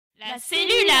La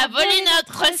cellule a volé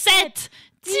notre recette.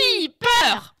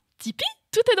 Peur. Tipeee,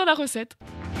 tout est dans la recette.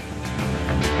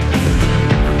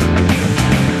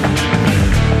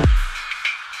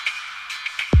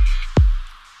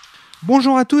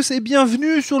 Bonjour à tous et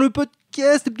bienvenue sur le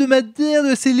podcast hebdomadaire de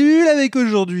la cellule avec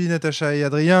aujourd'hui Natacha et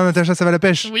Adrien. Natacha, ça va la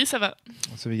pêche? Oui, ça va.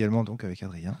 On se fait également donc avec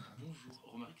Adrien.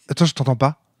 Attends, je t'entends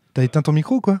pas. T'as éteint ton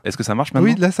micro ou quoi? Est-ce que ça marche maintenant?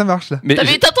 Oui, là ça marche là. Mais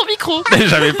T'avais éteint ton micro. Mais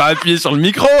j'avais pas appuyé sur le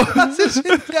micro. C'est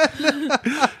génial.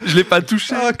 Je l'ai pas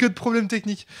touché. Ah, que de problèmes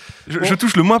techniques. Je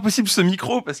touche le moins possible ce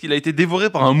micro parce qu'il a été dévoré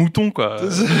par un mouton, quoi.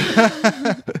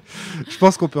 Je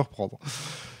pense qu'on peut reprendre.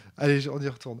 Allez, on y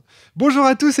retourne. Bonjour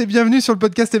à tous et bienvenue sur le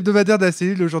podcast hebdomadaire de la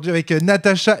cellule. Aujourd'hui avec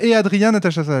Natacha et Adrien.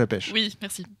 Natacha, ça va la pêche. Oui,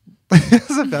 merci. Ça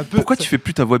fait un peu... Pourquoi tu fais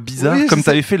plus ta voix bizarre Oui, comme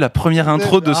t'avais fait la première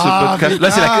intro de ce podcast? mais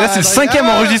Là, c'est le cinquième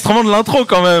enregistrement de l'intro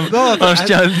quand même. Non, Je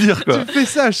tiens à le dire, quoi. Tu fais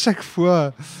ça à chaque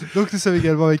fois. Donc nous sommes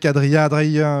également avec Adrien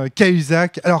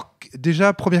Cahuzac. Alors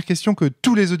déjà, première question que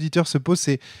tous les auditeurs se posent,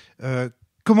 c'est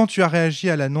comment tu as réagi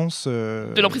à l'annonce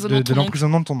de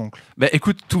l'emprisonnement de ton oncle? Bah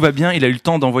écoute, tout va bien. Il a eu le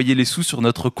temps d'envoyer les sous sur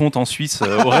notre compte en Suisse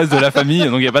au reste de la famille,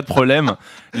 donc il n'y a pas de problème.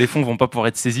 Les fonds vont pas pouvoir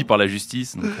être saisis par la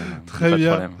justice. Donc, très pas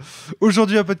bien. De problème.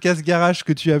 Aujourd'hui, un podcast garage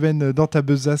que tu amènes dans ta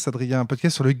besace, Adrien. Un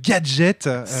podcast sur le gadget.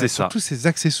 C'est ça. Sur tous ces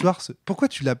accessoires. Pourquoi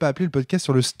tu l'as pas appelé le podcast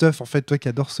sur le stuff, en fait, toi qui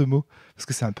adores ce mot? Parce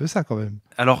que c'est un peu ça quand même.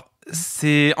 Alors,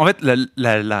 c'est en fait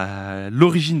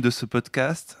l'origine de ce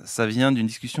podcast, ça vient d'une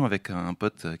discussion avec un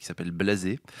pote qui s'appelle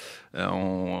Blasé,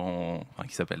 enfin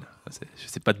qui s'appelle,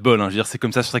 c'est pas de bol, hein, je veux dire c'est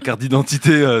comme ça sur sa carte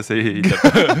d'identité.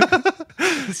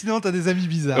 Sinon t'as des amis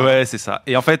bizarres. Ouais, c'est ça.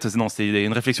 Et en fait, non, c'est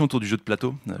une réflexion autour du jeu de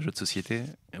plateau, un jeu de société,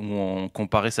 où on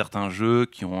comparait certains jeux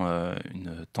qui ont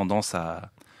une tendance à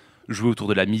jouer autour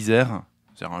de la misère.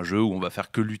 C'est un jeu où on va faire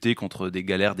que lutter contre des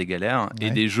galères, ouais. Et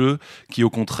des jeux qui,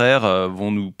 au contraire, vont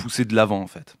nous pousser de l'avant, en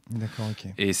fait. D'accord,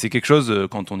 ok. Et c'est quelque chose,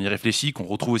 quand on y réfléchit, qu'on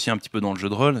retrouve aussi un petit peu dans le jeu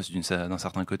de rôle, d'un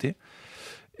certain côté.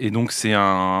 Et donc, c'est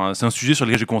un sujet sur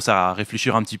lequel j'ai commencé à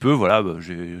réfléchir un petit peu. Voilà,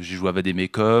 j'ai joué à des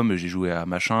Mécom, j'ai joué à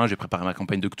machin, j'ai préparé ma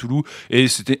campagne de Cthulhu. Et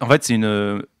en fait,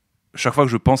 chaque fois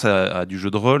que je pense à du jeu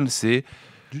de rôle, c'est...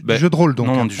 Du jeu de rôle, donc.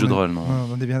 Non, du jeu de rôle, non.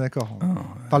 On est bien d'accord.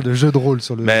 On parle de jeu de rôle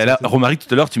sur le... Mais là, Romaric,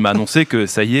 tout à l'heure, tu m'as annoncé que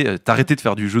ça y est, t'arrêtais de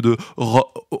faire du jeu de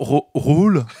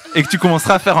rôle et que tu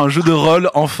commenceras à faire un jeu de rôle,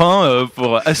 enfin,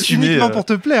 pour assumer... Uniquement pour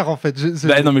te plaire, en fait.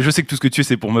 Non, mais je sais que tout ce que tu es,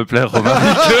 c'est pour me plaire,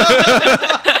 Romaric.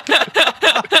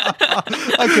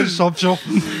 Ah, quel champion!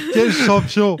 Quel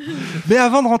champion! Mais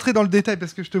avant de rentrer dans le détail,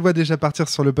 parce que je te vois déjà partir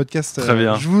sur le podcast, très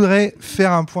bien. Je voudrais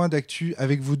faire un point d'actu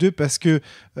avec vous deux, parce que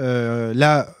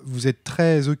là, vous êtes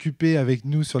très occupés avec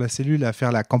nous sur la cellule à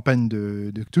faire la campagne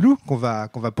de Cthulhu, qu'on va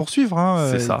poursuivre,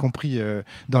 y compris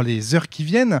dans les heures qui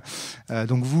viennent.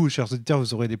 Donc vous, chers auditeurs,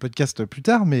 vous aurez des podcasts plus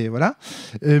tard, mais voilà.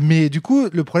 Mais du coup,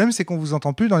 le problème, c'est qu'on vous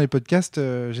entend plus dans les podcasts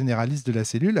généralistes de la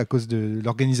cellule à cause de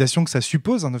l'organisation que ça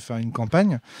suppose de faire une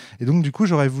campagne. Et donc, du coup,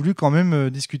 j'aurais voulu quand même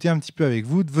discuter un petit peu avec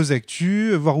vous de vos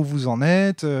actus, voir où vous en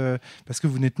êtes, parce que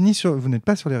vous n'êtes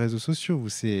pas sur les réseaux sociaux.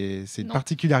 C'est une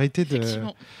particularité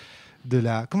de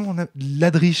la... Comment on a...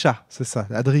 L'Adricha, c'est ça.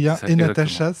 Adrien et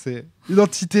Natacha, c'est une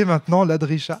entité maintenant,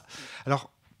 l'Adricha.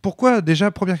 Alors, pourquoi,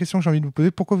 déjà, première question que j'ai envie de vous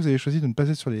poser, pourquoi vous avez choisi de ne pas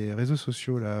être sur les réseaux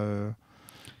sociaux, là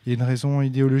Il y a une raison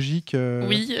idéologique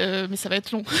Oui, mais ça va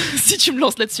être long si tu me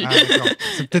lances là-dessus.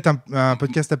 C'est peut-être un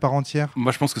podcast à part entière.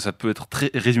 Moi, je pense que ça peut être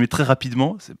résumé très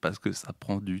rapidement. C'est parce que ça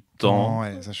prend du temps. Non,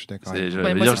 ouais, ça, je suis d'accord.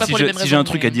 Si j'ai un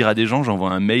truc à dire à des gens,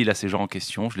 j'envoie un mail à ces gens en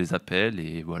question, je les appelle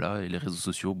et voilà. Et les réseaux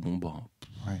sociaux,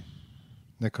 Ouais.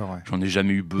 D'accord, ouais. J'en ai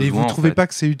jamais eu besoin. Et vous trouvez pas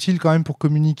que c'est utile quand même pour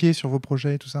communiquer sur vos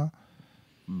projets et tout ça?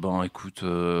 Écoute...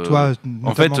 Toi,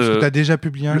 en fait, tu as déjà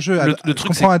publié un jeu. Le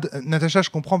truc, Natacha,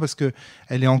 je comprends parce qu'elle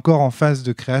est encore en phase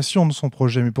de création de son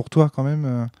projet, mais pour toi, quand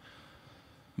même...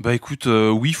 écoute,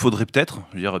 oui, il faudrait peut-être.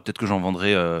 Je veux dire, peut-être que j'en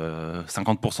vendrais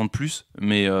 50% de plus.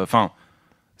 Mais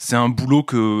c'est un boulot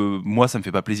que moi, ça me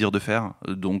fait pas plaisir de faire.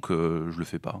 Donc, je le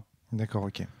fais pas. D'accord,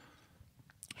 ok.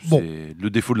 C'est le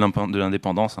défaut de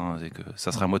l'indépendance, c'est que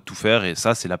ça serait à moi de tout faire. Et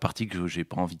ça, c'est la partie que j'ai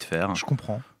pas envie de faire. Je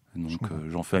comprends. Donc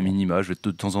j'en fais à minima, je vais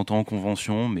de temps en temps en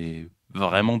convention, mais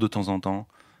vraiment de temps en temps.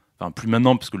 Enfin, plus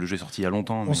maintenant, parce que le jeu est sorti il y a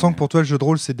longtemps. On sent que pour toi, le jeu de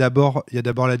rôle, il y a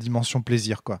d'abord la dimension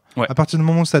plaisir, quoi. Ouais. À partir du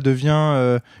moment où ça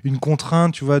devient une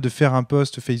contrainte, tu vois, de faire un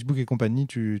post Facebook et compagnie,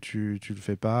 tu le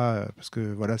fais pas, parce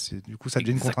que voilà, du coup, ça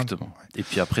devient une contrainte. Exactement. Et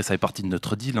puis après, ça fait partie de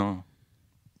notre deal.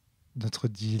 Notre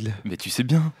deal. Mais tu sais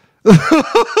bien.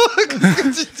 Qu'est-ce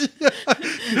que tu dis?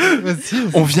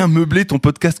 Vas-y. On vient meubler ton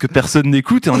podcast que personne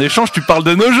n'écoute et en échange, tu parles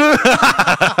de nos jeux.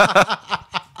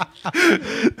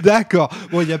 D'accord.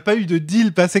 Bon, il n'y a pas eu de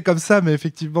deal passé comme ça, mais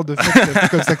effectivement, de fait, c'est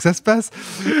comme ça que ça se passe.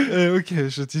 Ok,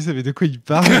 je te disais, mais de quoi il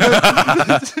parle?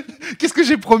 Qu'est-ce que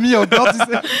j'ai promis encore, tu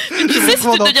sais? Mais tu sais, si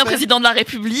tu deviens président de la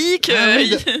République...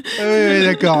 Oui,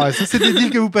 d'accord. Ça, c'est des deals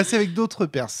que vous passez avec d'autres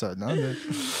personnes. Hein, mais...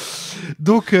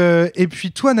 Donc, et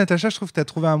puis toi, Natacha, je trouve que tu as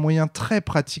trouvé un moyen très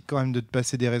pratique quand même de te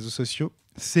passer des réseaux sociaux.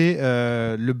 C'est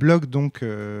le blog donc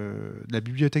de la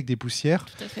Bibliothèque des Poussières,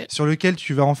 sur lequel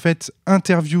tu vas en fait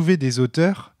interviewer des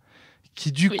auteurs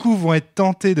qui du coup vont être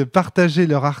tentés de partager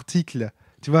leur article,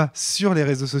 tu vois, sur les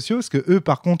réseaux sociaux, parce que eux,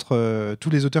 par contre, tous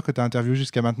les auteurs que tu as interviewés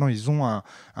jusqu'à maintenant, ils ont un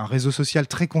réseau social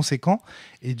très conséquent,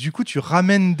 et du coup, tu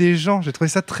ramènes des gens. J'ai trouvé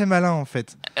ça très malin, en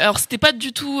fait. Alors, c'était pas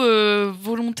du tout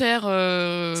volontaire.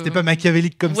 C'était pas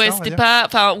machiavélique comme ça. Ouais, c'était pas,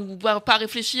 pas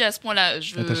réfléchi à ce point-là.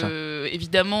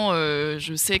 Évidemment,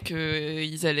 je sais que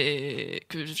ils allaient,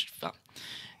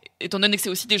 étant donné que c'est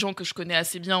aussi des gens que je connais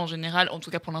assez bien en général, en tout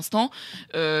cas pour l'instant,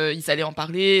 ils allaient en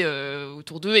parler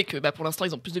autour d'eux et que pour l'instant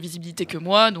ils ont plus de visibilité que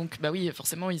moi, donc oui,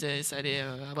 forcément ça allait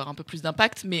avoir un peu plus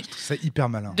d'impact, mais c'est hyper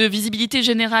malin. De visibilité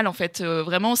générale en fait,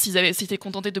 vraiment s'ils s'étaient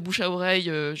contentés de bouche à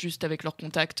oreille juste avec leur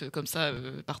contact comme ça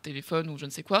par téléphone ou je ne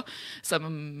sais quoi, ça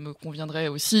me conviendrait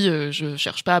aussi. Je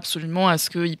cherche pas absolument à ce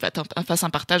qu'ils fassent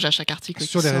un partage à chaque article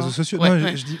sur les réseaux sociaux. Ouais, non,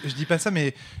 ouais. Je dis pas ça,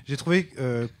 mais j'ai trouvé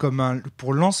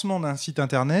pour lancement d'un site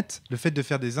internet, le fait de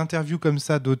faire des interviews comme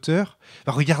ça d'auteurs.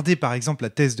 Regardez par exemple la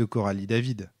thèse de Coralie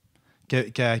David,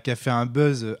 qui a fait un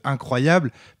buzz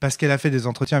incroyable parce qu'elle a fait des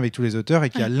entretiens avec tous les auteurs et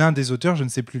qu'il y a l'un des auteurs, je ne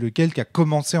sais plus lequel, qui a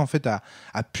commencé en fait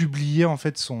à publier en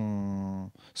fait son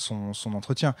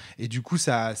entretien. Et du coup,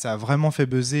 ça a vraiment fait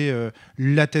buzzer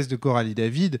la thèse de Coralie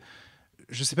David.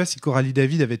 Je ne sais pas si Coralie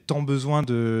David avait tant besoin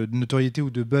de notoriété ou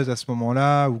de buzz à ce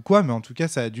moment-là ou quoi, mais en tout cas,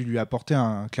 ça a dû lui apporter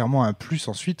clairement un plus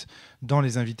ensuite dans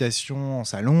les invitations en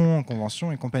salon, en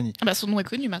convention et compagnie. Son nom est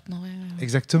connu maintenant. Ouais.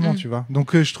 Exactement, tu vois.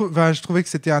 Donc, je trouvais que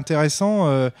c'était intéressant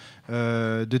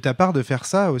de ta part de faire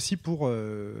ça aussi pour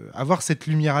avoir cette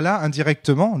lumière-là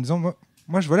indirectement en disant...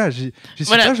 Moi,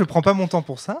 je prends pas mon temps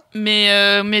pour ça.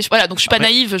 Mais voilà, donc je suis pas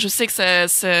naïve. Je sais que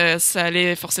ça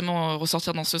allait forcément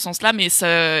ressortir dans ce sens-là, mais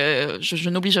je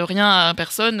n'oblige rien à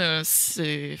personne.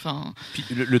 Puis,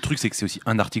 le truc, c'est que c'est aussi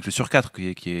un article sur 4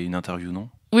 qui est une interview, non?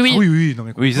 Oui, non,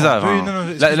 mais oui, c'est ça.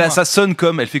 Là, ça sonne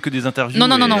comme elle fait que des interviews.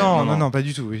 Non, pas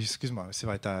du tout. Oui, excuse-moi, c'est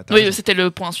vrai. Oui, c'était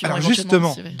le point suivant. Alors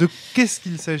justement, de qu'est-ce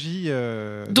qu'il s'agit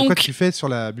de quoi tu fais sur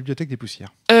la Bibliothèque des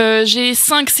Poussières? J'ai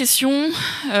 5 sessions,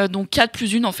 donc 4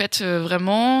 plus 1 en fait,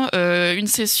 vraiment. Une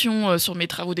session sur mes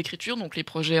travaux d'écriture, donc les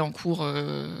projets en cours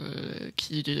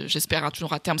qui, j'espère, un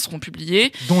jour à terme seront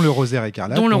publiés. Dont le Rosaire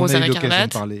écarlate. Dont le Rosaire écarlate.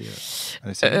 De parler à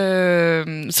la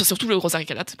série. Surtout le Rosaire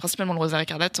écarlate, principalement le Rosaire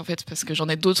écarlate en fait, parce que j'en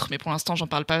ai d'autres, mais pour l'instant j'en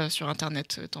parle pas sur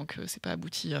internet tant que c'est pas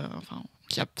abouti.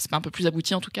 C'est pas un peu plus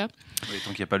abouti en tout cas. Oui,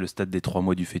 tant qu'il n'y a pas le stade des 3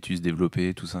 mois du fœtus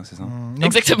développé, tout ça, c'est ça.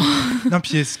 Exactement. Non,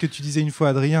 puis ce que tu disais une fois,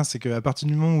 Adrien, c'est qu'à partir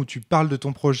du moment où tu parles de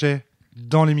ton projet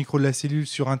dans les micros de la cellule,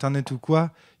 sur internet ou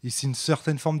quoi, c'est une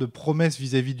certaine forme de promesse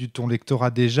vis-à-vis de ton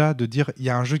lectorat déjà, de dire il y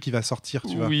a un jeu qui va sortir,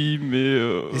 tu vois. Oui, mais...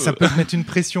 Et ça peut te mettre une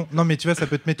pression. Non, mais tu vois, ça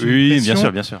peut te mettre une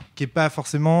pression bien sûr. Qui n'est pas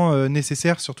forcément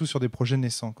nécessaire, surtout sur des projets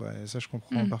naissants, quoi. Et ça, je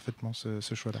comprends parfaitement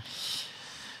ce choix-là.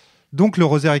 Donc le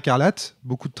Rosaire écarlate,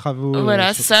 beaucoup de travaux.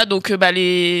 Voilà, c'est ça. Donc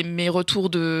mes retours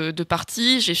de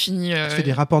partie, j'ai fini. Tu fais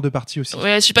des rapports de partie aussi.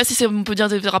 Ouais, je sais pas si on peut dire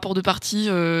des rapports de partie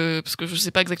parce que je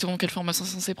sais pas exactement quelle forme c'est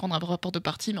censé prendre un rapport de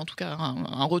partie, mais en tout cas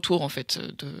un retour en fait.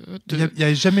 Il y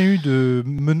a jamais eu de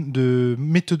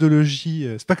méthodologie.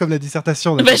 C'est pas comme la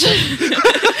dissertation.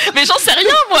 Mais j'en sais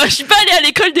rien, moi. Je suis pas allée à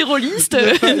l'école des rôlistes.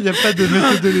 Il n'y a pas de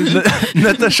méthodologie.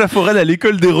 Natacha Forel à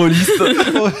l'école des rôlistes.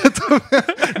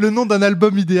 Le nom d'un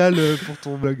album idéal pour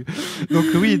ton blog. Donc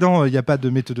oui, non, il n'y a pas de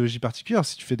méthodologie particulière.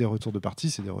 Si tu fais des retours de partie,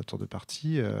 c'est des retours de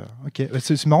partie. Ok,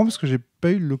 c'est marrant parce que j'ai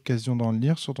pas eu l'occasion d'en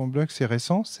lire sur ton blog. C'est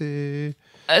récent, c'est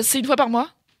une fois par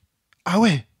mois. Ah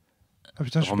ouais. Ah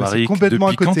putain, je suis passé complètement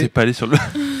à côté. Quand t'es pas allé sur le...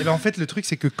 Et ben en fait, le truc,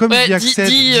 c'est que comme j'y accède...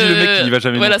 Dis le mec qui n'y va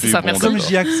jamais voilà, non plus. C'est ça, merci. Comme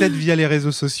j'y accède via les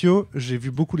réseaux sociaux, j'ai vu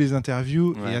beaucoup les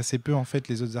interviews et assez peu en fait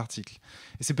les autres articles.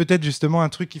 Et c'est peut-être justement un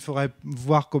truc qu'il faudrait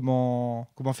voir comment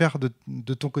faire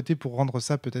de ton côté pour rendre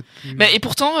ça peut-être plus... Et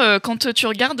pourtant, quand tu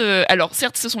regardes... alors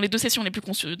certes, ce sont les 2 sessions les plus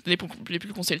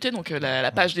consultées, donc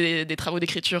la page des travaux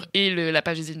d'écriture et la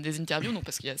page des interviews, donc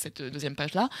parce qu'il y a cette deuxième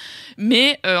page-là.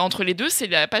 Mais entre les deux, c'est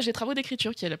la page des travaux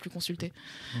d'écriture qui est la plus consultée.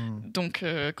 Donc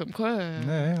comme quoi...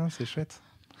 Ouais, c'est chouette.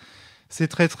 C'est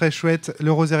très très chouette.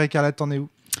 Le Rosaire écarlate, t'en es où?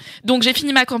 Donc j'ai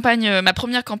fini ma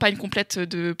première campagne complète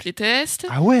de playtest.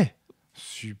 Ah ouais,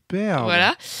 super.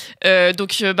 Voilà.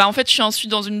 Donc en fait je suis ensuite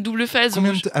dans une double phase.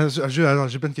 Alors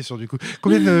j'ai plein de questions du coup.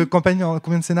 Combien de campagnes,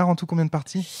 combien de scénars en tout, combien de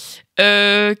parties?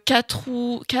 4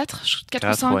 ou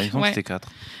 5. Ouais, c'était 4.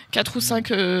 4 ou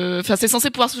 5. Enfin, c'est censé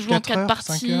pouvoir se jouer en 4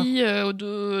 parties,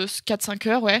 de 4-5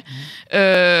 heures, ouais.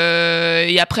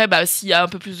 Et après, s'il y a un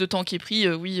peu plus de temps qui est pris,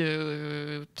 oui,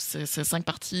 c'est 5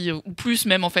 parties ou plus,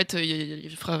 même en fait,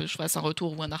 je fasse un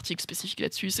retour ou un article spécifique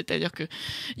là-dessus. C'est-à-dire qu'il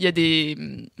y a des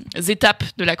étapes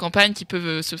de la campagne qui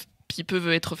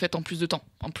peuvent être faites en plus de temps,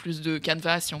 en plus de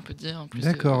canevas, si on peut dire.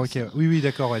 D'accord, ok. Oui,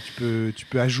 d'accord. Ouais. Tu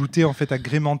peux ajouter, en fait,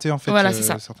 agrémenter, en fait. Voilà, c'est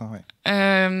ça. Certains, ouais.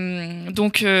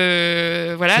 Donc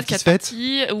voilà, 4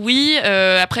 parties. Oui.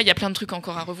 Après, il y a plein de trucs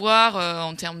encore à revoir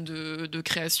en termes de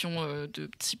création, de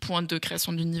petits points de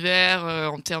création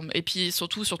d'univers, et puis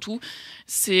surtout,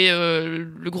 c'est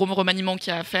le gros remaniement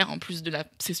qu'il y a à faire en plus de la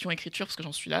session écriture, parce que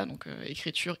j'en suis là, donc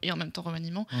écriture et en même temps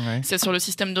remaniement. Ouais. C'est sur le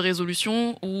système de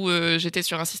résolution où j'étais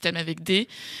sur un système avec D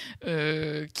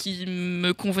qui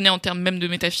me convenait en termes même de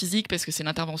métaphysique, parce que c'est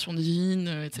l'intervention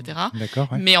divine, etc.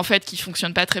 D'accord, ouais. Mais en fait qui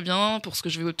fonctionne pas très bien pour ce que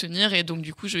je vais obtenir, et donc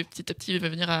du coup je vais petit à petit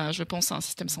venir je pense à un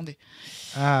système sans D.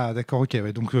 Ah d'accord, ok,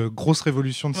 ouais. Donc grosse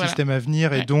révolution de système à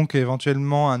venir, et donc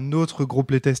éventuellement un autre gros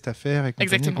playtest à faire et compagnie.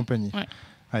 Exactement. Et compagnie. Ouais.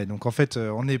 Ouais, donc en fait,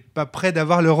 on n'est pas prêt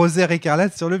d'avoir le rosaire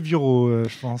écarlate sur le bureau,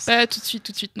 je pense. Pas tout de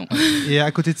suite, non. Et à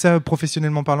côté de ça,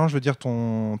 professionnellement parlant, je veux dire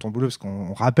ton boulot, parce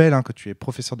qu'on rappelle que tu es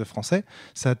professeur de français,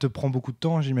 ça te prend beaucoup de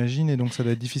temps, j'imagine, et donc ça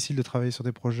doit être difficile de travailler sur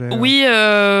des projets. Oui,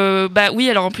 oui.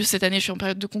 Alors en plus cette année, je suis en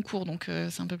période de concours, donc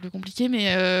c'est un peu plus compliqué,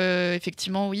 mais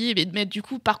effectivement, oui. Mais du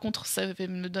coup, par contre, ça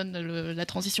me donne la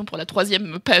transition pour la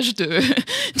 3e page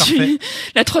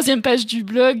la 3e page du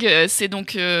blog. C'est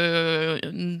donc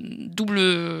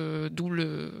double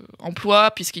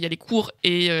emploi, puisqu'il y a les cours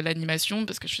et l'animation,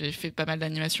 parce que j'ai fait pas mal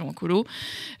d'animation en colo.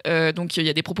 Donc il y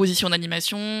a des propositions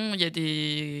d'animation, il y a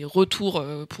des retours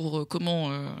pour comment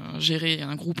gérer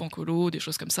un groupe en colo, des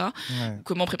choses comme ça,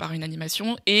 comment préparer une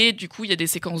animation, et du coup il y a des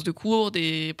séquences de cours,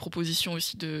 des propositions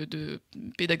aussi de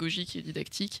pédagogique et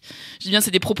didactique. Je dis bien c'est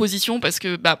des propositions parce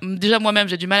que déjà moi-même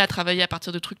j'ai du mal à travailler à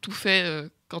partir de trucs tout faits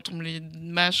quand on me les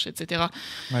mâche, etc.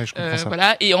 Ouais, je comprends ça.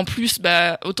 Voilà. Et en plus,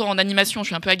 autant en animation, je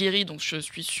suis un peu aguerrie, donc je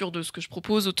suis sûre de ce que je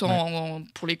propose, autant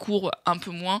pour les cours, un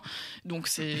peu moins. Donc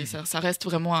ça reste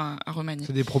vraiment un remaniement.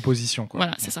 C'est des propositions, quoi.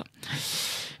 Voilà, c'est ça.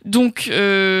 Donc,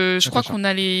 je crois qu'on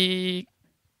a les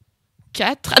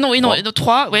 4. Ah non,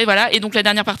 3. Ouais, voilà. Et donc la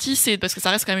dernière partie, c'est parce que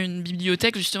ça reste quand même une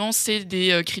bibliothèque, justement, c'est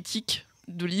des critiques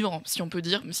de livres, si on peut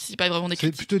dire, même si c'est pas vraiment des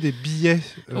critiques. C'est plutôt des billets.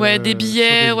 Des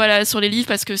billets, sur les livres,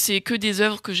 parce que c'est que des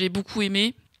œuvres que j'ai beaucoup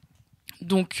aimées.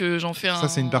 Donc j'en fais ça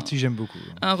c'est une partie que j'aime beaucoup.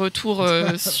 Un retour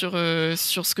sur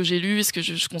ce que j'ai lu et ce que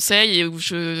je conseille, et où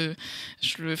je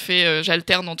le fais,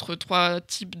 j'alterne entre 3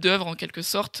 types d'œuvres en quelque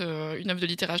sorte. Une œuvre de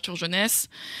littérature jeunesse,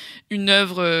 une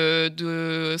œuvre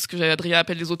de ce que Adrien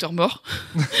appelle les auteurs morts,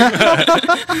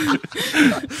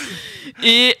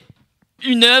 et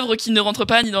une œuvre qui ne rentre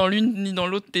pas ni dans l'une ni dans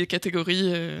l'autre des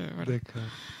catégories. Voilà. D'accord.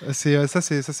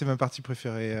 C'est ma partie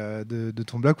préférée de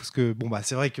ton blog, parce que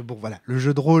c'est vrai que le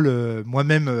jeu de rôle,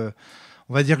 moi-même,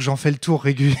 on va dire que j'en fais le tour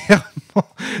régulièrement.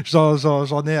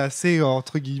 J'en ai assez,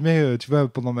 entre guillemets, tu vois,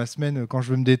 pendant ma semaine, quand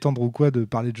je veux me détendre ou quoi, de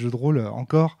parler de jeu de rôle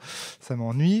encore, ça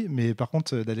m'ennuie. Mais par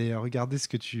contre, d'aller regarder ce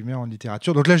que tu mets en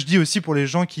littérature. Donc là, je dis aussi pour les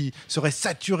gens qui seraient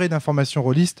saturés d'informations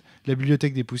rôlistes, la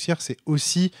Bibliothèque des Poussières, c'est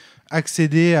aussi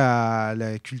accéder à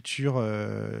la culture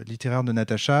littéraire de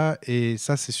Natacha, et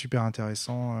ça c'est super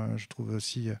intéressant, je trouve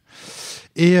aussi.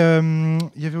 Et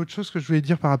il y avait autre chose que je voulais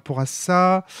dire par rapport à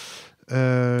ça.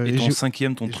 Et ton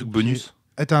 5e, ton truc bonus.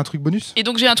 T'as un truc bonus ? Et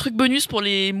donc j'ai un truc bonus pour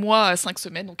les mois à 5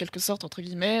 semaines, en quelque sorte, entre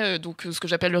guillemets, donc ce que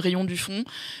j'appelle le rayon du fond,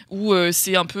 où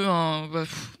c'est un peu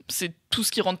c'est tout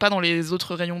ce qui rentre pas dans les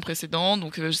autres rayons précédents.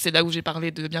 Donc c'est là où j'ai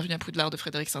parlé de Bienvenue à Poudlard de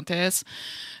Frédéric Sintès.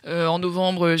 En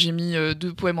novembre, j'ai mis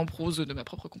 2 poèmes en prose de ma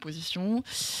propre composition.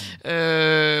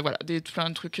 Plein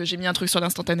de trucs. J'ai mis un truc sur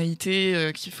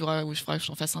l'instantanéité où il faudra que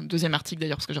j'en fasse un 2e article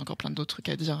d'ailleurs, parce que j'ai encore plein d'autres trucs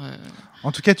à dire.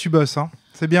 En tout cas, tu bosses, hein.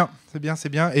 C'est bien.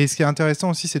 Et ce qui est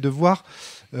intéressant aussi, c'est de voir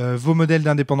vos modèles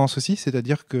d'indépendance aussi,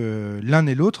 c'est-à-dire que l'un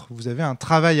et l'autre, vous avez un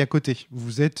travail à côté.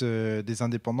 Vous êtes des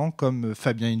indépendants comme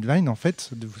Fabien Eveille, en fait,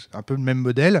 un peu le même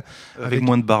modèle. Avec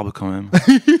moins de barbe quand même.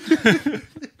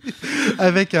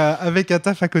 avec un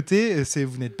taf à côté,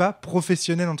 vous n'êtes pas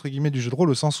professionnel entre guillemets du jeu de rôle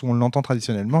au sens où on l'entend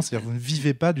traditionnellement, c'est-à-dire vous ne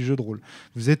vivez pas du jeu de rôle.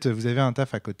 Vous avez un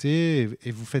taf à côté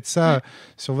et vous faites ça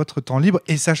sur votre temps libre,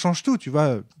 et ça change tout, tu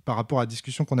vois, par rapport à la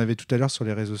discussion qu'on avait tout à l'heure sur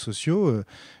les réseaux sociaux.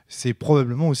 C'est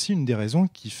probablement aussi une des raisons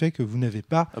qui fait que vous n'avez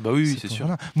pas. Ah bah oui, c'est sûr.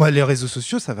 Moi, les réseaux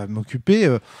sociaux, ça va m'occuper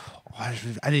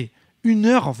 1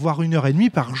 heure, voire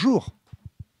 1h30 par jour.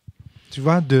 Tu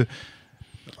vois, de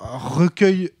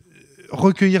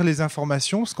recueillir les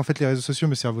informations, parce qu'en fait les réseaux sociaux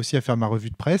me servent aussi à faire ma revue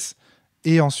de presse,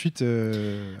 et ensuite...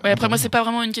 après, moi, c'est pas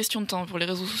vraiment une question de temps pour les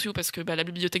réseaux sociaux, parce que la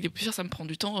bibliothèque des Poussières, ça me prend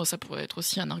du temps. Ça pourrait être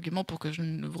aussi un argument pour que je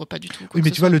ne l'ouvre pas du tout. Oui,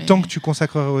 mais tu vois, le temps que tu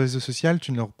consacrerais au réseau social,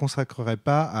 tu ne le consacrerais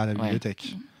pas à la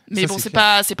bibliothèque. Mais bon, c'est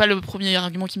pas le premier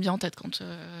argument qui me vient en tête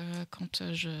quand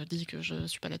je dis que je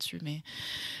suis pas là-dessus.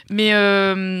 Mais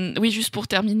oui, juste pour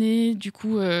terminer, du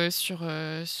coup, sur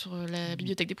la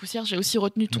Bibliothèque des Poussières, j'ai aussi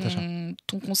retenu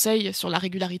ton conseil sur la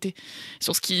régularité.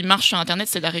 Sur ce qui marche sur Internet,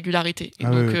 c'est la régularité. Et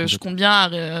donc, je compte bien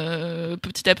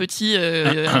petit à petit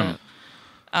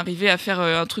arriver à faire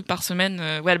un truc par semaine.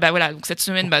 Voilà. Donc cette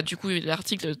semaine, du coup,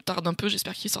 l'article tarde un peu.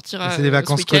 J'espère qu'il sortira. C'est les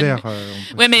vacances scolaires.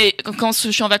 Ouais, mais quand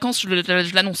je suis en vacances,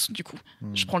 je l'annonce, du coup.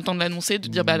 Je prends le temps de l'annoncer, de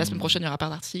dire la semaine prochaine, il n'y aura pas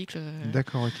d'article.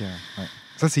 D'accord, ok. Ouais.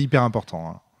 Ça, c'est hyper important.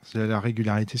 Hein. La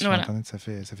régularité sur Internet, ça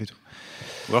fait tout.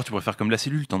 Ou alors tu pourrais faire comme la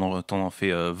cellule, t'en en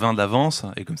fais 20 d'avance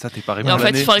et comme ça t'es pas réparé. En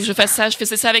fait, il faudrait que je fasse ça. Je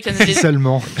faisais ça avec les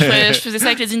seulement. Je faisais ça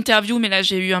avec les interviews, mais là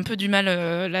j'ai eu un peu du mal.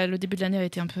 Là, le début de l'année a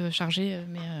été un peu chargé,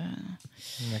 mais.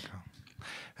 D'accord.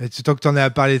 Et tant que tu en as à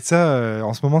parler de ça,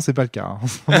 en ce moment, c'est pas le cas. Hein. En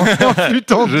ce moment, c'est en plus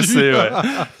tendu. Je sais,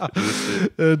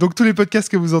 ouais. Donc, tous les podcasts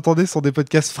que vous entendez sont des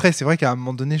podcasts frais. C'est vrai qu'à un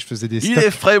moment donné, je faisais des Il est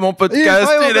frais, mon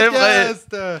podcast. Il est frais.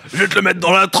 Je vais te le mettre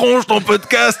dans la tronche, ton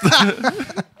podcast.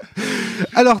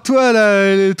 Alors, toi,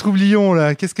 là, le troublion,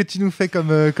 là, qu'est-ce que tu nous fais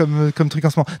comme truc en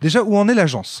ce moment? Déjà, où en est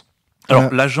l'agence?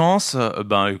 Alors, l'agence,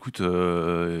 écoute,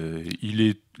 il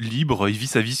est libre, il vit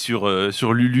sa vie sur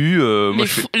Lulu.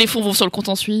 Les fonds vont sur le compte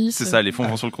en Suisse. C'est ça, les fonds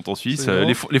vont sur le compte en Suisse.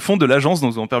 Les fonds de l'agence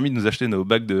nous ont permis de nous acheter nos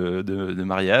bagues de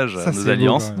mariage, ça, nos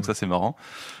alliances, beau, donc ça c'est marrant.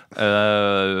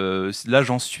 Là,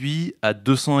 j'en suis à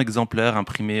 200 exemplaires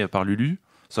imprimés par Lulu,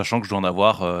 sachant que je dois en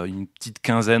avoir une petite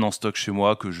quinzaine en stock chez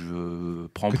moi que je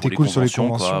prends pour les conventions.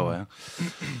 Quoi, ouais.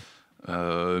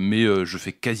 Mais je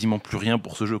fais quasiment plus rien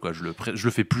pour ce jeu, quoi. Je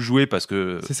le fais plus jouer parce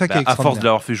que à force de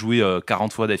l'avoir fait jouer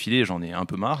 40 fois d'affilée, j'en ai un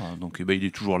peu marre, donc il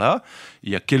est toujours là.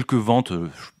 Il y a quelques ventes,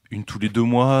 une tous les 2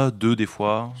 mois, 2 des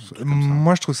fois.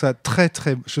 Moi je trouve ça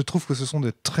je trouve que ce sont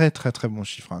de très très très bons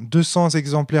chiffres, hein. 200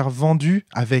 exemplaires vendus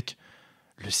avec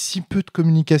le si peu de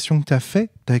communication que tu as fait.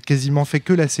 Tu as quasiment fait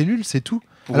que la cellule, c'est tout.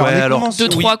 Alors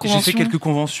 2-3 conventions. J'ai fait quelques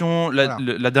conventions.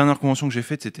 La dernière convention que j'ai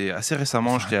faite, c'était assez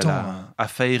récemment. J'étais à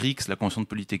Faerix, la convention de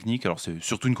Polytechnique. Alors, c'est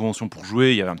surtout une convention pour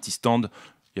jouer. Il y avait un petit stand.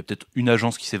 Il y a peut-être une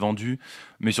agence qui s'est vendue.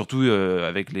 Mais surtout,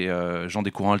 avec les gens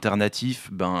des courants alternatifs,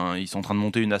 ils sont en train de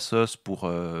monter une assoce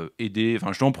pour aider,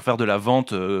 justement pour faire de la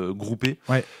vente groupée.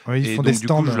 Ouais, ils et font donc, des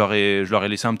stands. Du coup, je leur ai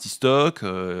laissé un petit stock.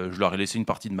 Je leur ai laissé une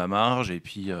partie de ma marge. Et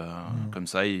puis, comme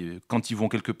ça, quand ils vont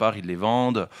quelque part, ils les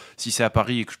vendent. Si c'est à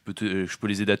Paris et que je peux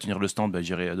les aider à tenir le stand,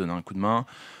 j'irai donner un coup de main.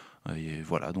 Et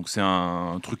voilà, donc c'est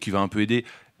un truc qui va un peu aider.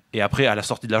 Et après, à la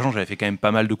sortie de l'agence, j'avais fait quand même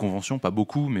pas mal de conventions, pas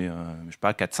beaucoup, mais je sais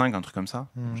pas, 4-5, un truc comme ça.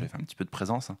 J'avais fait un petit peu de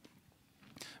présence.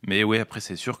 Mais ouais, après,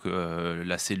 c'est sûr que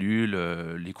la cellule,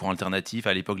 les courants alternatifs,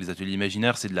 à l'époque, les ateliers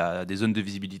imaginaires, c'est des zones de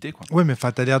visibilité, quoi. Ouais, mais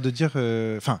t'as l'air de dire...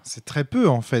 c'est très peu,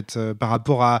 en fait, par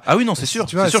rapport à... Ah oui, non, c'est sûr.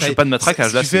 C'est sûr, je fais pas de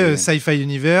matraquage. Tu fais Sci-Fi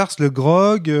Universe, le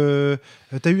grog...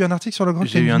 T'as eu un article sur le grog?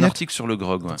 J'ai eu un article sur le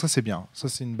grog, ouais. Donc ça, c'est bien. Ça,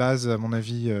 c'est une base, à mon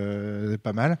avis,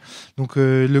 pas mal. Donc,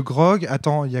 le grog...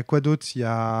 Attends, il y a quoi d'autre? Il y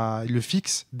a le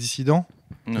fixe, dissident.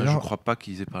 Je crois pas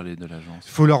qu'ils aient parlé de l'agence.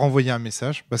 Il faut leur envoyer un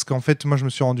message parce qu'en fait, moi, je me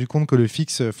suis rendu compte que le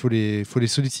fixe, faut les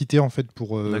solliciter en fait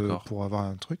pour avoir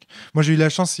un truc. Moi, j'ai eu la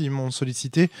chance, ils m'ont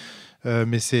sollicité,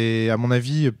 mais c'est à mon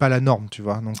avis pas la norme, tu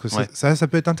vois. Donc ça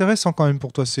peut être intéressant quand même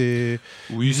pour toi.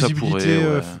 Oui, ça pourrait.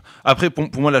 Ouais. Après,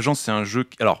 pour moi, l'agence, c'est un jeu.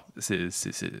 Alors, je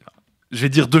vais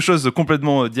dire 2 choses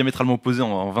complètement diamétralement opposées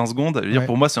en 20 secondes. Je veux dire,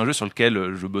 pour moi, c'est un jeu sur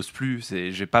lequel je bosse plus.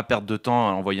 Je vais pas perdre de temps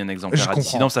à envoyer un exemplaire à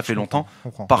dissident, ça fait longtemps.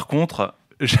 Par contre,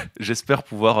 j'espère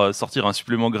pouvoir sortir un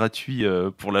supplément gratuit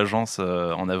pour l'agence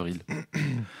en avril.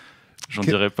 J'en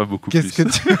dirai pas beaucoup plus. Qu'est-ce que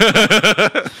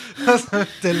tu... Ça serait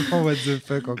tellement what the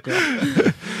fuck encore.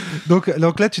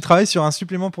 donc là, tu travailles sur un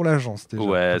supplément pour l'agence déjà.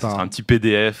 Ouais, ça sera un petit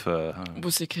PDF.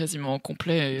 C'est quasiment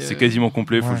complet. C'est quasiment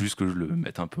complet, il faut juste que je le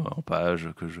mette un peu en page,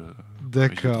 que je...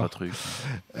 D'accord.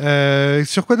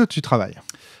 Sur quoi d'autre tu travailles?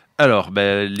 Alors,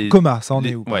 Coma, ça en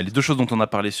est où? Ouais, les 2 choses dont on a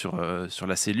parlé sur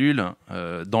la cellule,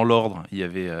 dans l'ordre, il y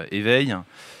avait Eveille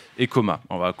et Coma.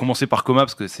 On va commencer par Coma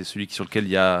parce que c'est celui sur lequel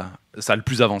ça a le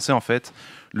plus avancé en fait.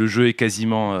 Le jeu est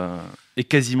quasiment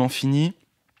fini.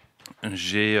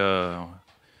 J'ai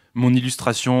mon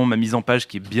illustration, ma mise en page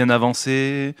qui est bien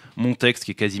avancée, mon texte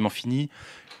qui est quasiment fini.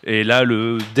 Et là,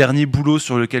 le dernier boulot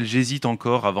sur lequel j'hésite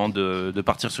encore avant de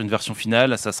partir sur une version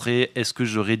finale, ça serait est-ce que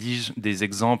je rédige des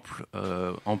exemples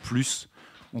en plus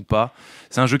ou pas.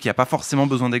 C'est un jeu qui n'a pas forcément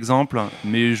besoin d'exemples,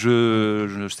 mais je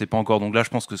ne sais pas encore. Donc là, je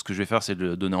pense que ce que je vais faire, c'est de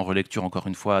le donner en relecture encore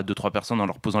une fois à 2-3 personnes en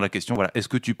leur posant la question, voilà, est-ce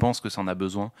que tu penses que ça en a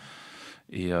besoin ?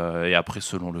 Et après,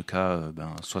 selon le cas,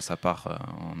 soit ça part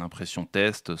en impression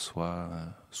test, soit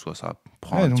ça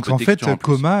prend un petit peu en de fait, texture en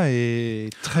plus. Coma est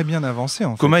très bien avancé.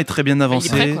 Coma est très bien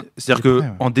avancé. C'est-à-dire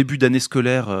qu'en début d'année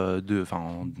scolaire,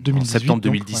 en 2018, septembre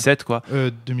 2017, quoi.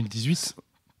 2018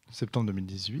 Septembre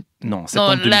 2018 Non,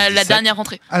 septembre 2017. La dernière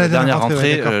rentrée. La dernière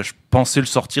rentrée, je pensais le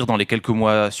sortir dans les quelques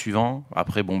mois suivants.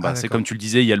 Après, c'est comme tu le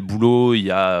disais, il y a le boulot, il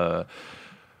y a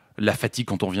la fatigue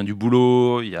quand on revient du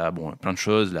boulot, il y a plein de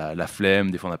choses, la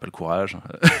flemme, des fois on n'a pas le courage.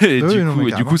 Et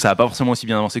du coup, ça n'a pas forcément aussi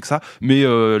bien avancé que ça. Mais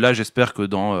là, j'espère que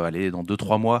dans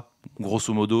 2-3 mois,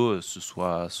 grosso modo, ce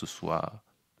soit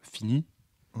fini.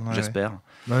 Ouais. J'espère.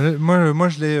 Moi,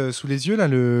 je l'ai sous les yeux, là,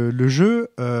 le jeu.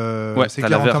 C'est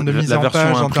clair, en termes de mise en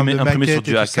page, en termes de maquette,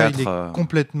 et tout ça, il est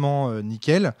complètement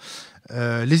nickel.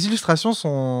 Les illustrations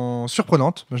sont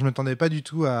surprenantes. Je ne m'attendais pas du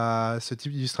tout à ce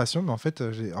type d'illustration, mais en fait,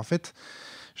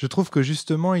 je trouve que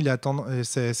justement,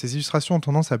 ces illustrations ont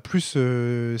tendance à plus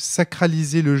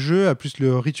sacraliser le jeu, à plus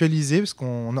le ritualiser, parce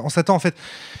qu'on s'attend en fait.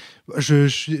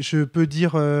 Je peux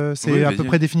dire, c'est à peu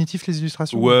près définitif les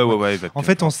illustrations. Ouais. En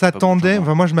fait, on s'attendait.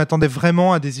 Moi, je m'attendais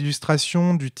vraiment à des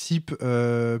illustrations du type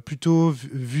plutôt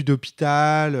vue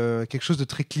d'hôpital, quelque chose de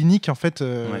très clinique, en fait.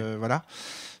 Voilà.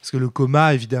 Parce que le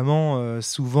coma, évidemment,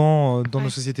 souvent dans nos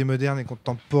sociétés modernes et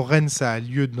contemporaines, ça a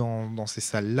lieu dans ces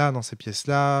salles-là, dans ces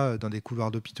pièces-là, dans des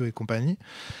couloirs d'hôpitaux et compagnie.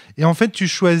 Et en fait, tu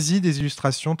choisis des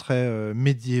illustrations très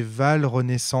médiévales,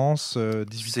 Renaissance,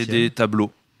 18e. C'est des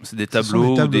tableaux. C'est des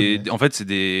tableaux, en fait, c'est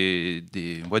des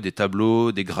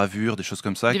tableaux, des gravures, des choses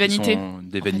comme ça, des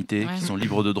vanités qui sont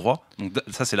libres de droit. Donc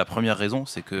ça, c'est la première raison,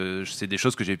 c'est que c'est des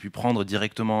choses que j'ai pu prendre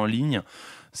directement en ligne.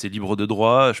 C'est libre de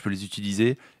droit, je peux les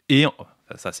utiliser. Et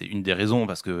ça, c'est une des raisons,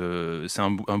 parce que c'est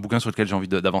un bouquin sur lequel j'ai envie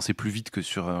d'avancer plus vite que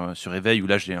sur Eveille, où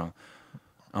là, j'ai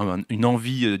une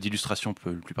envie d'illustration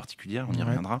plus particulière, on y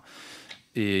reviendra.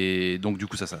 Et donc du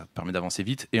coup ça permet d'avancer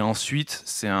vite. Et ensuite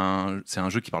c'est un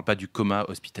jeu qui parle pas du coma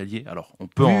hospitalier. Alors on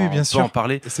peut en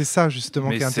parler. C'est ça justement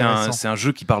mais qui est intéressant. C'est un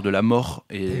jeu qui parle de la mort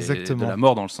et de la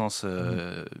mort dans le sens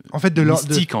en fait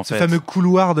mystique, ce fameux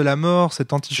couloir de la mort,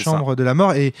 cette antichambre de la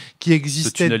mort et qui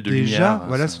existait déjà.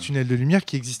 Ce tunnel de lumière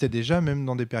qui existait déjà même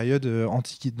dans des périodes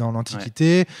dans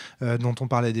l'Antiquité, dont on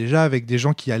parlait déjà avec des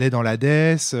gens qui allaient dans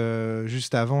l'Hadès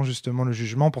juste avant justement le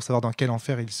jugement pour savoir dans quel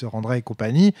enfer ils se rendraient et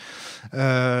compagnie.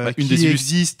 Qui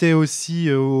existait aussi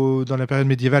dans la période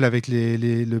médiévale avec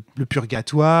le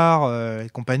purgatoire et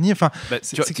compagnie. Enfin,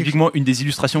 c'est typiquement une des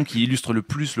illustrations qui illustre le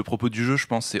plus le propos du jeu, je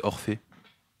pense, c'est Orphée.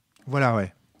 Voilà,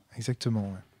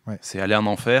 exactement. Ouais. C'est aller en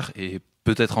enfer et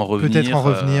peut-être en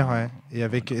revenir. Et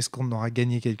avec, est-ce qu'on aura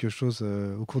gagné quelque chose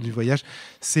au cours du voyage ?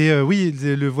 C'est,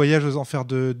 le voyage aux enfers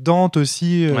de Dante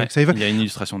aussi. Il y a une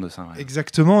illustration de ça.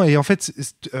 Exactement. Et en fait,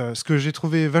 ce que j'ai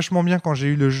trouvé vachement bien quand j'ai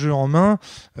eu le jeu en main,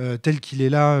 tel qu'il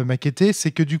est là, maquetté, c'est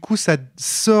que du coup, ça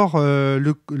sort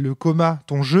le coma,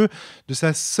 ton jeu, de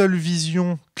sa seule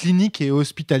vision clinique et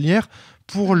hospitalière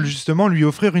pour justement lui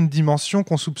offrir une dimension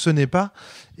qu'on soupçonnait pas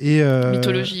et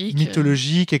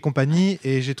mythologique et compagnie.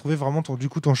 Et j'ai trouvé vraiment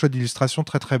ton choix d'illustration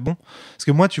très très bon, parce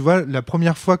que moi, tu vois, la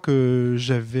première fois que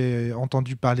j'avais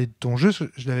entendu parler de ton jeu,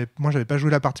 j'avais pas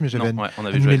joué la partie, mais j'avais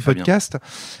animé le podcast.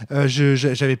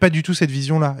 J'avais pas du tout cette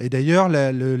vision là, et d'ailleurs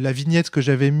la vignette que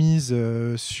j'avais mise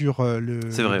sur le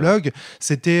blog,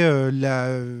 c'était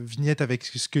la vignette avec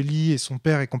Scully et son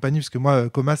père et compagnie, parce que moi,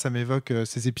 coma, ça m'évoque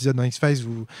ces épisodes dans X-Files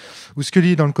où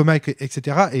Scully est dans le coma,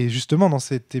 etc. Et justement, dans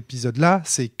cet épisode-là,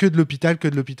 c'est que de l'hôpital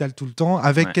tout le temps,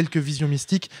 avec quelques visions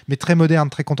mystiques, mais très modernes,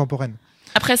 très contemporaines.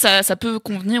 Après, ça peut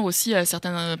convenir aussi à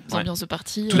certaines ambiances de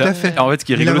partie. Tout à fait. En fait, ce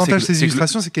qui est rigolo, l'avantage de ces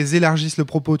illustrations, c'est qu'elles élargissent le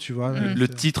propos, tu vois. Le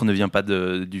titre ne vient pas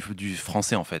du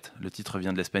français, en fait. Le titre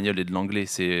vient de l'espagnol et de l'anglais.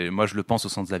 Moi, je le pense au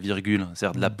sens de la virgule,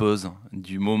 c'est-à-dire de la pause,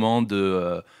 du moment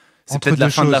de... c'est peut-être la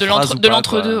fin de la phrase de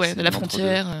l'entre-deux, de la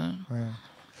frontière.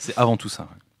 C'est avant tout ça.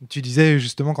 Tu disais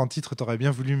justement qu'en titre, tu aurais bien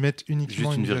voulu mettre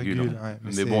uniquement une virgule.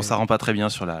 Mais bon, ça rend pas très bien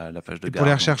sur la page de garde. Pour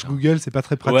les recherches Google, c'est pas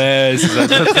très pratique. Ouais, c'est ça,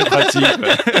 très pratique.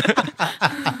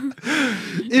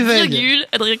 Eveille. Virgule,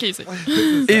 Adrien Cahuzac.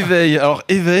 Eveille. Alors,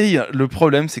 Eveille, le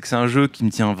problème, c'est que c'est un jeu qui me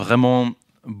tient vraiment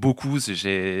beaucoup.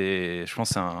 Je pense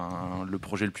que c'est le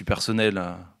projet le plus personnel.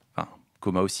 Enfin,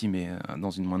 coma aussi, mais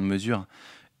dans une moindre mesure.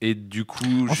 Et du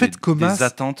coup, en fait, des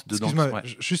attentes dedans. Excuse-moi,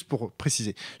 juste pour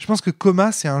préciser. Je pense que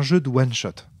Coma, c'est un jeu de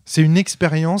one-shot. C'est une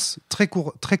expérience très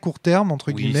court terme,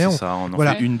 entre guillemets. C'est ça. On en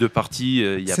fait une, deux parties.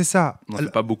 C'est ça. On n'en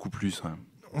fait pas beaucoup plus.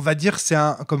 On va dire que c'est,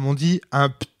 comme on dit, un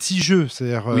petit jeu.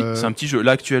 Oui, c'est un petit jeu.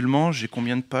 Là, actuellement, j'ai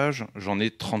combien de pages ? J'en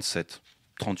ai 37.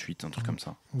 38, un truc comme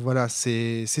ça. Voilà,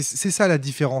 c'est ça la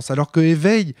différence. Alors que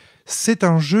Eveille, c'est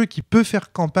un jeu qui peut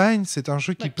faire campagne, c'est un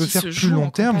jeu qui peut faire plus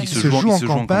long terme, qui se joue en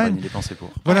campagne. Il est pensé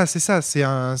pour. Voilà, c'est ça. C'est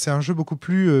un jeu beaucoup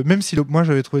plus. Même si moi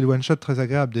j'avais trouvé le one shot très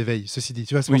agréable d'Eveille. Ceci dit,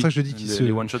 tu vois, c'est pour ça que je dis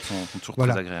les one shots sont toujours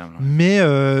très agréables. Mais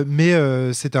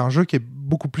c'est un jeu qui est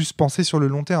beaucoup plus pensé sur le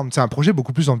long terme. C'est un projet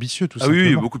beaucoup plus ambitieux, tout simplement.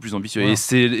 Oui, beaucoup plus ambitieux. Voilà.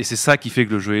 Et c'est ça qui fait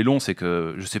que le jeu est long, c'est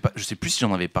que je sais plus si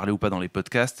j'en avais parlé ou pas dans les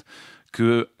podcasts.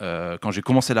 Que quand j'ai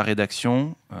commencé la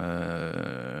rédaction,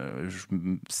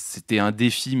 c'était un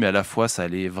défi, mais à la fois ça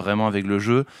allait vraiment avec le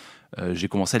jeu. J'ai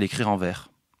commencé à l'écrire en vers.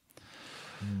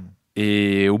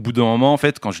 Et au bout d'un moment, en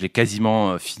fait, quand je l'ai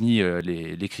quasiment fini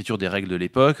l'écriture des règles de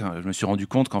l'époque, je me suis rendu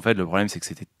compte qu'en fait, le problème, c'est que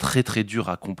c'était très très dur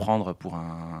à comprendre pour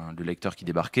le lecteur qui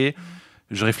débarquait.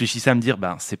 Je réfléchissais à me dire,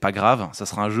 c'est pas grave, ça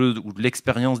sera un jeu où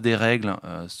l'expérience des règles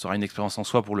sera une expérience en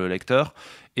soi pour le lecteur.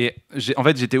 Et en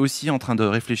fait, j'étais aussi en train de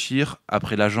réfléchir,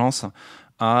 après l'agence,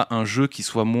 à un jeu qui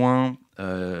soit moins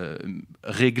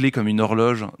réglé comme une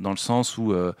horloge, dans le sens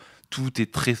où tout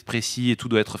est très précis et tout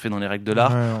doit être fait dans les règles de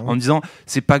l'art, en me disant,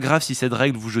 c'est pas grave si cette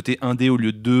règle, vous jetez un dé au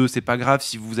lieu de 2, c'est pas grave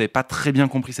si vous n'avez pas très bien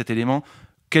compris cet élément,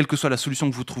 quelle que soit la solution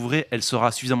que vous trouverez, elle sera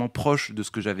suffisamment proche de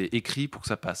ce que j'avais écrit pour que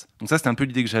ça passe. Donc ça, c'était un peu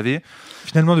l'idée que j'avais.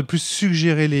 Finalement, de plus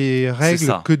suggérer les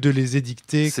règles que de les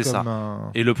édicter. C'est ça.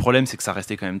 Et le problème, c'est que ça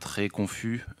restait quand même très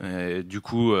confus. Du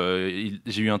coup,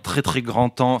 j'ai eu un très très grand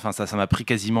temps, enfin ça m'a pris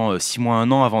quasiment 6 mois,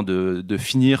 1 an avant de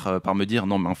finir par me dire,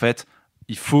 non mais en fait,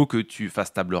 il faut que tu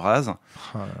fasses table rase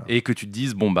et que tu te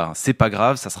dises, c'est pas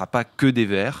grave, ça sera pas que des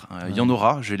vers. Il y en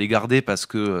aura, je vais les garder parce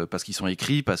qu'ils sont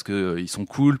écrits, parce qu'ils sont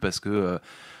cool, parce que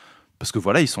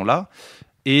voilà, ils sont là.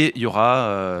 Et il y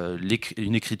aura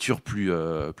une écriture plus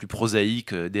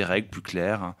prosaïque, des règles plus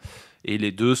claires. Et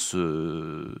les deux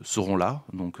seront là.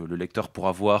 Donc le lecteur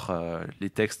pourra voir les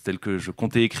textes tels que je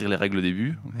comptais écrire les règles au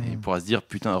début. Et il pourra se dire,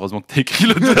 putain, heureusement que tu as écrit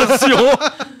l'autre version.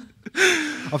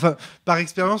 Enfin, par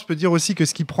expérience, je peux dire aussi que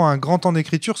ce qui prend un grand temps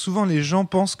d'écriture, souvent les gens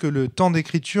pensent que le temps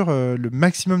d'écriture, le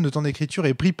maximum de temps d'écriture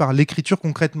est pris par l'écriture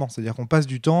concrètement. C'est-à-dire qu'on passe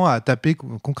du temps à taper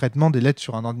concrètement des lettres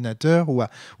sur un ordinateur ou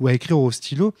à écrire au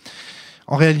stylo.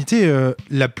 En réalité,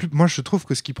 moi je trouve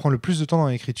que ce qui prend le plus de temps dans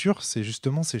l'écriture, c'est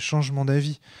justement ces changements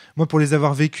d'avis. Moi, pour les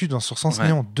avoir vécus sur Sens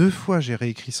Néant, 2 fois, j'ai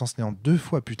réécrit Sens Néant 2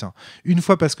 fois, putain. Une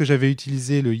fois parce que j'avais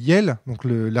utilisé le Elle, donc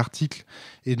l'article,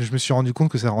 et je me suis rendu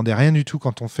compte que ça rendait rien du tout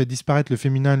quand on fait disparaître le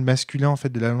féminin et le masculin en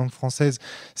fait de la langue française.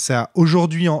 Ça,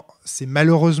 aujourd'hui, c'est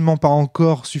malheureusement pas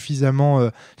encore suffisamment.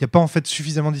 Il n'y a pas en fait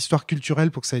suffisamment d'histoire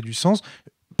culturelle pour que ça ait du sens.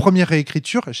 Première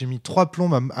réécriture, j'ai mis 3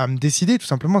 plombes à me décider, tout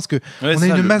simplement parce que on a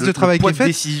une masse de travail qui est faite.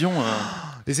 Décision,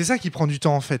 Et c'est ça qui prend du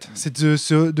temps en fait. C'est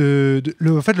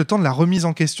le temps de la remise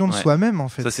en question de soi-même en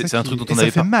fait. C'est un truc dont ça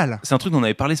fait mal. C'est un truc dont on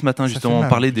avait parlé ce matin justement. On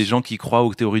parlait des gens qui croient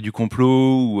aux théories du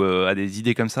complot ou à des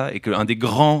idées comme ça, et qu'un des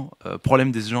grands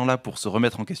problèmes des gens là pour se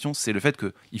remettre en question, c'est le fait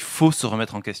qu'il faut se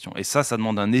remettre en question. Et ça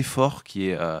demande un effort qui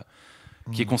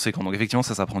est conséquent. Donc effectivement,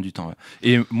 ça prend du temps. Ouais.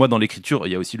 Et moi, dans l'écriture,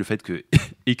 il y a aussi le fait que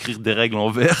écrire des règles en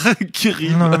vers qui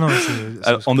riment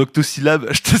en octosyllabes,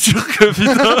 je t'assure que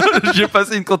putain, j'ai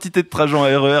passé une quantité de trajets en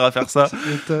RER à faire ça. Tu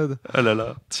m'étonnes. Ah là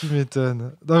là. Tu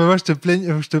m'étonnes. Non, mais moi, je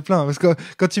te plains. Parce que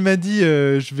quand tu m'as dit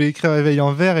je vais écrire Eveille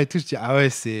en vers et tout, je dis ah ouais,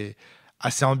 c'est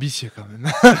assez ambitieux quand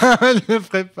même. Je le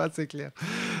ferai pas, c'est clair.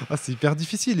 C'est hyper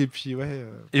difficile. Et puis,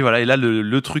 Et voilà, et là,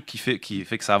 le truc qui fait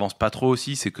que ça avance pas trop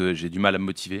aussi, c'est que j'ai du mal à me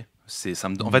motiver.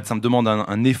 En fait, ça me demande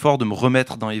un effort de me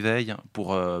remettre dans Eveille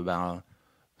pour.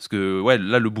 Parce que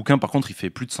là, le bouquin, par contre, il fait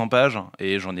plus de 100 pages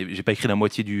et j'ai pas écrit la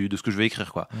moitié de ce que je veux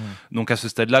écrire, quoi. Donc à ce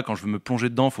stade-là, quand je veux me plonger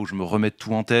dedans, il faut que je me remette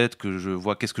tout en tête, que je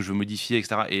vois qu'est-ce que je veux modifier,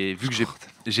 etc. Et vu que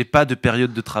j'ai pas de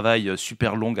période de travail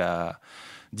super longue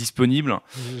disponible,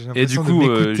 et du coup,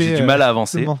 j'ai du mal à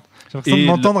avancer. J'ai l'impression de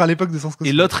m'entendre à l'époque de Sens Cosmo.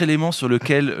 Et l'autre élément sur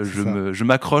lequel je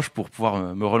m'accroche pour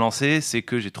pouvoir me relancer, c'est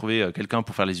que j'ai trouvé quelqu'un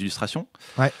pour faire les illustrations.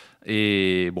 Ouais.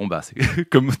 Et c'est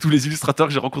comme tous les illustrateurs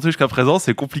que j'ai rencontrés jusqu'à présent,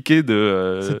 c'est compliqué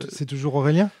de. C'est toujours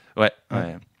Aurélien ? Ouais.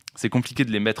 C'est compliqué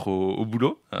de les mettre au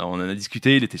boulot. On en a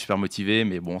discuté, il était super motivé,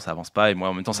 mais bon, ça avance pas. Et moi,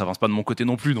 en même temps, ça avance pas de mon côté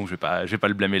non plus, donc je vais pas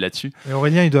le blâmer là-dessus. Et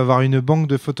Aurélien, il doit avoir une banque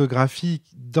de photographies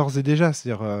d'ores et déjà.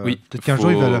 C'est-à-dire, peut-être qu'un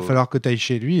jour, il va falloir que tu ailles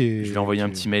chez lui. Et je lui ai envoyé un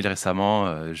petit mail récemment.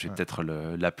 Je vais peut-être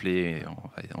l'appeler.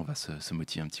 Et on va se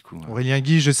motiver un petit coup. Aurélien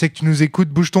Guy, je sais que tu nous écoutes.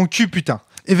 Bouge ton cul, putain.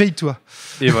 Éveille-toi.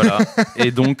 Et voilà.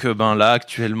 Et donc, là,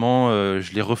 actuellement,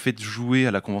 je l'ai refait jouer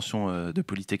à la convention de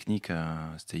Polytechnique.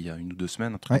 C'était il y a 1 ou 2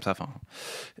 semaines, un truc comme ça.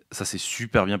 Ça s'est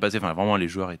super bien passé. Enfin, vraiment, les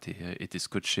joueurs étaient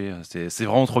scotchés. C'est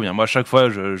vraiment trop bien. Moi, à chaque fois,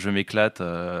 je m'éclate.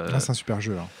 C'est un super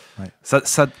jeu. Hein. Ouais.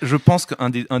 Ça, je pense qu'un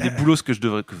des boulots que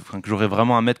j'aurais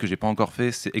vraiment à mettre, que j'ai pas encore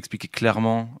fait, c'est expliquer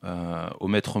clairement au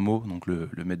maître mot, donc le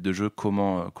maître de jeu,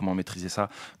 comment maîtriser ça.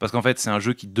 Parce qu'en fait, c'est un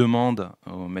jeu qui demande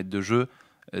au maître de jeu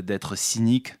d'être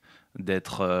cynique,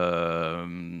 d'être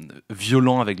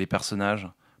violent avec les personnages.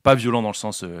 Pas violent dans le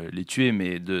sens les tuer,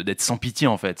 mais d'être sans pitié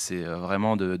en fait. C'est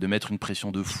vraiment de mettre une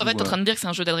pression de fou. En fait, t'es en train de dire que c'est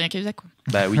un jeu d'Adrien Cahuzac, quoi.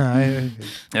 Bah oui.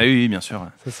 Oui, bien sûr.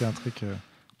 Ça, c'est un truc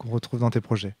qu'on retrouve dans tes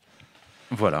projets.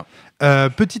 Voilà.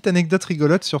 Petite anecdote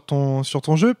rigolote sur ton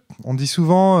jeu. On dit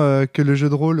souvent que le jeu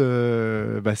de rôle,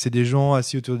 c'est des gens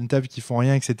assis autour d'une table qui font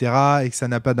rien, etc. et que ça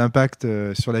n'a pas d'impact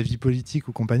sur la vie politique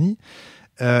ou compagnie.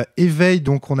 Eveille,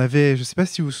 donc on avait, je ne sais pas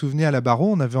si vous vous souvenez, à la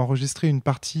Barreau, on avait enregistré une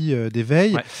partie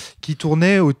d'Eveille qui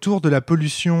tournait autour de la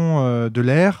pollution de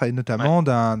l'air et notamment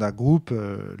d'un groupe,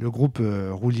 le groupe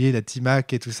Roulier, la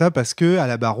Timac et tout ça, parce que à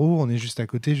la Barreau, on est juste à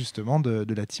côté justement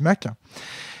de la Timac.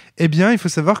 Eh bien, il faut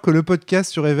savoir que le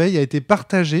podcast sur Eveille a été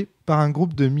partagé par un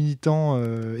groupe de militants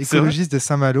écologistes de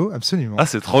Saint-Malo, absolument. Ah,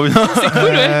 c'est trop bien. C'est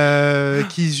cool,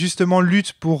 qui justement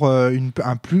luttent pour une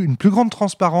plus grande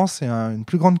transparence et une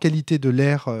plus grande qualité de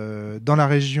l'air dans la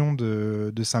région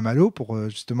de Saint-Malo, pour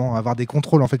justement avoir des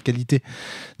contrôles en fait qualité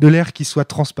de l'air qui soient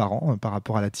transparents par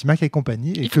rapport à la Timac et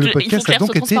compagnie. Et que le podcast a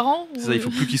donc été. Ça, il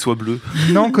faut plus qu'il soit bleu.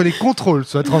 Non, que les contrôles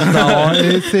soient transparents.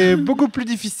 Et c'est beaucoup plus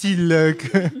difficile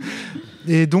que.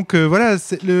 Et donc voilà,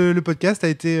 le podcast a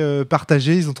été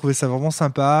partagé, ils ont trouvé ça vraiment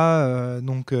sympa.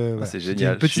 C'est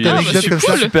génial. Une petite anecdote comme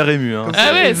ça. Super ému. Hein.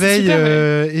 Eveille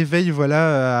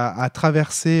a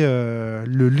traversé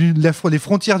les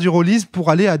frontières du rôlisme pour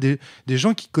aller à des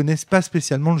gens qui connaissent pas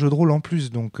spécialement le jeu de rôle en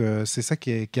plus. Donc c'est ça qui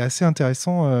est assez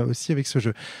intéressant aussi avec ce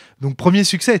jeu. Donc premier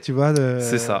succès, tu vois.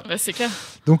 C'est ça. Ouais, c'est clair.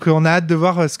 Donc on a hâte de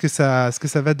voir ce que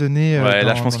ça va donner.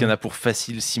 Là je pense qu'il y en a pour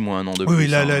facile 6 mois, 1 an de plus. Oui,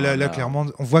 là clairement,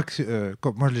 on voit que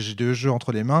quand moi j'ai 2 jeux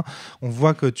entre les mains, on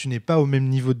voit que tu n'es pas au même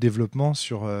niveau de développement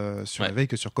sur Eveille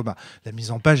que sur Coma. La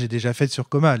mise en page est déjà faite sur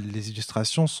Coma, les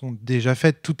illustrations sont déjà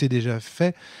faites, tout est déjà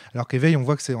fait, alors qu'Eveille, on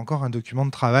voit que c'est encore un document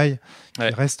de travail qui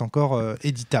reste encore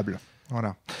éditable.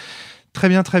 Voilà. Très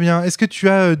bien, très bien. Est-ce que tu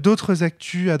as d'autres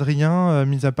actus, Adrien,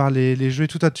 mis à part les jeux et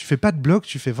tout? Tu fais pas de blog,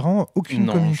 tu fais vraiment aucune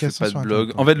communication sur Internet? Non, je fais pas de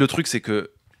blog. En fait, le truc, c'est que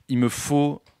il me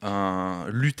faut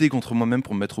lutter contre moi-même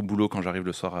pour me mettre au boulot quand j'arrive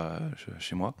le soir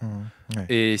chez moi.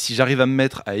 Et si j'arrive à me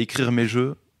mettre à écrire mes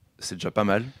jeux, c'est déjà pas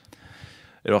mal.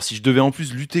 Alors si je devais en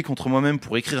plus lutter contre moi-même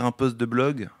pour écrire un post de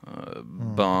blog, je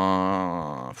vais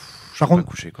pas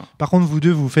coucher, quoi. Par contre, vous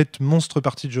deux, vous faites monstre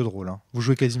partie de jeu de rôle. Hein. Vous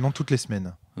jouez quasiment toutes les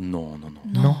semaines. Non.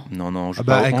 On joue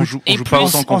pas autant qu'on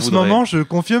voudrait. En ce moment, je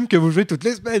confirme que vous jouez toutes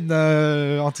les semaines,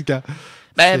 en tout cas.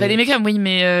 Vademecum, oui,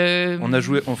 mais. On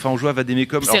joue à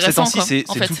Vademecum. Alors ces temps-ci, c'est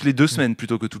toutes les 2 semaines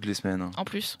plutôt que toutes les semaines. En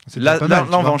plus. Là,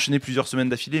 on va enchaîner plusieurs semaines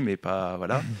d'affilée, mais pas.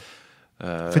 Voilà.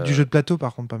 Faites du jeu de plateau,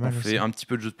 par contre, pas mal. On fait un petit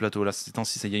peu de jeu de plateau. Là, ces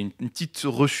temps-ci, il y a une petite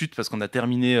rechute parce qu'on a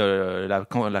terminé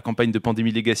la campagne de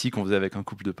Pandémie Legacy qu'on faisait avec un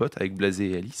couple de potes, avec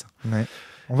Blasé et Alice. Ouais.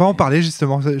 On va en parler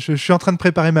justement. Je suis en train de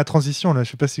préparer ma transition là.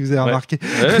 Je sais pas si vous avez remarqué.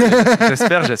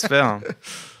 J'espère.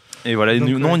 Et voilà. Donc,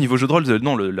 non, au niveau jeu de rôle,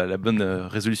 la bonne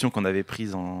résolution qu'on avait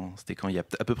prise, c'était quand il y a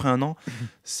à peu près 1 an.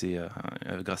 C'est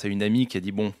grâce à une amie qui a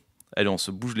dit bon. Allez, on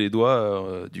se bouge les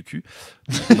doigts du cul.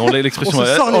 Non, l'expression. On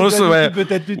se sort les doigts du cul,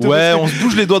 peut-être plutôt. Ouais, on se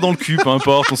bouge les doigts dans le cul, peu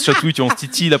importe. On se chatouille, on se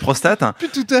titille la prostate. Plus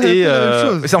tout à fait la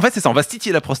même chose. En fait, c'est ça. On va se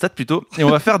titiller la prostate plutôt, et on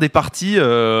va faire des parties.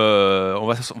 On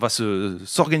va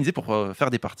s'organiser pour faire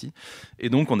des parties. Et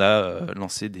donc, on a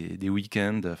lancé des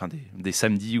week-ends, enfin des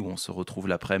samedis où on se retrouve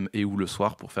l'après-midi et ou le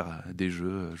soir pour faire des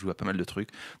jeux, jouer à pas mal de trucs.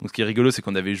 Donc, ce qui est rigolo, c'est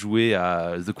qu'on avait joué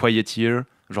à The Quiet Year.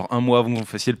 Genre 1 mois avant que vous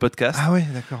fassiez le podcast. Ah ouais,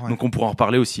 d'accord. Ouais. Donc on pourra en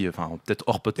reparler aussi, enfin peut-être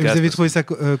hors podcast. Et vous avez trouvé ça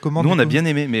comment? Nous on a bien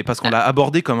aimé, mais parce qu'on l'a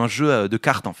abordé comme un jeu de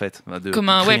cartes en fait. Comme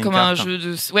un jeu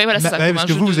de. Ouais, voilà, c'est ça. Parce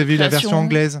que vous avez eu la version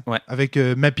anglaise avec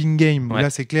Mapping Game. Où là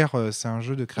c'est clair, c'est un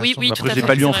jeu de création. Oui, après je l'ai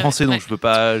pas lu en français, donc je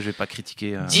vais pas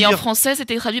critiquer. Et en français,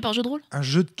 c'était traduit par jeu de rôle? Un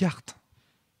jeu de cartes.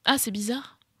 Ah, c'est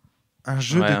bizarre. Un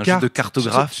jeu de cartes. Jeu de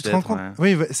cartographe. Tu te rends compte?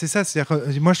 Oui, c'est ça.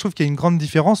 Moi je trouve qu'il y a une grande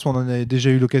différence. On en a déjà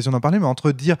eu l'occasion d'en parler, mais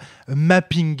entre dire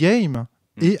Mapping Game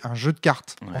et un jeu de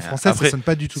cartes. En français, après, ça sonne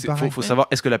pas du tout pareil. Il faut savoir,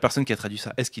 est-ce que la personne qui a traduit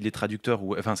ça, est-ce qu'il est traducteur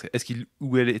est-ce qu'il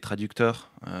ou elle est traducteur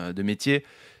de métier?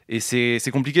 Et c'est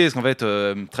compliqué parce qu'en fait,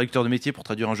 traducteur de métier, pour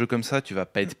traduire un jeu comme ça, tu vas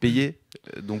pas être payé.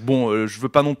 Donc bon, je veux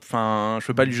pas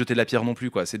lui jeter la pierre non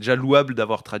plus, quoi. C'est déjà louable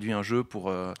d'avoir traduit un jeu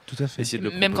pour essayer de le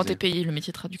proposer. Même quand t'es payé, le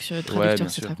métier de traducteur,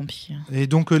 c'est très compliqué. Et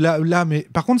donc là, mais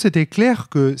par contre, c'était clair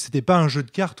que c'était pas un jeu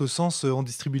de cartes au sens on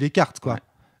distribue les cartes, quoi. Ouais.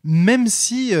 Même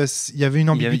si il y avait une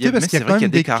ambiguïté parce qu'il y a quand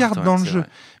même des cartes dans le jeu.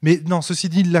 Mais non, ceci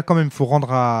dit, là quand même, il faut rendre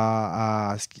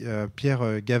à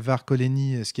Pierre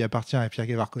Gavard-Coligny ce qui appartient à Pierre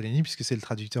Gavard-Coligny, puisque c'est le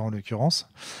traducteur en l'occurrence.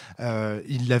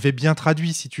 Il l'avait bien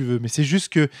traduit, si tu veux. Mais c'est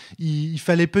juste qu'il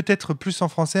fallait peut-être plus en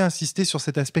français insister sur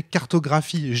cet aspect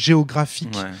cartographie,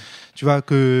 géographique. Ouais. Tu vois,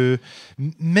 que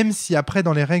même si après,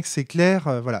 dans les règles, c'est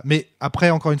clair, voilà. Mais après,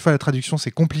 encore une fois, la traduction,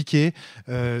 c'est compliqué.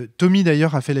 Tommy,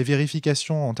 d'ailleurs, a fait la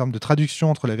vérification en termes de traduction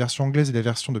entre la version anglaise et la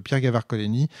version de Pierre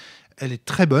Gavard-Coligny. Elle est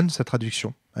très bonne, sa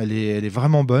traduction. Elle est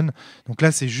vraiment bonne. Donc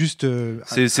là, c'est juste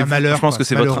un malheur. Je pense que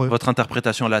c'est votre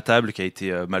interprétation à la table qui a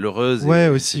été malheureuse. Ouais,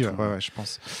 aussi, ouais, je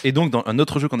pense. Et donc, dans un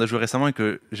autre jeu qu'on a joué récemment et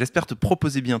que j'espère te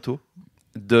proposer bientôt,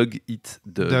 Dog Eat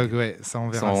Dog. Dog, ouais, ça on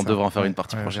verra. On devra en faire une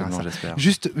partie prochainement, j'espère.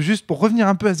 Juste pour revenir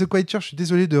un peu à The Quiet Church, je suis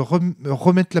désolé de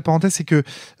remettre la parenthèse, c'est que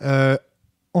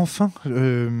enfin,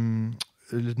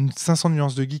 500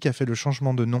 nuances de geek a fait le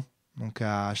changement de nom. Donc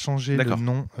a changé le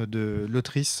nom de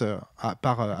l'autrice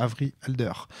par Avery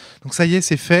Alder. Donc ça y est,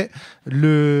 c'est fait.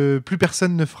 Plus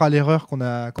personne ne fera l'erreur qu'on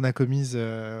a commise.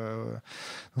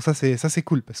 Donc ça c'est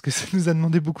cool parce que ça nous a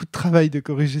demandé beaucoup de travail de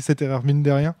corriger cette erreur, mine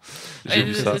de rien.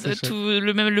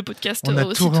 Le podcast on a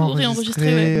aussi tout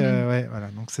réenregistré. Voilà.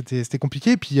 Donc c'était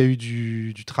compliqué. Et puis il y a eu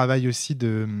du travail aussi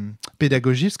de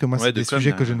pédagogie parce que moi c'est des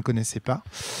sujets que je ne connaissais pas.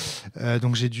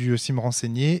 Donc j'ai dû aussi me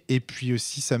renseigner. Et puis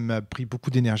aussi ça m'a pris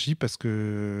beaucoup d'énergie parce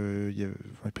que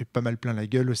on a pris pas mal plein la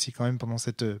gueule aussi quand même pendant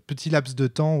cette petit laps de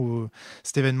temps où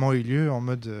cet événement a eu lieu en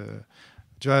mode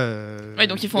tu vois,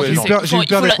 donc il faut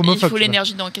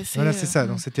l'énergie d'encaisser. Voilà, c'est ça.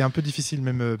 Donc c'était un peu difficile,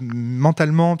 même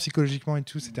mentalement, psychologiquement et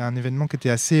tout. C'était un événement qui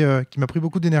était qui m'a pris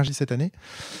beaucoup d'énergie cette année.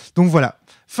 Donc voilà,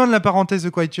 fin de la parenthèse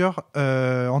de Quieter,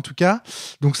 en tout cas.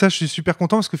 Donc ça, je suis super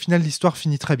content parce qu'au final, l'histoire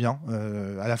finit très bien,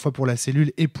 à la fois pour la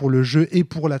cellule et pour le jeu et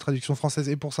pour la traduction française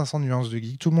et pour 500 nuances de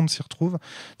geek. Tout le monde s'y retrouve.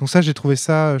 Donc ça, je trouve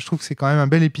que c'est quand même un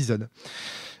bel épisode.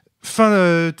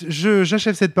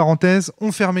 J'achève cette parenthèse.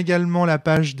 On ferme également la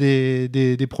page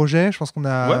des projets. Je pense qu'on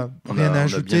a rien à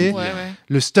ajouter.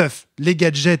 Le stuff, les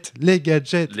gadgets.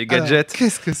 Alors,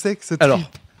 qu'est-ce que c'est que ce truc ?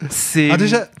 Alors, c'est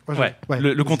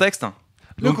le contexte.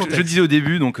 Donc, je disais au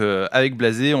début, avec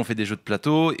Blasé, on fait des jeux de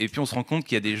plateau, et puis on se rend compte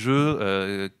qu'il y a des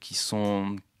jeux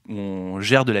où on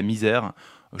gère de la misère.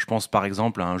 Je pense par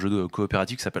exemple à un jeu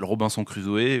coopératif qui s'appelle Robinson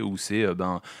Crusoe, où c'est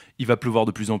il va pleuvoir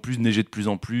de plus en plus, neiger de plus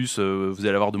en plus, vous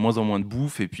allez avoir de moins en moins de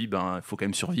bouffe, et puis il faut quand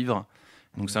même survivre.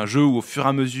 Donc c'est un jeu où au fur et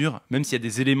à mesure, même s'il y a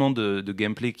des éléments de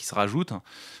gameplay qui se rajoutent,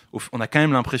 on a quand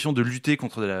même l'impression de lutter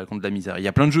contre la misère. Il y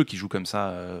a plein de jeux qui jouent comme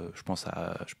ça, je pense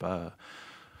à,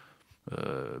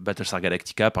 Battlestar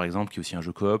Galactica par exemple, qui est aussi un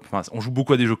jeu coop. Enfin, on joue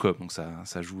beaucoup à des jeux coop, donc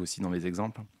ça joue aussi dans mes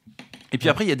exemples. Et puis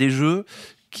après, il y a des jeux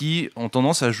qui ont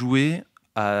tendance à jouer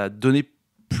à donner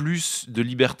plus de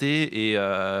liberté et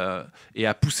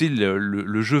à pousser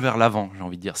le jeu vers l'avant, j'ai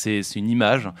envie de dire. C'est une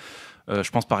image. Je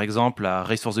pense par exemple à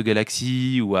Race for the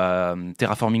Galaxy ou à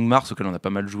Terraforming Mars, auquel on a pas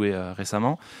mal joué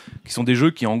récemment, qui sont des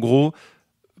jeux qui, en gros,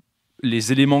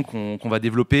 les éléments qu'on va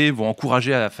développer vont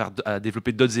encourager à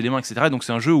développer d'autres éléments, etc. Et donc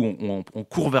c'est un jeu où on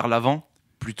court vers l'avant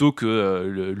plutôt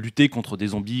que lutter contre des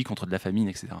zombies, contre de la famine,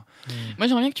 etc. Moi,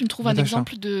 j'aimerais bien que tu me trouves un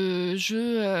exemple de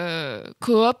jeu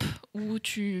coop où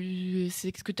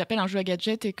c'est ce que tu appelles un jeu à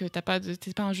gadget et que c'est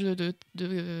pas un jeu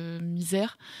de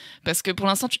misère. Parce que pour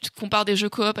l'instant, tu te compares des jeux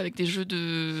coop avec des jeux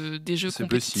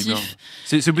compétitifs.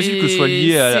 C'est possible que ce soit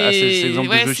lié à ces exemples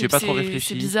de jeux, je n'ai pas trop réfléchi.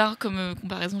 C'est bizarre comme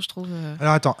comparaison, je trouve.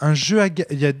 Alors attends, un jeu à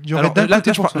gadget... Là,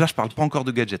 je parle pas encore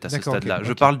de gadget à ce stade-là.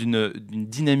 Je parle d'une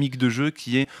dynamique de jeu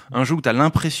qui est un jeu où tu as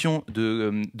l'impression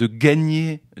de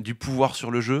gagner du pouvoir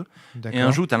sur le jeu et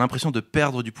un jeu où tu as l'impression de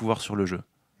perdre du pouvoir sur le jeu.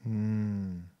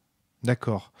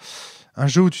 D'accord. Un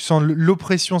jeu où tu sens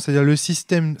l'oppression, c'est-à-dire le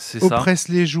système oppresse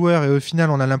les joueurs et au final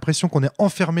on a l'impression qu'on est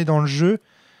enfermé dans le jeu,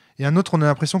 et un autre on a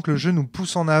l'impression que le jeu nous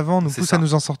pousse en avant, nous pousse à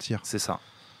nous en sortir. C'est ça.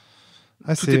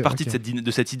 Tout est parti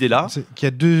de cette idée-là. Qu'il y a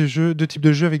deux types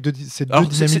de jeux avec deux dynamiques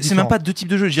différentes. C'est même pas deux types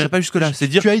de jeux, je dirais pas jusque-là. C'est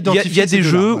dire il y a des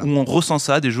jeux où on ressent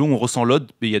ça, des jeux où on ressent l'autre,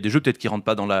 mais il y a des jeux peut-être qui rentrent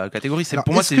pas dans la catégorie.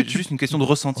 Pour moi, c'est juste une question de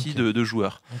ressenti de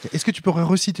joueurs. Est-ce que tu pourrais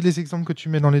reciter les exemples que tu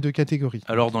mets dans les deux catégories ?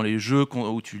 Alors, dans les jeux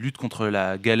où tu luttes contre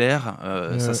la galère,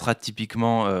 ça sera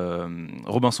typiquement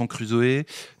Robinson Crusoe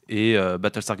et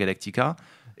Battlestar Galactica.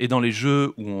 Et dans les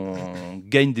jeux où on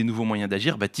gagne des nouveaux moyens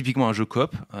d'agir, typiquement un jeu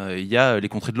coop, il y a les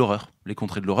contrées de l'horreur. Les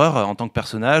contrées de l'horreur, en tant que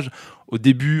personnage, au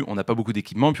début, on n'a pas beaucoup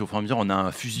d'équipement, puis au fur et à mesure, on a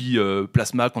un fusil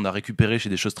plasma qu'on a récupéré chez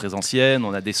des choses très anciennes,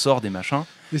 on a des sorts, des machins,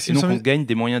 et donc on gagne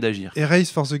des moyens d'agir. Et Race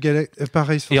for the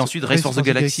Galaxy. Et ensuite, Race for the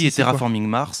Galaxy et Terraforming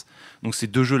Mars. Donc ces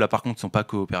deux jeux-là, par contre, ne sont pas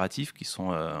coopératifs, qui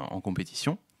sont en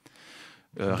compétition.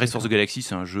 Race for the Galaxy,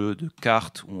 c'est un jeu de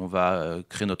cartes où on va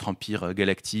créer notre empire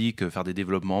galactique, faire des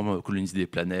développements, coloniser des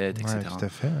planètes, etc. Tout à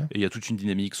fait, ouais. Et il y a toute une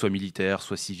dynamique, soit militaire,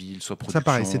 soit civile, soit production. Ça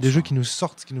pareil, c'est des jeux qui nous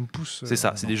sortent, qui nous poussent. C'est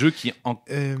ça, c'est des jeux qui,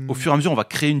 au fur et à mesure, on va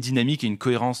créer une dynamique et une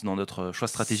cohérence dans notre choix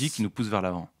stratégique qui nous pousse vers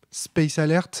l'avant. Space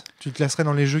Alert, tu le classerais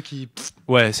dans les jeux qui.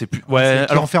 Ouais, c'est plus. Ouais,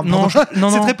 alors enferme. Non,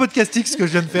 c'est très podcastique ce que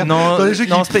je viens de faire. Non, dans les jeux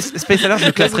non, Space Alert, je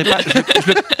le classerais pas.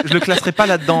 Je le classerais pas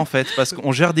là-dedans en fait, parce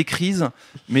qu'on gère des crises,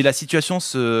 mais la situation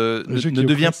ne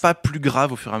devient pas plus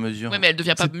grave au fur et à mesure. Ouais, mais elle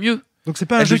devient pas mieux. Donc c'est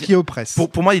pas un jeu qui oppresse.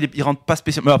 Pour moi, il rentre pas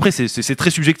spécialement. Mais après, c'est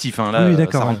très subjectif. Hein, là, oui,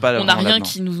 d'accord. Ça rentre pas on n'a rien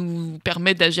qui nous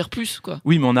permet d'agir plus, quoi.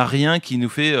 Oui, mais on n'a rien qui nous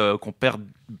fait qu'on perd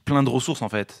plein de ressources en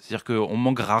fait. C'est-à-dire qu'on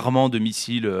manque rarement de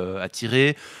missiles à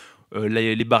tirer.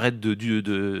 Les barrettes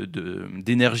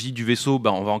d'énergie du vaisseau,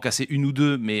 on va en casser une ou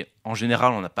deux, mais en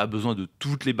général, on n'a pas besoin de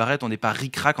toutes les barrettes. On n'est pas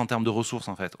ric-rac en termes de ressources,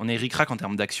 en fait. On est ric-rac en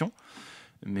termes d'action,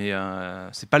 mais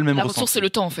c'est pas le même ressenti. La ressource, c'est le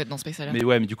temps, en fait, dans Space Alert.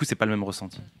 Mais du coup, c'est pas le même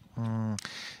ressenti.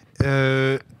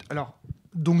 Alors,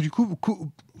 donc du coup,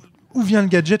 où vient le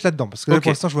gadget là-dedans? Parce que là,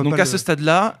 pour l'instant, je vois donc pas à ce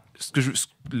stade-là,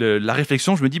 la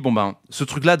réflexion, je me dis, ce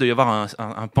truc-là, il doit y avoir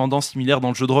un pendant similaire dans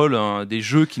le jeu de rôle, des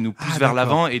jeux qui nous poussent vers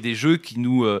l'avant et des jeux qui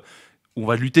nous... on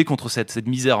va lutter contre cette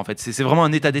misère, en fait. C'est vraiment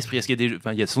un état d'esprit.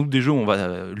 Il y a sans doute des jeux où on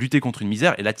va lutter contre une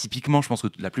misère, et là, typiquement, je pense que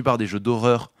la plupart des jeux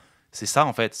d'horreur, c'est ça,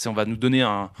 en fait. On va nous donner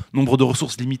un nombre de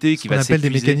ressources limitées qui va s'épuiser. On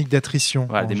appelle des mécaniques d'attrition.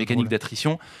 Voilà, des mécaniques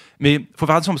d'attrition. Mais il faut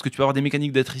faire attention, parce que tu vas avoir des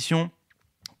mécaniques d'attrition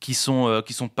qui sont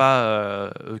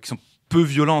peu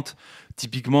violentes.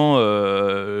 Typiquement,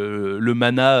 le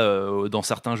mana dans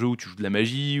certains jeux où tu joues de la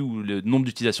magie, ou le nombre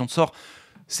d'utilisations de sorts,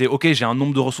 c'est ok, j'ai un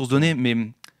nombre de ressources données, mais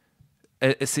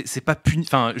c'est pas puni.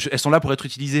 Enfin, elles sont là pour être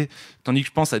utilisées. Tandis que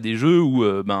je pense à des jeux où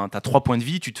t'as 3 points de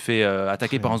vie, tu te fais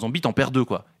attaquer par un zombie, t'en perds 2,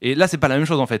 quoi. Et là, c'est pas la même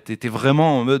chose en fait. T'es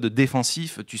vraiment en mode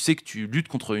défensif. Tu sais que tu luttes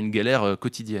contre une galère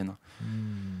quotidienne.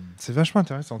 C'est vachement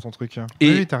intéressant ton truc. Hein.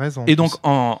 Et, oui, t'as raison. Et donc,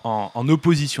 en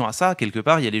opposition à ça, quelque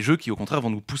part, il y a les jeux qui, au contraire,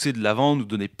 vont nous pousser de l'avant, nous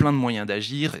donner plein de moyens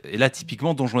d'agir. Et là,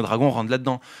 typiquement, Donjons et Dragons rentre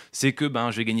là-dedans. C'est que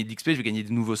je vais gagner de l'XP, je vais gagner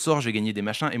des nouveaux sorts, je vais gagner des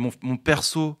machins. Et mon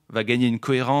perso va gagner une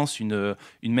cohérence, une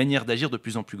manière d'agir de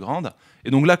plus en plus grande.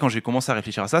 Et donc là, quand j'ai commencé à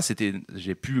réfléchir à ça,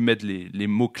 j'ai pu mettre les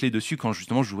mots-clés dessus quand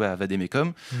justement je jouais à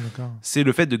Vademecum. C'est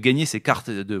le fait de gagner ces cartes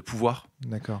de pouvoir.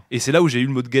 D'accord. Et c'est là où j'ai eu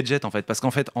le mot de gadget, en fait. Parce qu'en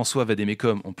fait, en soi,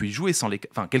 Vademecum, on peut y jouer sans les...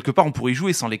 Enfin, quelque part, on pourrait y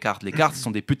jouer sans les cartes. Les cartes, ce sont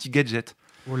des petits gadgets.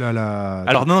 Oh là là.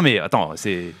 Alors, non, mais attends,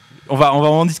 on va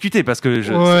en discuter parce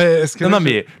que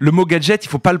mais le mot gadget, il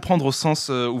faut pas le prendre au sens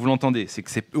où vous l'entendez.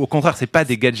 Au contraire, c'est pas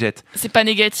des gadgets. C'est pas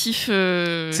négatif.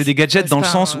 C'est des gadgets dans le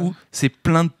sens où c'est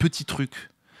plein de petits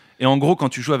trucs. Et en gros, quand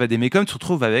tu joues à Vademecum, tu te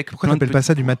retrouves avec. Pourquoi t'appelles pas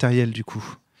ça du matériel, du coup,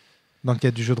 dans le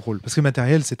cadre du jeu de rôle? Parce que le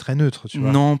matériel, c'est très neutre, tu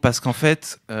vois. Non, parce qu'en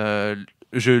fait,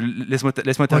 laisse-moi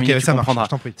terminer, tu comprendras.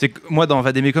 C'est que moi, dans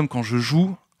Vademecum, quand je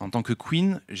joue en tant que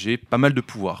queen, j'ai pas mal de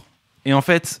pouvoir. Et en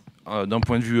fait, d'un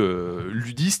point de vue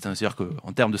ludiste, c'est-à-dire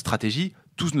qu'en termes de stratégie,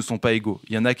 tous ne sont pas égaux.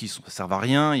 Il y en a qui servent à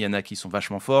rien, il y en a qui sont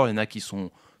vachement forts, il y en a qui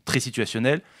sont très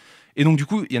situationnels. Et donc, du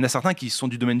coup, il y en a certains qui sont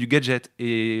du domaine du gadget.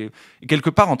 Et quelque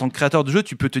part, en tant que créateur de jeu,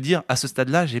 tu peux te dire, à ce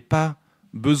stade-là, j'ai pas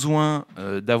besoin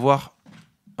d'avoir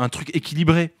un truc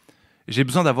équilibré. J'ai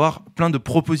besoin d'avoir plein de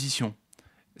propositions.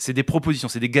 C'est des propositions,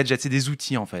 c'est des gadgets, c'est des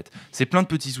outils, en fait. C'est plein de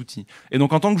petits outils. Et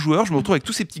donc, en tant que joueur, je me retrouve avec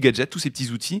tous ces petits gadgets, tous ces petits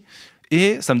outils,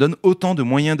 et ça me donne autant de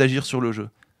moyens d'agir sur le jeu.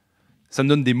 Ça me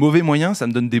donne des mauvais moyens, ça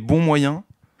me donne des bons moyens.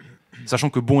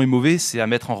 Sachant que bon et mauvais, c'est à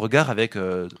mettre en regard avec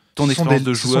ton expérience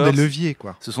de joueur. Ce sont des leviers,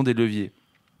 quoi. Ce sont des leviers.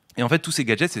 Et en fait, tous ces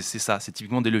gadgets, c'est ça, c'est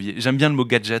typiquement des leviers. J'aime bien le mot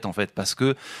gadget, en fait, parce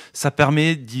que ça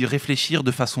permet d'y réfléchir de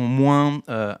façon moins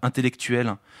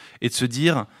intellectuelle et de se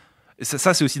dire...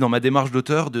 Ça, c'est aussi dans ma démarche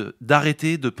d'auteur,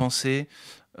 d'arrêter de penser,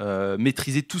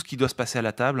 maîtriser tout ce qui doit se passer à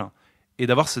la table et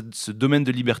d'avoir ce domaine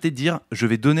de liberté, de dire, je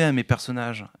vais donner à mes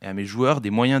personnages et à mes joueurs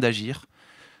des moyens d'agir,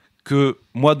 que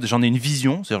moi j'en ai une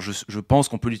vision, c'est-à-dire je pense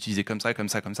qu'on peut l'utiliser comme ça,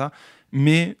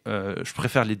 mais je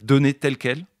préfère les donner telles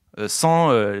quelles,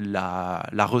 sans la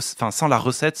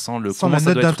recette, sans la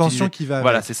note d'intention qui va avec.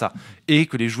 Voilà, c'est ça. Et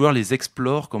que les joueurs les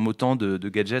explorent comme autant de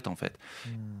gadgets, en fait.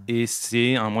 Et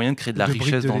c'est un moyen de créer de la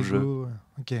richesse dans le jeu.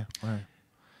 Okay, ouais.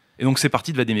 Et donc c'est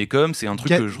parti de Vademecum, c'est un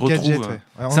truc que je retrouve. Gadget, ouais.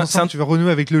 Alors, tu vas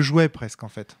renouer avec le jouet presque, en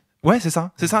fait. Ouais, c'est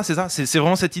ça. C'est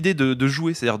vraiment cette idée de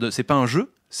jouer. C'est-à-dire, c'est pas un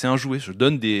jeu, c'est un jouet. Je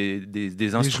donne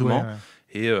des instruments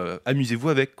jouets, et amusez-vous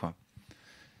avec, quoi.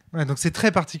 Ouais, donc c'est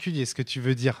très particulier ce que tu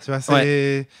veux dire. Tu vois,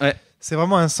 c'est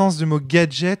vraiment un sens du mot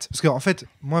gadget. Parce qu'en fait,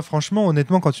 moi, franchement,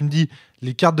 honnêtement, quand tu me dis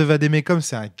les cartes de Vademecum,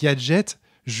 c'est un gadget,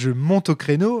 je monte au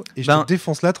créneau et je te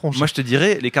défonce la tronche. Moi, je te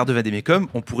dirais, les cartes de Vademecum,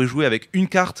 on pourrait jouer avec une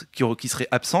carte qui serait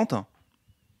absente.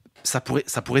 Ça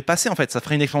pourrait passer, en fait. Ça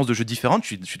ferait une expérience de jeu différente,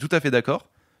 je suis tout à fait d'accord.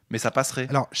 mais ça passerait.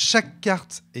 Alors, chaque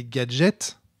carte est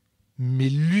gadget, mais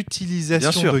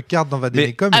l'utilisation de cartes dans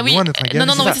Vademecum est loin d'être un gadget.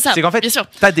 Non, c'est ça. C'est qu'en fait, tu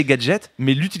as des gadgets,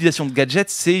 mais l'utilisation de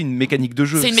gadgets, c'est une mécanique de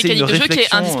jeu. C'est une mécanique de jeu qui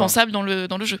est indispensable dans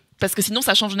le jeu. Parce que sinon,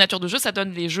 ça change de nature de jeu, ça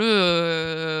donne les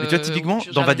jeux. Mais tu vois, typiquement,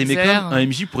 dans Vademecum, un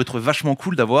MJ pourrait être vachement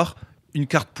cool d'avoir une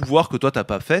carte pouvoir que toi t'as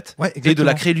pas faite et de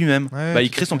la créer lui-même. Il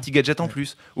crée son petit gadget en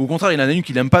plus. Ou au contraire, il en a une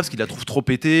qu'il aime pas parce qu'il la trouve trop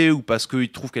pétée ou parce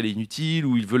qu'il trouve qu'elle est inutile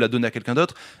ou il veut la donner à quelqu'un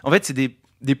d'autre. En fait, c'est des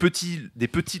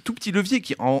petits tout petits leviers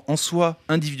qui en soi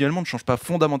individuellement ne changent pas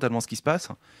fondamentalement ce qui se passe,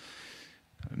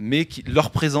 mais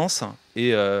leur présence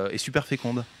est super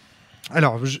féconde.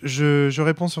 Alors, je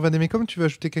réponds sur Vademecum. Tu veux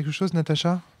ajouter quelque chose,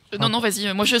 Natacha ? Non,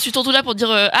 vas-y. Moi, je suis surtout là pour dire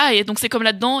et donc c'est comme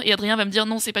là-dedans. Et Adrien va me dire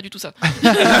non, c'est pas du tout ça.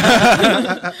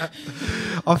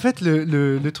 En fait,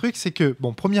 le truc, c'est que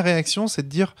première réaction, c'est de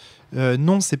dire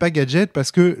non, c'est pas gadget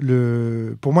parce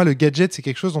que pour moi, le gadget, c'est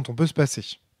quelque chose dont on peut se passer.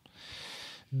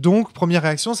 Donc, première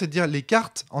réaction, c'est de dire les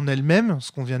cartes en elles-mêmes,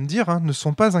 ce qu'on vient de dire, ne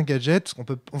sont pas un gadget, on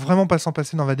peut vraiment pas s'en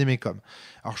passer dans Vademecum.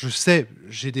 Alors, je sais,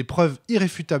 j'ai des preuves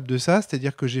irréfutables de ça,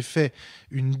 c'est-à-dire que j'ai fait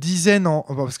une dizaine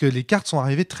parce que les cartes sont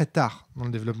arrivées très tard dans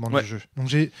le développement du jeu. Donc,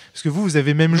 parce que vous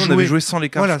avez même joué. On avait joué sans les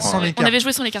cartes. Voilà, sans les cartes. On avait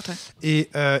joué sans les cartes. Et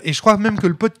je crois même que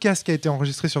le podcast qui a été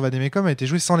enregistré sur Vademecum a été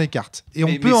joué sans les cartes. Et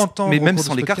on peut entendre. Mais même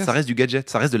sans les cartes, ça reste du gadget,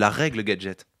 ça reste de la règle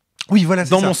gadget. Oui, voilà,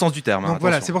 c'est dans ça. mon sens du terme. Donc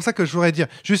voilà, c'est pour ça que je voudrais dire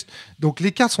juste. Donc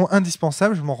les cartes sont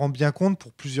indispensables, je m'en rends bien compte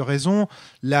pour plusieurs raisons.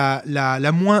 La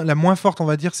moins forte, on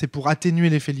va dire, c'est pour atténuer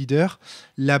l'effet leader.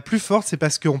 La plus forte, c'est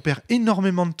parce qu'on perd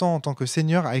énormément de temps en tant que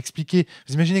seigneur à expliquer.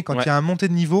 Vous imaginez quand il y a un montée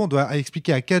de niveau, on doit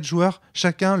expliquer à 4 joueurs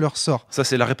chacun leur sort. Ça,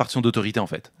 c'est la répartition d'autorité en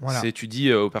fait. Voilà. Tu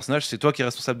dis au personnage, c'est toi qui es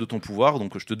responsable de ton pouvoir,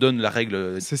 donc je te donne la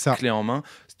règle clé en main.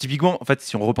 Typiquement, en fait,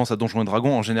 si on repense à Donjons et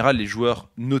Dragons, en général, les joueurs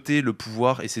notaient le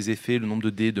pouvoir et ses effets, le nombre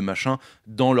de dés, de machin,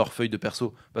 dans leur feuille de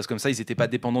perso. Parce que comme ça, ils n'étaient pas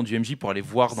dépendant du MJ pour aller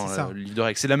voir dans le livre de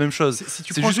règles. C'est la même chose. C'est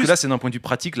juste que là, c'est d'un point de vue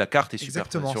pratique, la carte est super.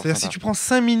 Exactement. C'est-à-dire, si tu prends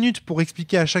 5 minutes pour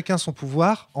expliquer à chacun son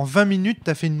pouvoir, en 20 minutes,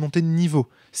 tu as fait une montée de niveau.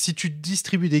 Si tu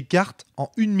distribues des cartes, en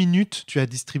 1 minute, tu as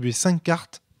distribué 5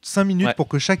 cartes. 5 minutes pour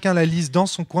que chacun la lise dans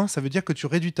son coin, ça veut dire que tu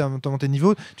réduis ta montée de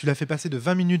niveau, tu l'as fait passer de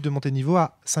 20 minutes de montée de niveau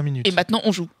à 5 minutes. Et maintenant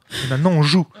on joue.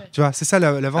 Tu vois, c'est ça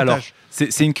l'avantage. Alors,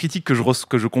 c'est une critique que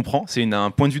je comprends, c'est un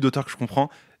point de vue d'auteur que je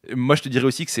comprends. Moi, je te dirais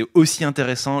aussi que c'est aussi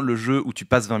intéressant le jeu où tu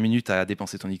passes 20 minutes à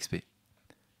dépenser ton XP.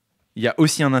 Il y a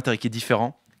aussi un intérêt qui est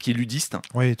différent, qui est ludiste,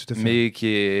 oui, tout à fait. Mais qui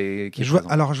est je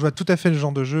vois tout à fait le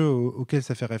genre de jeu auquel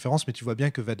ça fait référence, mais tu vois bien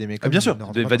que Vademecum... bien sûr,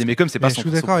 Vademecum, c'est pas son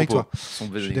propos.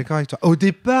 Je suis d'accord avec toi. Au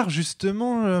départ,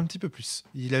 justement, un petit peu plus.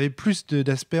 Il avait plus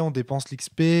d'aspects, on dépense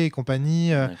l'XP et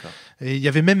compagnie. Et il y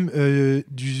avait même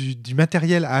du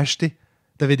matériel à acheter.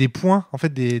 Tu avais des points, en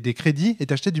fait, des crédits, et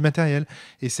tu achetais du matériel.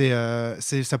 Et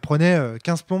ça prenait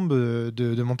 15 plombes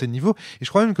de montée de niveau. Et je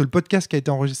crois même que le podcast qui a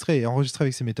été enregistré est enregistré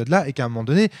avec ces méthodes-là, et qu'à un moment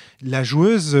donné, la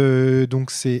joueuse,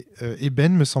 donc c'est Eveille,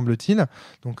 me semble-t-il,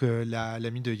 donc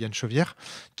l'amie de Yann Chauvière,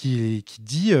 qui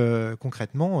dit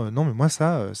concrètement, non, mais moi,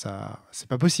 ça c'est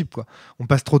pas possible, quoi. On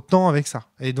passe trop de temps avec ça.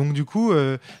 Et donc, du coup,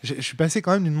 je suis passé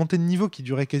quand même d'une montée de niveau qui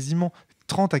durait quasiment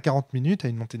 30 à 40 minutes à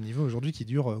une montée de niveau aujourd'hui qui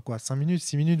dure 5 minutes,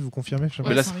 6 minutes, vous confirmez?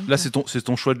 Là, c'est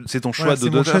ton choix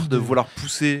d'auteur de vouloir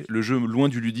pousser le jeu loin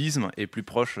du ludisme et plus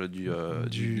proche de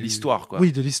l'histoire, quoi.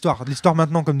 Oui, de l'histoire. De l'histoire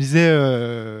maintenant, comme disait,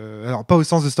 alors pas au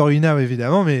sens de Story Now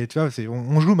évidemment, mais tu vois,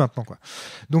 on joue maintenant, quoi.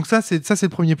 Donc ça c'est le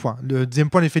premier point. Le deuxième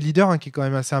point, l'effet leader, qui est quand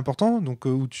même assez important. Donc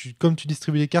comme tu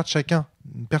distribues les cartes,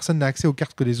 personne n'a accès aux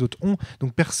cartes que les autres ont,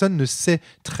 donc personne ne sait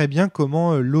très bien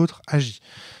comment l'autre agit.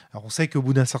 Alors on sait qu'au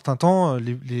bout d'un certain temps,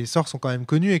 les sorts sont quand même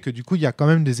connus et que du coup, il y a quand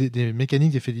même des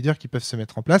mécaniques d'effet leader qui peuvent se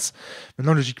mettre en place.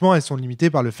 Maintenant, logiquement, elles sont limitées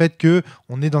par le fait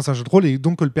qu'on est dans un jeu de rôle et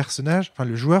donc que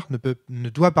le joueur ne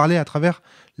doit parler à travers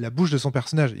la bouche de son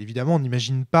personnage. Évidemment, on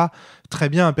n'imagine pas très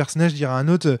bien un personnage dire à un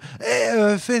autre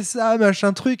 « fais ça,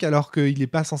 machin truc », alors qu'il n'est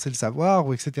pas censé le savoir,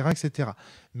 ou etc., etc.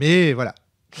 Mais voilà.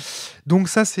 Donc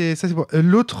ça c'est bon.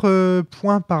 L'autre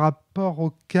point par rapport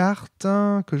aux cartes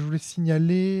que je voulais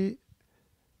signaler,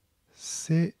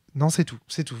 c'est tout,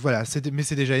 voilà, mais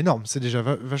c'est déjà énorme, c'est déjà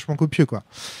vachement copieux, quoi.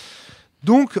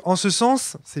 Donc en ce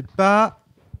sens, c'est pas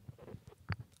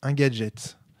un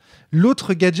gadget.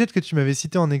 L'autre gadget que tu m'avais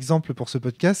cité en exemple pour ce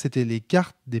podcast, c'était les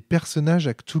cartes des personnages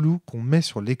à Cthulhu qu'on met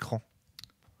sur l'écran.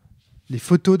 Les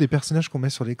photos des personnages qu'on met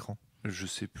sur l'écran. Je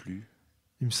sais plus.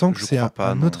 Il me semble que c'est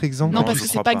un autre exemple. Non, parce que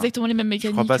c'est pas exactement les mêmes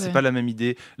mécaniques. Je crois pas, c'est pas la même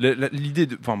idée. L'idée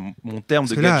mon terme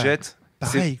de gadget,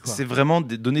 pareil. C'est vraiment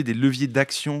donner des leviers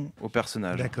d'action aux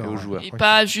personnages et aux joueurs. Et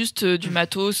pas juste du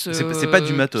matos. C'est pas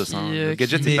du matos. Le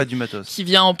gadget, c'est pas du matos. Qui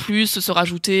vient en plus se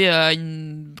rajouter à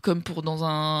comme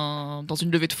dans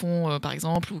une levée de fonds, par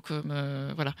exemple, ou comme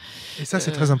voilà. Et ça,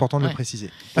 c'est très important de le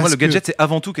préciser. Pour moi, le gadget, c'est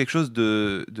avant tout quelque chose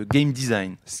de game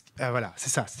design. Voilà, c'est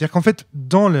ça. C'est-à-dire qu'en fait,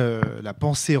 dans la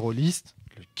pensée rôliste,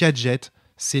 le gadget,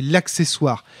 c'est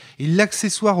l'accessoire. Et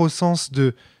l'accessoire au sens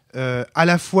de à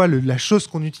la fois la chose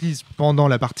qu'on utilise pendant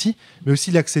la partie, mais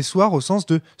aussi l'accessoire au sens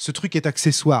de ce truc est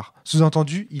accessoire.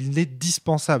 Sous-entendu, il est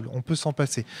dispensable, on peut s'en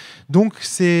passer. Donc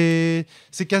c'est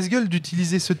casse-gueule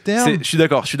d'utiliser ce terme. Je suis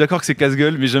d'accord que c'est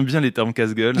casse-gueule, mais j'aime bien les termes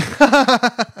casse-gueule.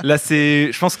 Là,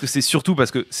 je pense que c'est surtout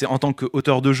parce que c'est en tant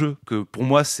qu'auteur de jeu que pour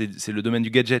moi c'est le domaine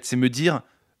du gadget. C'est me dire,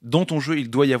 dans ton jeu, il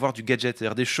doit y avoir du gadget,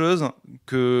 c'est-à-dire des choses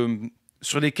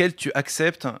sur lesquelles tu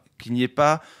acceptes qu'il n'y ait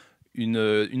pas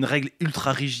une règle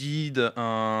ultra rigide,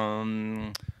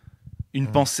 une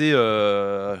pensée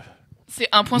c'est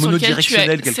un point sur lequel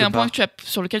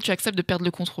tu acceptes de perdre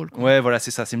le contrôle. Ouais, voilà,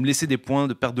 c'est ça. C'est me laisser des points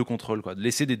de perte de contrôle, de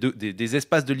laisser des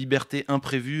espaces de liberté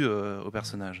imprévus au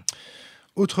personnage.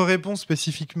 Autre réponse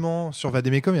spécifiquement sur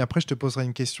Vademecum, et après je te poserai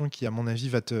une question qui, à mon avis,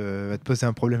 va te poser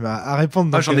un problème à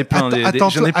répondre. Donc, j'en ai plein,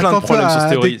 de problèmes sur cette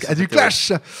théorie. À du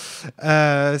clash.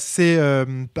 C'est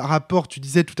par rapport, tu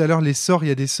disais tout à l'heure, les sorts, il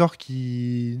y a des sorts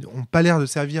qui n'ont pas l'air de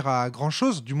servir à grand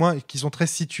chose, du moins qui sont très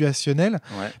situationnels.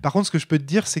 Ouais. Par contre, ce que je peux te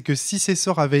dire, c'est que si ces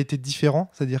sorts avaient été différents,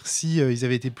 c'est-à-dire si ils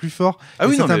avaient été plus forts,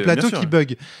 c'est un plateau qui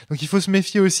bug. Donc il faut se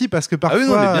méfier aussi parce que parfois. Ah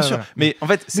oui, non, mais bien sûr. Mais en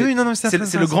fait, c'est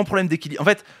le grand problème d'équilibre. En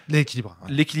fait, l'équilibre.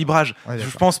 L'équilibrage.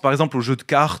 Je pense par exemple aux jeux de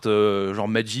cartes, genre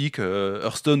Magic,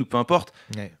 Hearthstone ou peu importe.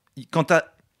 Ouais. Quand tu as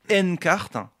N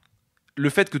cartes, le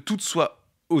fait que toutes soient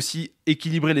aussi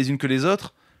équilibrées les unes que les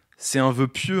autres, c'est un vœu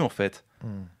pieux en fait.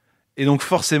 Et donc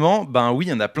forcément, oui, il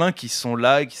y en a plein qui sont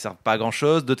là et qui servent pas à grand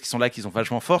chose, d'autres qui sont là qui sont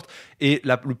vachement fortes. Et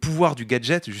le pouvoir du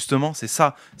gadget, justement, c'est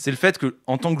ça. C'est le fait que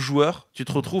en tant que joueur, tu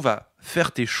te retrouves à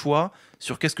faire tes choix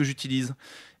sur qu'est-ce que j'utilise.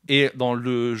 Et dans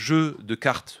le jeu de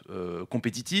cartes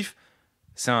compétitif,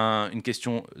 c'est une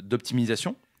question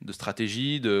d'optimisation, de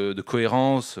stratégie, de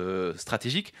cohérence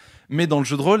stratégique. Mais dans le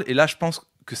jeu de rôle, et là je pense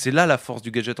que c'est là la force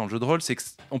du gadget en jeu de rôle, c'est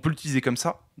qu'on peut l'utiliser comme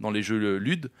ça, dans les jeux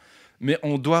ludes, mais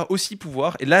on doit aussi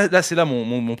pouvoir, et là c'est là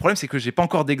mon problème, c'est que j'ai pas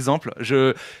encore d'exemple,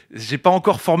 j'ai pas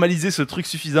encore formalisé ce truc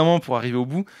suffisamment pour arriver au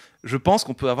bout. Je pense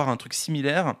qu'on peut avoir un truc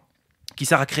similaire qui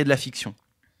sert à créer de la fiction.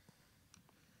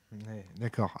 Ouais,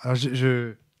 d'accord.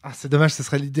 Alors c'est dommage, ce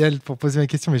serait l'idéal pour poser ma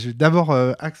question, mais je vais d'abord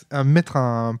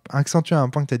accentuer un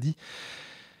point que tu as dit.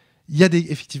 Il y a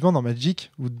effectivement dans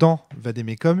Magic ou dans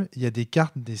Vademecum, il y a des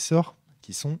cartes, des sorts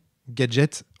qui sont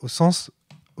gadgets au sens.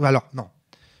 Alors, non,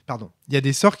 pardon. Il y a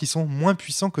des sorts qui sont moins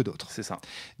puissants que d'autres. C'est ça.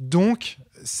 Donc,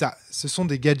 ce sont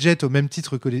des gadgets au même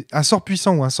titre que un sort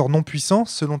puissant ou un sort non puissant,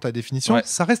 selon ta définition,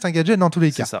 ça reste un gadget dans tous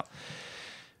les cas. C'est ça.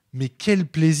 Mais quel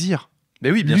plaisir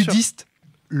oui, bien ludiste.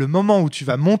 Le moment où tu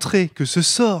vas montrer que ce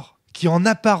sort, qui en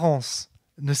apparence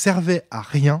ne servait à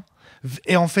rien,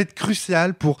 est en fait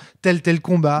crucial pour tel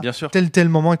combat, tel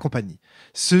moment et compagnie.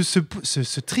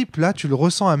 Ce trip-là, tu le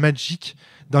ressens à Magic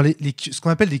dans ce qu'on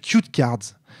appelle des cute cards.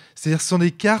 C'est-à-dire ce sont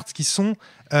des cartes qui sont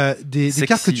des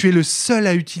cartes que tu es le seul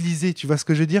à utiliser. Tu vois ce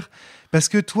que je veux dire ? Parce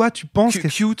que toi, tu penses...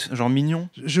 Cute, genre mignon.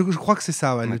 Je crois que c'est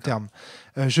ça, le terme.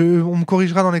 On me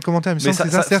corrigera dans les commentaires. Mais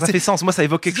ça fait sens. Moi, ça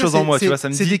évoque quelque chose en moi. Tu vois, ça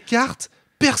me dit... C'est des cartes...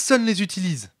 Personne les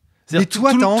utilise. Mais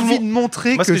toi, tu as envie de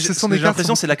montrer que ce sont des cartes. J'ai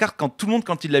l'impression, c'est la carte quand tout le monde,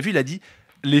 quand il l'a vu, il a dit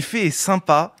l'effet est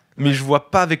sympa, mais je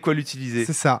vois pas avec quoi l'utiliser.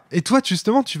 C'est ça. Et toi,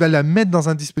 justement, tu vas la mettre dans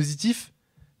un dispositif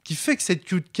qui fait que cette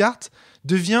cute carte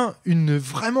devient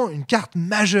vraiment une carte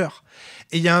majeure.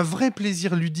 Et il y a un vrai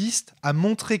plaisir ludiste à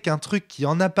montrer qu'un truc qui,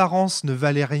 en apparence, ne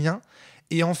valait rien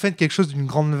est en fait quelque chose d'une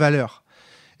grande valeur.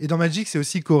 Et dans Magic, c'est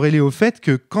aussi corrélé au fait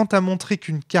que quand tu as montré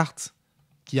qu'une carte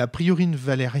qui, a priori, ne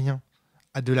valait rien,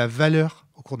 a de la valeur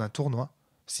au cours d'un tournoi,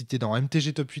 si tu es dans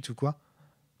MTG Top 8 ou quoi,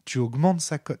 tu augmentes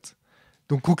sa cote.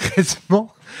 Donc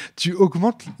concrètement, tu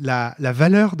augmentes la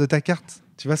valeur de ta carte.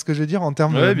 Tu vois ce que je veux dire en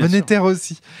termes monétaires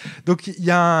aussi. Donc il y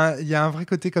a un vrai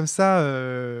côté comme ça.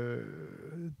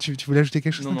 Tu voulais ajouter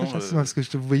quelque chose, Natacha ? Parce que je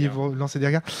te voyais vous lancer des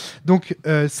regards. Donc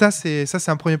ça c'est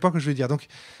un premier point que je veux dire. Donc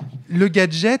le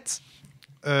gadget,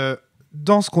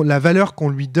 dans la valeur qu'on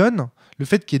lui donne, le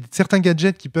fait qu'il y ait certains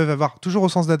gadgets qui peuvent avoir, toujours au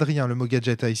sens d'Adrien, le mot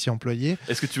gadget a ici employé.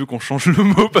 Est-ce que tu veux qu'on change le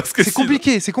mot parce que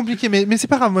c'est compliqué, mais c'est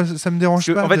pas grave, moi ça me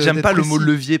dérange pas. En fait, j'aime pas le mot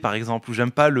levier par exemple, ou j'aime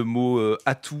pas le mot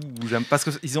atout, parce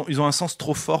qu'ils ont un sens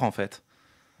trop fort en fait.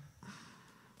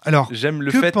 Alors,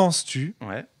 que penses-tu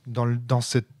dans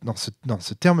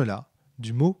ce terme-là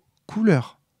du mot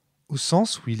couleur, au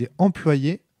sens où il est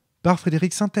employé par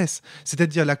Frédéric Sintès ?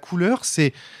 C'est-à-dire la couleur,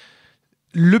 c'est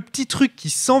le petit truc qui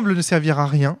semble ne servir à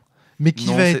rien, mais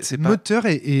qui va être moteur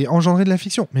et engendrer de la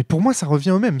fiction. Mais pour moi, ça revient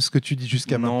au même, ce que tu dis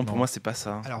jusqu'à maintenant. Non, pour moi, c'est pas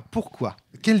ça. Alors pourquoi ?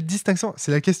 Quelle distinction ?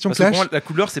 C'est la question Parce clash. que pour moi, la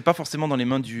couleur, c'est pas forcément dans les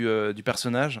mains du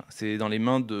personnage, c'est dans les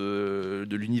mains de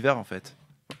l'univers, en fait,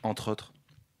 entre autres.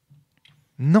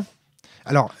 Non.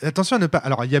 Alors, attention à ne pas...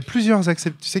 Alors, il y a plusieurs tu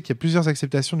sais qu'il y a plusieurs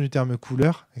acceptations du terme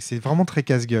couleur, et c'est vraiment très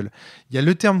casse-gueule. Il y a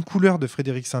le terme couleur de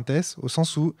Frédéric Sintès, au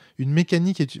sens où une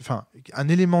mécanique, un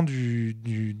élément du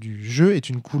jeu est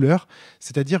une couleur,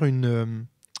 c'est-à-dire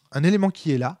un élément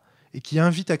qui est là, et qui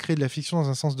invite à créer de la fiction dans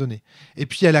un sens donné. Et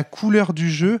puis il y a la couleur du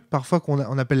jeu, parfois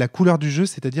on appelle la couleur du jeu,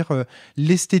 c'est-à-dire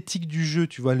l'esthétique du jeu,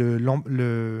 tu vois, par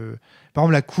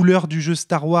exemple la couleur du jeu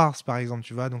Star Wars, par exemple,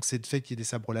 tu vois, donc c'est le fait qu'il y ait des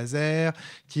sabres laser,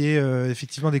 qu'il y ait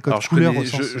effectivement des codes couleurs.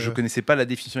 Je connaissais pas la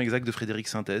définition exacte de Frédéric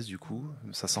Sintès, du coup,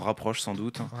 ça s'en rapproche sans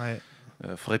doute. Ouais.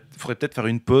 Faudrait peut-être faire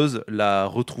une pause, la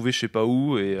retrouver je sais pas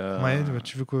où. Et, Ouais,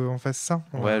 tu veux qu'on fasse ça ?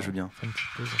 Ouais, je veux bien. Faire une petite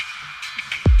pause.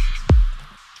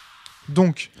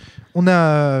 Donc, on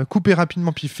a coupé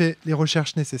rapidement puis fait les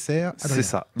recherches nécessaires. Adrien. C'est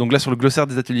ça. Donc là, sur le glossaire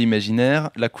des ateliers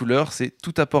imaginaires, la couleur, c'est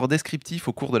tout apport descriptif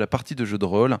au cours de la partie de jeu de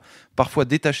rôle, parfois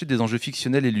détaché des enjeux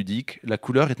fictionnels et ludiques. La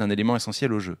couleur est un élément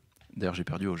essentiel au jeu. D'ailleurs, j'ai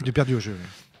perdu au jeu. J'ai perdu au jeu, oui.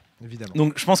 Évidemment.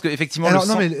 Donc je pense qu'effectivement... Alors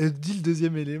non, mais dis le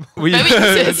deuxième élément. Oui,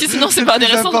 sinon c'est pas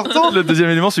intéressant. Le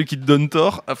deuxième élément, celui qui te donne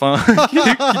tort, enfin, qui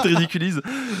te ridiculise.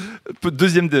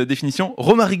 Deuxième définition,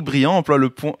 Romaric Briand emploie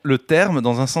le terme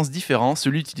dans un sens différent,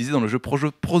 celui utilisé dans le jeu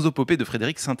prosopopée de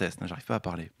Frédéric Sintès. J'arrive pas à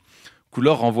parler.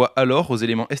 Couleur renvoie alors aux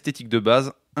éléments esthétiques de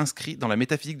base inscrits dans la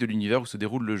métaphysique de l'univers où se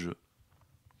déroule le jeu.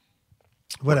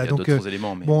 Voilà, donc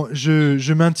éléments, mais... bon,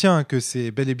 je maintiens que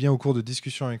c'est bel et bien au cours de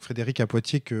discussion avec Frédéric à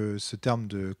Poitiers que ce terme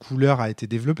de couleur a été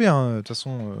développé. De toute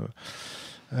façon,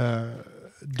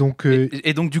 donc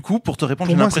et donc du coup, pour te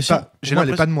répondre, j'ai l'impression, elle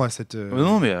n'est pas de moi cette.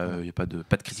 Non, mais il y a pas de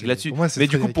critique là-dessus. Moi, mais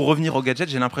du coup, pour revenir au gadget,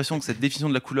 j'ai l'impression que cette définition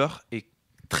de la couleur est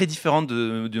très différente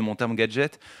de mon terme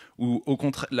gadget, où au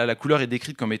contraire, la couleur est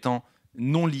décrite comme étant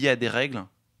non liée à des règles.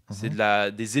 C'est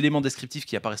des éléments descriptifs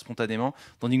qui apparaissent spontanément.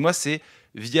 Tandis que moi, c'est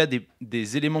via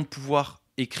des éléments de pouvoir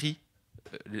écrits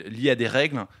liés à des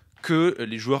règles que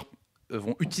les joueurs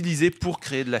vont utiliser pour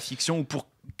créer de la fiction ou pour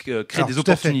créer des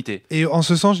opportunités. Et en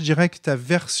ce sens, je dirais que ta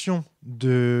version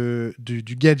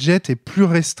du gadget est plus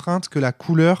restreinte que la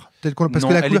couleur telle qu'on... Parce non,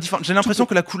 que la couleur... J'ai l'impression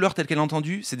que la couleur telle qu'elle est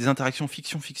entendue, c'est des interactions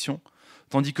fiction-fiction.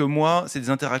 Tandis que moi, c'est des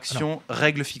interactions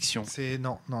règle-fiction.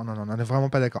 Non, on n'est vraiment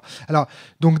pas d'accord. Alors,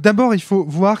 donc d'abord, il faut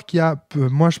voir qu'il y a,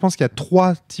 moi je pense qu'il y a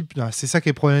 3 types, c'est ça qui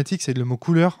est problématique, c'est le mot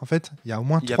couleur, en fait, il y a au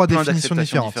moins 3 définitions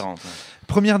différentes. Ouais.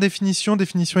 Première définition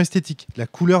esthétique, la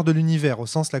couleur de l'univers, au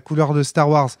sens la couleur de Star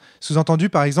Wars. Sous-entendu,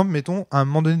 par exemple, mettons, à un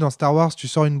moment donné dans Star Wars, tu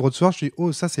sors une broadsword, je dis,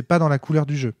 oh, ça c'est pas dans la couleur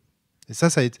du jeu. Et ça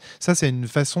c'est une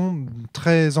façon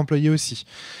très employée aussi.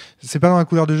 C'est pas dans la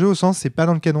couleur du jeu, au sens, c'est pas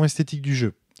dans le canon esthétique du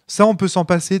jeu. Ça, on peut s'en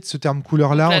passer de ce terme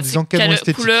couleur-là en disant canon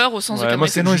esthétique. Couleur au sens de canon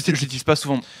esthétique. Je l'utilise pas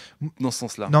souvent dans ce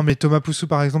sens-là. Non, mais Thomas Poussou,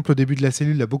 par exemple, au début de la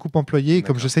cellule, l'a beaucoup employé. Et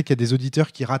comme je sais qu'il y a des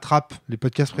auditeurs qui rattrapent les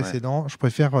podcasts précédents, je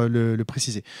préfère le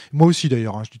préciser. Moi aussi,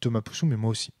 d'ailleurs. Je dis Thomas Poussou, mais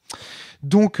moi aussi.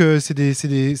 Donc,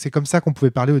 c'est comme ça qu'on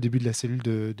pouvait parler au début de la cellule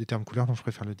des termes couleurs, donc je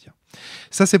préfère le dire.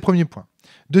 Ça, c'est le premier point.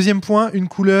 Deuxième point, une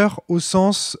couleur au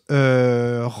sens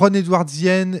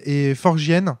ron-édouardienne et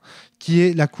forgienne, qui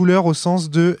est la couleur au sens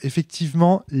de,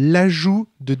 effectivement, l'ajout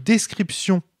de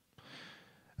description.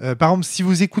 Par exemple, si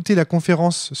vous écoutez la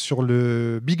conférence sur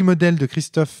le Big Model de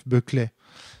Christophe Buckley,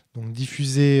 donc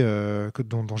diffusée,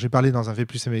 dont j'ai parlé dans un V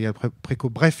plus M égale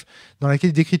préco, bref, dans laquelle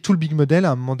il décrit tout le Big Model,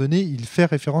 à un moment donné, il fait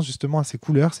référence justement à ces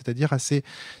couleurs, c'est-à-dire à ces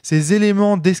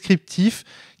éléments descriptifs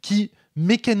qui,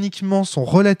 mécaniquement, sont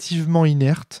relativement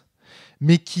inertes,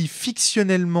 mais qui,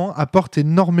 fictionnellement, apportent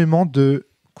énormément de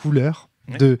couleurs,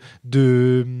 de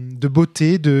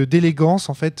beauté, d'élégance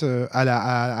en fait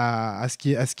à ce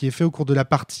qui est fait au cours de la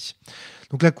partie.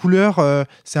 Donc la couleur,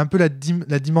 c'est un peu la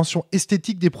dimension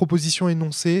esthétique des propositions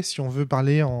énoncées, si on veut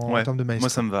parler en termes de maestro. Moi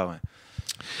ça me va, ouais.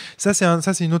 Ça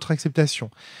c'est une autre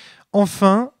acceptation.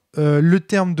 Enfin, le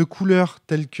terme de couleur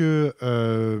tel que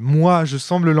moi je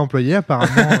semble l'employer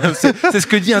apparemment c'est ce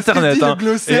que dit Internet,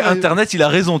 dit et Internet il a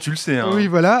raison, tu le sais, oui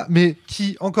voilà, mais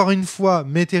qui encore une fois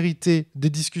m'est hérité des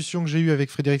discussions que j'ai eues avec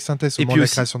Frédéric Sintès au moment de la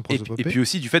création de Prosopopée, et puis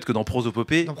aussi du fait que dans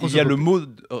Prosopopée il y a le mot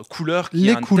couleur qui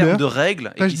est un terme de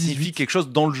règle et qui signifie quelque chose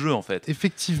dans le jeu en fait.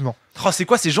 Effectivement. C'est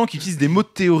quoi ces gens qui utilisent des mots de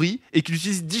théorie et qui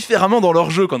l'utilisent différemment dans leur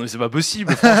jeu quand même, c'est pas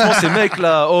possible, franchement ces mecs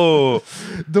là,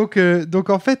 donc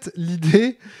en fait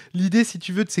l'idée si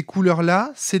tu veux de ces couleurs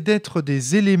là, c'est d'être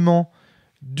des éléments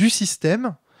du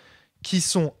système qui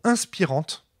sont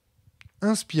inspirantes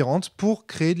pour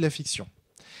créer de la fiction.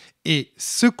 Et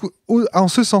en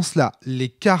ce sens là, les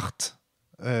cartes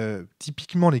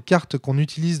typiquement les cartes qu'on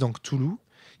utilise dans Cthulhu,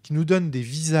 qui nous donnent des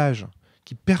visages,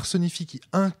 qui personnifient, qui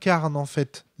incarnent en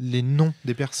fait les noms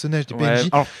des personnages, des PNJ,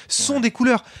 sont des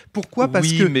couleurs. Pourquoi ?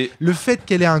 Parce que le fait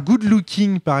qu'elle ait un good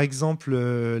looking, par exemple,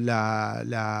 la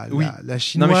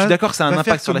chinoise, non, mais je suis d'accord que ça a un va impact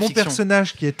faire sur que la mon fiction.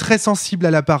 Personnage qui est très sensible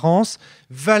à l'apparence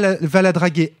va la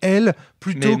draguer elle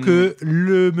plutôt que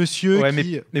le monsieur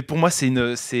qui... Mais pour moi, c'est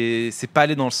pas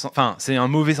aller dans le sens... Enfin, c'est un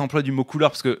mauvais emploi du mot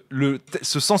couleur, parce que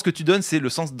ce sens que tu donnes, c'est le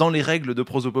sens dans les règles de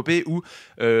prosopopée où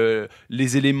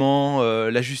les éléments,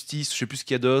 la justice, je sais plus ce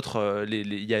qu'il y a d'autre,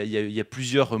 il y a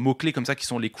plusieurs mots-clés comme ça qui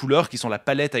sont les couleurs, qui sont la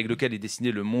palette avec laquelle est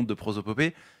dessiné le monde de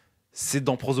prosopopée. C'est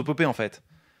dans prosopopée, en fait.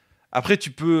 Après,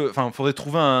 faudrait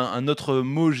trouver un autre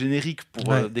mot générique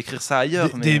pour décrire ça ailleurs.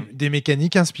 Des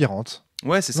mécaniques inspirantes.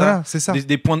 Ouais, c'est voilà, ça. C'est ça.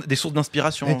 Des sources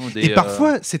d'inspiration. Et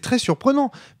parfois, c'est très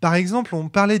surprenant. Par exemple, on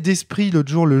parlait d'Esprit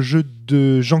l'autre jour, le jeu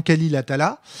de Jean-Cali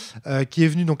Latala, qui est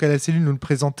venu donc à la cellule nous le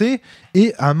présenter.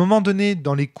 Et à un moment donné,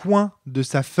 dans les coins de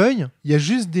sa feuille, il y a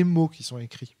juste des mots qui sont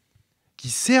écrits, qui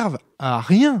servent à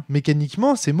rien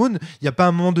mécaniquement. Ces mots, il n'y a pas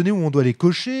un moment donné où on doit les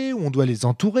cocher, où on doit les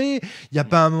entourer, il n'y a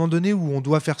pas un moment donné où on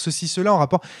doit faire ceci, cela en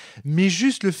rapport. Mais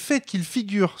juste le fait qu'ils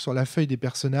figurent sur la feuille des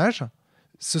personnages,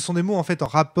 ce sont des mots en fait en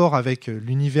rapport avec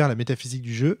l'univers, la métaphysique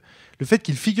du jeu. Le fait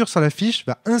qu'ils figurent sur la fiche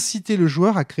va inciter le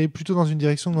joueur à créer plutôt dans une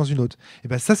direction que dans une autre. Et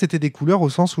ben ça, c'était des couleurs au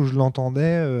sens où je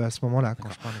l'entendais à ce moment-là. Quand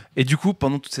je parlais. Et du coup,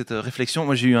 pendant toute cette réflexion,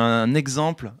 moi j'ai eu un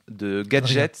exemple de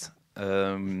Gadget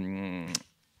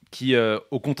qui,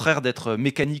 au contraire d'être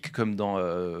mécanique comme dans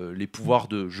les pouvoirs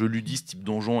de jeux ludistes type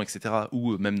donjon, etc.,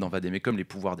 ou même dans Vademecum, comme les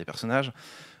pouvoirs des personnages,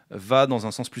 va dans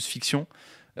un sens plus fiction.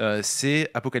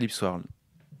 C'est Apocalypse World.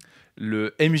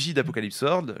 Le MJ d'Apocalypse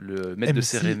World, le maître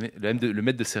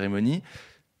de cérémonie,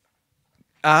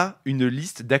 a une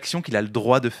liste d'actions qu'il a le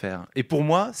droit de faire. Et pour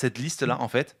moi, cette liste-là, en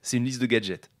fait, c'est une liste de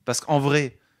gadgets. Parce qu'en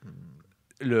vrai,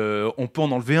 on peut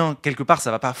en enlever un. Quelque part,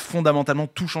 ça va pas fondamentalement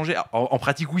tout changer. En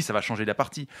pratique, oui, ça va changer la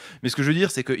partie. Mais ce que je veux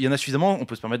dire, c'est qu'il y en a suffisamment, on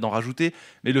peut se permettre d'en rajouter.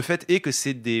 Mais le fait est que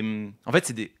c'est des... En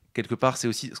fait, quelque part, c'est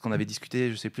aussi ce qu'on avait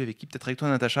discuté, je sais plus avec qui, peut-être avec toi,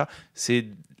 Natacha, c'est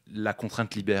la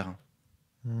contrainte libère.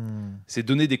 C'est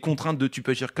donner des contraintes de tu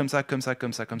peux agir comme ça, comme ça,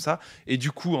 comme ça, comme ça. Et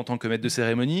du coup, en tant que maître de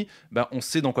cérémonie, on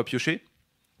sait dans quoi piocher.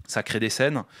 Ça crée des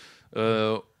scènes.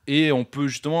 Et on peut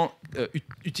justement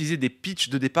utiliser des pitchs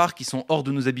de départ qui sont hors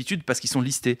de nos habitudes parce qu'ils sont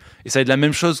listés. Et ça va être la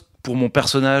même chose pour mon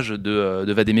personnage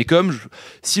de Vademecum.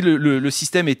 Si le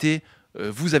système était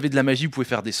vous avez de la magie, vous pouvez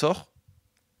faire des sorts,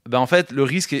 en fait, le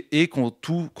risque est qu'on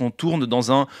tourne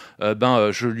dans un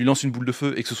je lui lance une boule de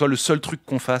feu et que ce soit le seul truc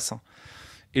qu'on fasse.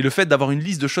 Et le fait d'avoir une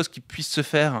liste de choses qui puissent se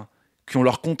faire, qui ont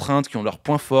leurs contraintes, qui ont leurs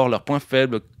points forts, leurs points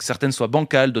faibles, que certaines soient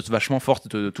bancales, d'autres vachement fortes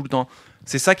tout le temps,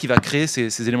 c'est ça qui va créer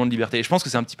ces éléments de liberté. Et je pense que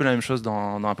c'est un petit peu la même chose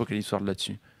dans Apocalypse World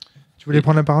là-dessus. Tu voulais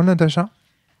prendre la parole, Natacha ?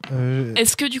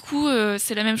 Est-ce que du coup,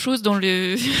 c'est la même chose dans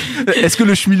le... Est-ce que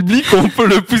le schmilblick, on peut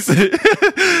le pousser ?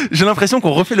 J'ai l'impression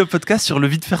qu'on refait le podcast sur le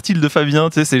vide fertile de Fabien.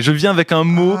 Tu sais, c'est je viens avec un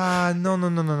mot. Ah non.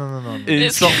 Et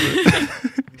il sort...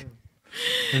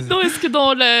 Non, est-ce que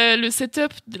dans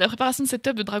la préparation de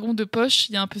setup de dragon de poche,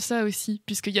 il y a un peu ça aussi,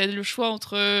 puisqu'il y a le choix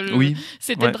entre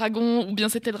c'était le dragon ou bien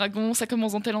c'était le dragon, ça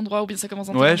commence dans tel endroit ou bien ça commence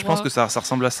dans tel endroit. Ouais, je pense que ça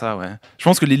ressemble à ça, ouais. Je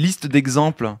pense que les listes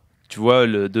d'exemples, tu vois,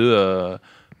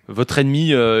 votre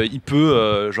ennemi, il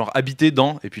peut habiter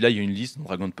dans, et puis là il y a une liste, dans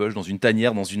dragon de poche, dans une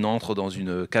tanière, dans une antre, dans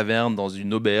une caverne, dans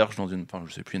une auberge, enfin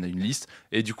je sais plus, il y en a une liste,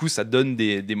 et du coup ça donne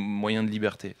des moyens de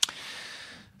liberté.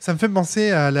 Ça me fait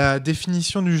penser à la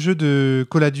définition du jeu de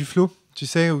Cola Duflo, tu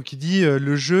sais, qui dit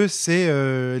le jeu, c'est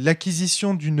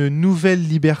l'acquisition d'une nouvelle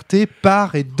liberté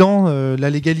par et dans la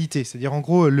légalité. C'est-à-dire, en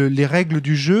gros, les règles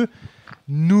du jeu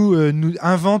nous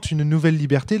inventent une nouvelle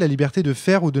liberté, la liberté de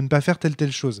faire ou de ne pas faire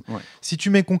telle chose. Ouais. Si tu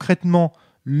mets concrètement,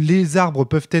 les arbres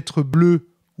peuvent être bleus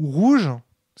ou rouges,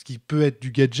 ce qui peut être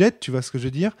du gadget, tu vois ce que je veux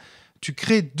dire ? Tu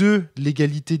crées deux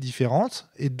légalités différentes,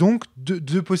 et donc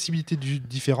deux possibilités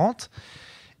différentes.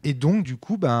 Et donc, du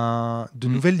coup, de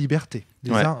nouvelles libertés.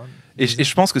 Et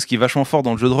je pense que ce qui est vachement fort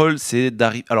dans le jeu de rôle, c'est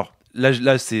d'arriver... Alors,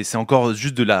 là c'est encore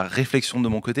juste de la réflexion de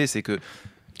mon côté, c'est que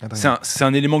c'est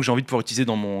un élément que j'ai envie de pouvoir utiliser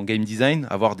dans mon game design,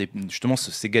 avoir justement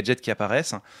ces gadgets qui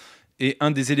apparaissent. Et un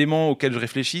des éléments auxquels je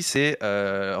réfléchis, c'est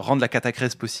rendre la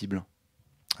catacrèse possible.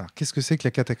 Alors, qu'est-ce que c'est que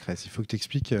la catacrèse ? Il faut que tu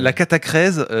expliques. La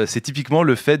catacrèse, c'est typiquement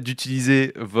le fait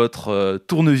d'utiliser votre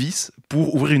tournevis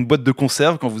pour ouvrir une boîte de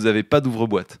conserve quand vous n'avez pas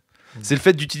d'ouvre-boîte. C'est le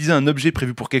fait d'utiliser un objet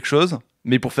prévu pour quelque chose,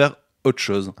 mais pour faire autre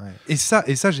chose. Ouais. Et ça,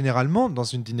 généralement, dans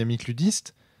une dynamique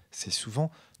ludiste, c'est souvent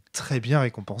très bien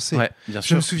récompensé. Ouais, bien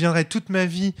sûr. Je me souviendrai toute ma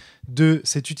vie de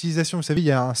cette utilisation. Vous savez, il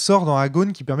y a un sort dans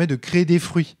Agone qui permet de créer des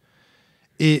fruits.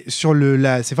 Et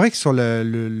c'est vrai que sur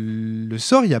le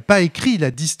sort, il n'y a pas écrit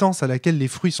la distance à laquelle les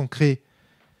fruits sont créés.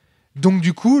 Donc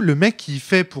du coup, le mec qui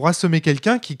fait pour assommer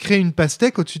quelqu'un, qui crée une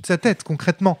pastèque au-dessus de sa tête,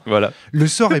 concrètement. Voilà. Le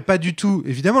sort est pas du tout...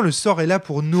 Évidemment, le sort est là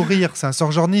pour nourrir. C'est un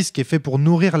sort jorniste qui est fait pour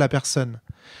nourrir la personne.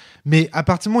 Mais à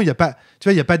partir du moment où il n'y a pas, tu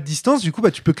vois, il y a pas de distance, du coup,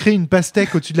 tu peux créer une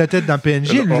pastèque au-dessus de la tête d'un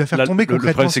PNJ et lui la faire tomber concrètement sur la tête.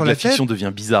 Le problème, c'est que la fiction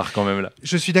devient bizarre quand même là.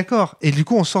 Je suis d'accord. Et du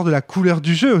coup, on sort de la couleur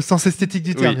du jeu au sens esthétique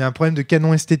du terme. Oui. Il y a un problème de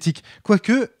canon esthétique.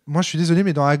 Quoique, moi, je suis désolé,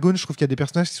 mais dans Agone, je trouve qu'il y a des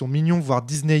personnages qui sont mignons, voire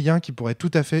disneyiens, qui pourraient tout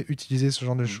à fait utiliser ce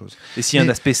genre de choses. Et s'il y a un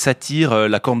aspect satire,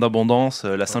 la corne d'abondance,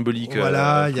 la symbolique.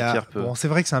 Voilà, bon, c'est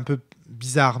vrai que c'est un peu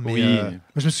bizarre, mais oui. moi,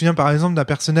 je me souviens par exemple d'un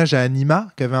personnage à Anima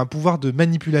qui avait un pouvoir de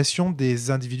manipulation des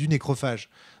individus nécrophages.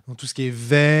 Donc tout ce qui est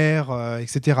vers,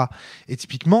 etc. Et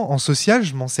typiquement, en social,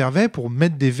 je m'en servais pour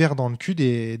mettre des vers dans le cul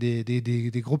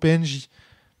des gros PNJ.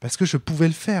 Parce que je pouvais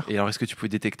le faire. Et alors, est-ce que tu pouvais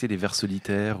détecter les vers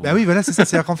solitaires Bah oui, voilà, c'est ça.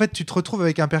 C'est-à-dire qu'en fait, tu te retrouves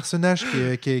avec un personnage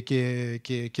qui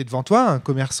est devant toi, un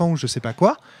commerçant ou je sais pas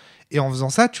quoi. Et en faisant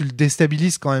ça, tu le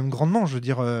déstabilises quand même grandement. Je veux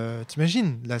dire,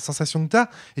 t'imagines la sensation que t'as.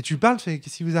 Et tu lui parles,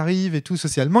 qu'est-ce qui vous arrive et tout.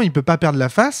 Socialement, il peut pas perdre la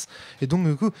face. Et donc,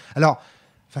 du coup... Alors...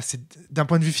 Enfin, d'un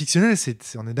point de vue fictionnel,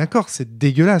 on est d'accord, c'est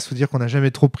dégueulasse. Faut dire qu'on n'a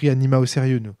jamais trop pris Anima au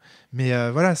sérieux, nous. Mais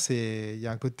voilà, il y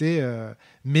a un côté.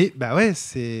 Mais bah ouais,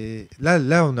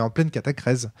 là, on est en pleine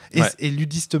catacrèse. Et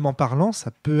ludistement parlant,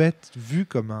 ça peut être vu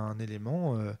comme un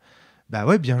élément. Bah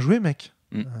ouais, bien joué, mec.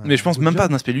 Mais je pense même pas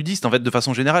d'un aspect ludiste, en fait, de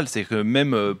façon générale. C'est que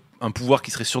même un pouvoir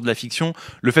qui serait sur de la fiction,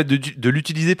 le fait de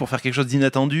l'utiliser pour faire quelque chose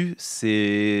d'inattendu,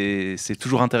 c'est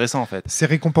toujours intéressant, en fait. C'est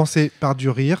récompensé par du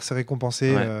rire, c'est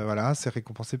récompensé, c'est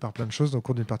récompensé par plein de choses au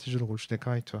cours d'une partie de jeu de rôle. Je suis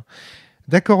d'accord avec toi.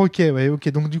 D'accord, ok.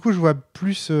 Donc du coup, je vois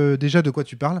plus déjà de quoi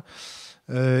tu parles.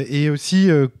 Et aussi,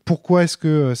 pourquoi est-ce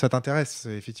que ça t'intéresse ?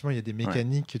 Effectivement, il y a des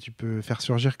mécaniques que tu peux faire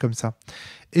surgir comme ça.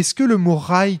 Est-ce que le mot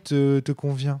rail te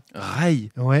convient ?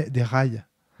 Rail ? Ouais, des rails.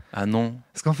 Ah non.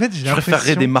 Parce qu'en fait, j'ai je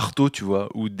préférerais des marteaux, tu vois,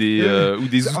 ou des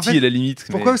outils en fait, à la limite.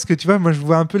 Pourquoi ? Parce que tu vois, moi, je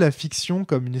vois un peu la fiction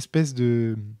comme une espèce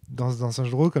de... Dans un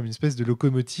jeu de rôle, comme une espèce de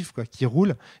locomotive qui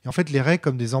roule. Et en fait, les raies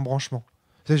comme des embranchements.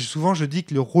 Souvent, je dis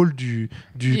que le rôle du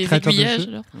créateur de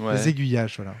jeu, les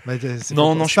aiguillages, voilà.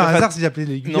 Non, c'est pas un hasard si j'appelais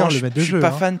l'aiguilleur le maître de jeu. Je suis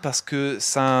pas fan parce que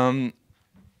ça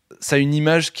a une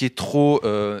image qui est trop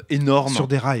énorme. Sur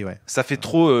des rails, ouais. Ça fait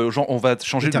trop, genre, on va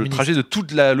changer le trajet de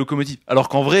toute la locomotive. Alors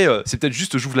qu'en vrai, c'est peut-être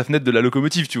juste j'ouvre la fenêtre de la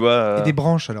locomotive, tu vois. Et des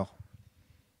branches, alors ?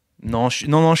 Non,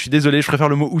 je suis désolé, je préfère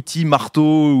le mot outil,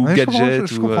 marteau ou gadget.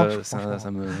 Je comprends.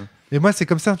 Mais moi, c'est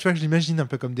comme ça, tu vois, que je l'imagine un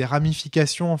peu comme des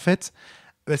ramifications, en fait.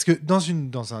 Parce que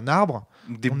dans un arbre...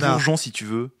 Des bourgeons, si tu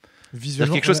veux.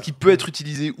 Visuellement, quelque chose qui peut être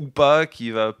utilisé ou pas,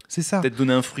 qui va peut-être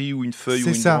donner un fruit ou une feuille ou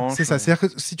une branche. C'est ça. C'est-à-dire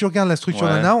que si tu regardes la structure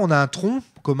d'un arbre, on a un tronc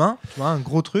commun, tu vois, un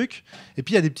gros truc, et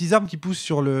puis il y a des petits arbres qui poussent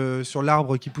sur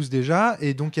l'arbre qui pousse déjà,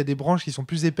 et donc il y a des branches qui sont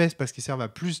plus épaisses parce qu'ils servent à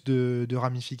plus de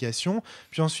ramifications,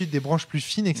 puis ensuite des branches plus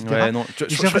fines, etc. Ouais, non.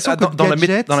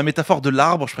 Dans la métaphore de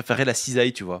l'arbre, je préférais la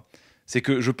cisaille, tu vois. C'est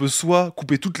que je peux soit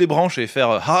couper toutes les branches et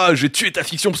faire j'ai tué ta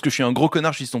fiction parce que je suis un gros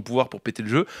connard, j'utilise ton pouvoir pour péter le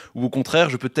jeu, ou au contraire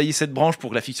je peux tailler cette branche pour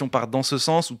que la fiction parte dans ce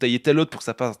sens, ou tailler telle autre pour que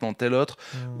ça passe dans tel autre,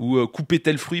 ou couper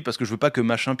tel fruit parce que je veux pas que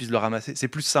machin puisse le ramasser. C'est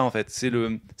plus ça en fait, c'est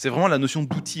vraiment la notion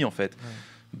d'outil en fait,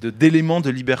 d'éléments de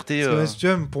liberté.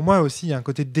 Pour moi aussi il y a un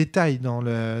côté de détail dans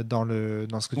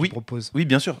ce que tu proposes. Oui,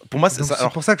 bien sûr. Pour moi c'est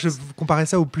pour ça que je comparais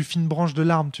ça aux plus fines branches de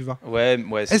l'arbre, tu vois. Ouais,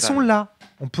 elles sont là.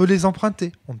 On peut les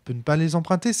emprunter, on ne peut ne pas les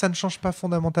emprunter, ça ne change pas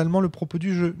fondamentalement le propos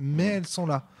du jeu, mais elles sont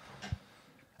là.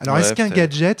 Alors, est-ce qu'un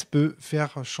gadget peut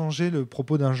faire changer le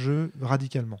propos d'un jeu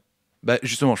radicalement ? Bah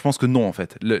justement, je pense que non, en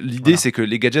fait. L'idée, c'est que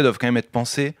les gadgets doivent quand même être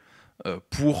pensés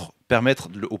pour permettre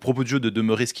au propos du jeu de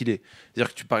demeurer ce qu'il est.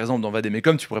 C'est-à-dire que, par exemple, dans Vadé mais,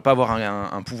 tu pourrais pas avoir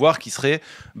un pouvoir qui serait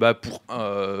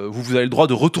vous avez le droit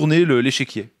de retourner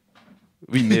l'échiquier.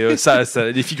 Oui, mais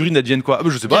les figurines adviennent quoi ?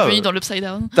 Je sais pas. Bienvenue dans l'Upside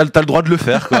Down. T'as le droit de le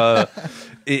faire, quoi.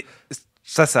 Et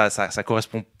ça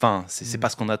correspond. Enfin, c'est pas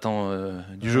ce qu'on attend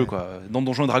du jeu, quoi. Dans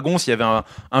Donjons et Dragons, s'il y avait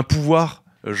un pouvoir,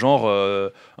 genre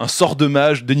un sort de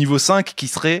mage de niveau 5 qui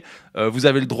serait vous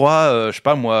avez le droit, je sais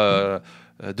pas moi,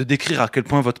 de décrire à quel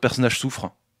point votre personnage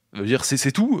souffre. Dire,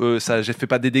 c'est tout. Ça fait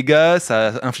pas des dégâts,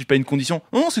 ça inflige pas une condition.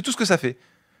 Non, c'est tout ce que ça fait.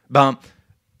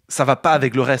 Ça va pas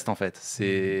avec le reste en fait.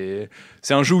 C'est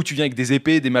un jeu où tu viens avec des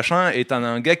épées, des machins, et t'as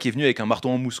un gars qui est venu avec un marteau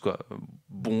en mousse, quoi.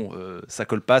 Bon, ça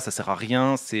colle pas, ça sert à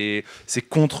rien, c'est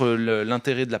contre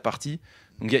l'intérêt de la partie.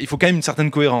 Donc il faut quand même une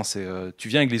certaine cohérence. Tu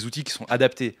viens avec les outils qui sont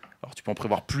adaptés. Alors tu peux en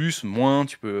prévoir plus, moins,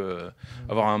 tu peux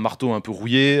avoir un marteau un peu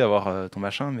rouillé, avoir ton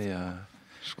machin, mais...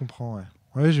 Je comprends, ouais.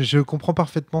 Ouais, je comprends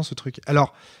parfaitement ce truc.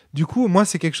 Alors, du coup, moi,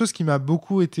 c'est quelque chose qui m'a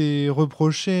beaucoup été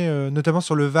reproché, notamment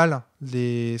sur le Val,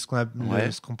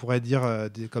 ce qu'on pourrait dire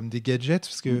comme des gadgets,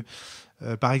 parce que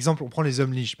Par exemple, on prend les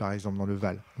hommes liges, par exemple, dans le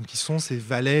Val. Donc, qui sont ces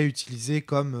valets utilisés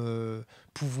comme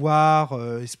pouvoir,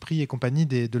 esprit et compagnie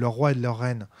de leur roi et de leur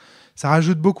reine. Ça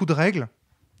rajoute beaucoup de règles.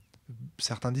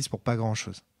 Certains disent pour pas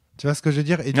grand-chose. Tu vois ce que je veux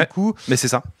dire? Et du coup, mais c'est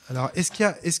ça. Alors,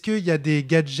 est-ce qu'il y a des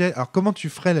gadgets? Alors, comment tu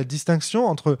ferais la distinction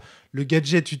entre le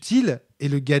gadget utile et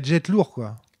le gadget lourd,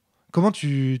 quoi? Comment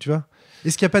tu vois?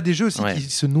 Est-ce qu'il n'y a pas des jeux aussi qui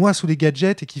se noient sous les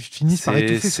gadgets et qui finissent par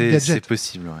étouffer sous les gadgets? C'est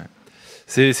possible, ouais.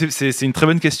 C'est une très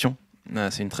bonne question.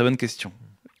 C'est une très bonne question.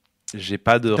 J'ai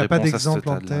pas de réponse à ce stade-là. T'as pas d'exemple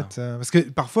en tête parce que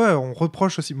parfois on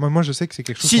reproche aussi. Moi, je sais que c'est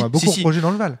quelque chose qu'on a beaucoup reproché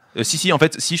dans le Val. En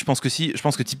fait, je pense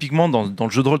que typiquement dans le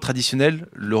jeu de rôle traditionnel,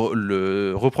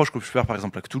 le reproche que je peux faire par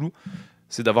exemple à Cthulhu,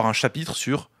 c'est d'avoir un chapitre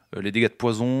sur les dégâts de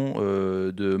poison,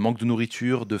 de manque de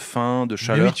nourriture, de faim, de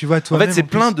chaleur. Oui, tu vois, en fait, c'est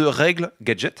plein de règles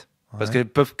gadget parce qu'elles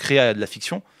peuvent créer de la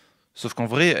fiction. Sauf qu'en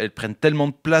vrai, elles prennent tellement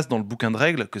de place dans le bouquin de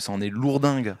règles que ça en est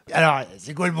lourdingue. Alors,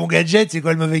 c'est quoi le bon gadget? C'est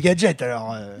quoi le mauvais gadget?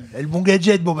 Alors, le bon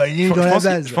gadget, il est dans la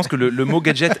base. Je pense que le mot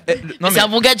gadget... c'est un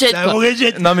bon gadget, quoi.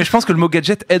 Non, mais je pense que le mot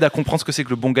gadget aide à comprendre ce que c'est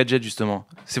que le bon gadget, justement.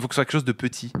 Faut que ce soit quelque chose de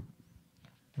petit.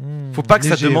 Faut pas que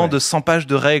ça demande 100 pages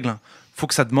de règles. Faut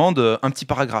que ça demande un petit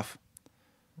paragraphe.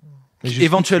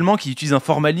 Éventuellement, qui utilise un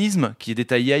formalisme qui est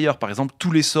détaillé ailleurs. Par exemple,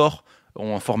 tous les sorts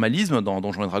ont un formalisme dans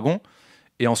Donjons et Dragons.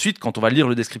 Et ensuite, quand on va lire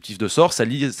le descriptif de sort, ça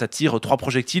tire 3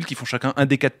 projectiles qui font chacun un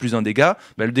D4 plus un dégât.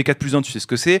 Le D4 plus 1, tu sais ce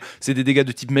que c'est. C'est des dégâts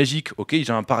de type magique. Ok,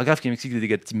 j'ai un paragraphe qui m'explique des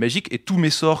dégâts de type magique. Et tous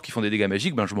mes sorts qui font des dégâts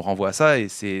magiques, je me renvoie à ça et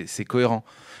c'est cohérent.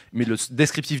 Mais le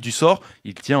descriptif du sort,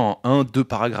 il tient en 1-2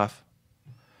 paragraphes.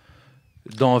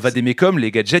 Dans Vademecum, les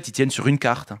gadgets, ils tiennent sur une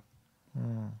carte.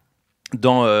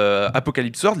 Dans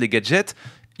Apocalypse World, les gadgets,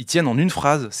 ils tiennent en une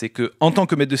phrase. C'est que, en tant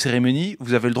que maître de cérémonie,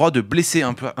 vous avez le droit de blesser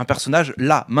un personnage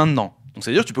là, maintenant. Donc,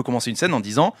 c'est-à-dire que tu peux commencer une scène en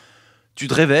disant tu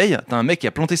te réveilles, t'as un mec qui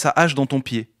a planté sa hache dans ton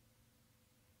pied.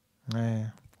 Ouais.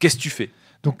 Qu'est-ce que tu fais?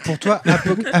 Donc, pour toi,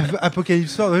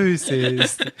 Apocalypse World,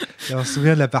 on se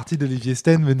souvient de la partie d'Olivier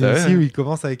Sten venue ici où il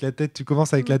commence avec la tête, tu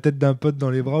commences avec la tête d'un pote dans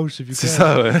les bras ou je sais plus quoi. C'est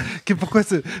ça, ouais. Pourquoi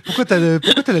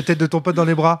t'as la tête de ton pote dans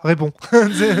les bras? Réponds.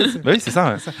 Oui, c'est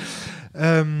ça,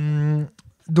 ouais.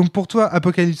 Donc, pour toi,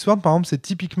 Apocalypse World, par exemple, c'est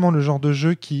typiquement le genre de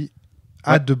jeu qui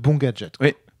a de bons gadgets.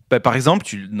 Oui. Par exemple,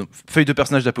 feuille de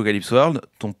personnage d'Apocalypse World,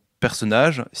 ton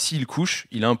personnage, s'il couche,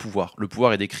 il a un pouvoir. Le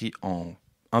pouvoir est décrit en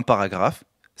un paragraphe,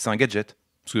 c'est un gadget.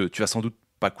 Parce que tu vas sans doute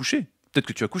pas coucher. Peut-être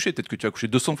que tu as couché, peut-être que tu as couché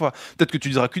 200 fois, peut-être que tu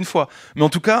diras qu'une fois. Mais en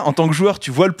tout cas, en tant que joueur, tu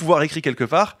vois le pouvoir écrit quelque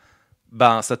part,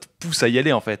 ça te pousse à y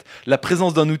aller en fait. La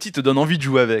présence d'un outil te donne envie de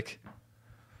jouer avec.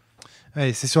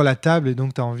 Ouais, c'est sur la table et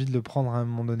donc tu as envie de le prendre à un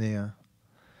moment donné.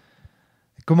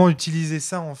 Comment utiliser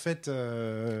ça en fait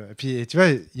Et puis tu vois,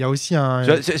 il y a aussi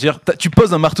tu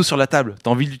poses un marteau sur la table, tu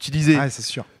as envie de l'utiliser. Ah, c'est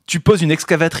sûr. Tu poses une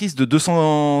excavatrice de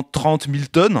 230 000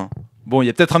 tonnes. Bon, il y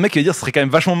a peut-être un mec qui va dire que ce serait quand même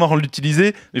vachement marrant de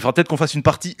l'utiliser, mais il faudra peut-être qu'on fasse une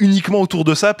partie uniquement autour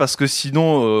de ça parce que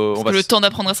sinon. Parce que le temps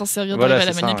d'apprendre à s'en servir, d'arriver à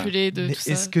la manipuler. Mais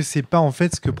est-ce que c'est pas en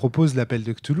fait ce que propose l'appel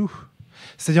de Cthulhu?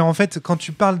 C'est-à-dire, en fait, quand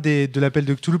tu parles de l'appel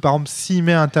de Cthulhu, par exemple, s'il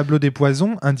met un tableau des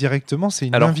poisons, indirectement, c'est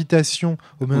une invitation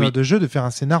au meneur de jeu de faire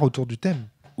un scénar autour du thème.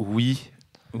 Oui.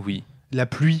 La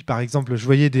pluie, par exemple. Je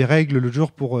voyais des règles le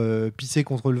jour pour pisser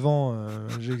contre le vent.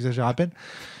 J'exagère à peine.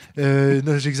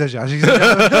 Non, j'exagère.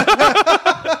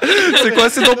 C'est quoi?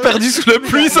 C'est donc perdu sous la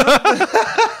pluie, ça?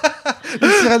 Les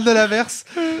sirènes de l'averse.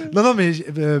 Non, mais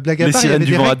blague à part, il y avait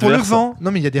des règles pour le vent.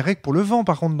 Non, mais il y a des règles pour le vent,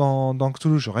 par contre, dans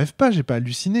Cthulhu. Je rêve pas, j'ai pas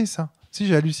halluciné ça. Si,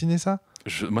 j'ai halluciné ça.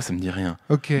 Moi, ça me dit rien.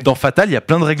 Okay. Dans Fatal, il y a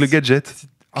plein de règles gadgets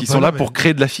qui sont là pour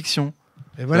créer de la fiction.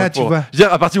 Et voilà, tu vois. Je veux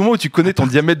dire, à partir du moment où tu connais ton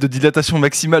diamètre de dilatation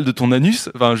maximale de ton anus,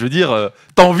 je veux dire,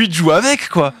 t'as envie de jouer avec,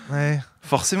 quoi. Ouais.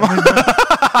 Forcément.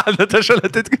 Natacha, la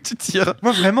tête que tu tires.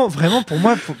 Moi, vraiment, pour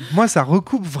moi, ça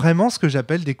recoupe vraiment ce que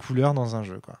j'appelle des couleurs dans un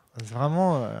jeu, quoi. C'est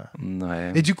vraiment.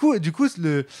 Ouais. Et du coup,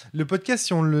 le podcast,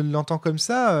 si on l'entend comme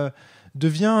ça,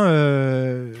 devient.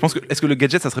 Je pense que est-ce que le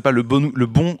gadget, ça serait pas le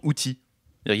bon outil?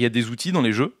 Il y a des outils dans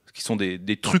les jeux qui sont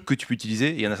des trucs que tu peux utiliser.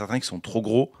 Et il y en a certains qui sont trop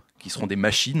gros, qui seront des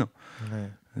machines.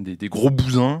 Ouais. Des gros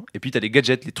bousins, et puis tu as les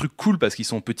gadgets, les trucs cool parce qu'ils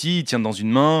sont petits, ils tiennent dans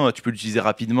une main, tu peux l'utiliser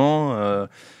rapidement.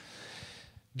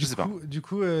 Du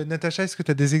coup, Natacha, est-ce que tu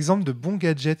as des exemples de bons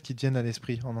gadgets qui te viennent à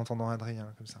l'esprit en entendant Adrien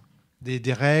comme ça?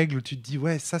 Des règles où tu te dis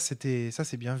ouais, ça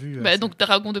c'est bien vu. Donc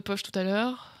dragon de poche tout à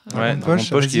l'heure. Ouais, dragon de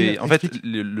poche qui est en fait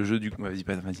le jeu du. Vas-y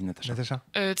Natacha.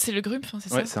 C'est le Grumpf,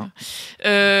 c'est ouais, ça.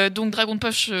 Donc dragon de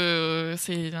poche,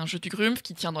 c'est un jeu du Grumpf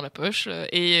qui tient dans la poche.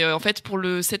 Et en fait, pour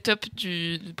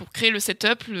créer le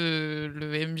setup,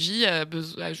 le MJ a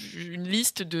une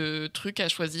liste de trucs à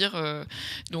choisir.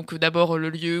 Donc d'abord le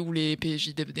lieu où les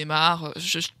PJ démarrent.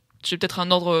 j'ai peut-être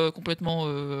un ordre complètement.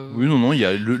 Oui, non, il y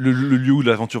a le lieu où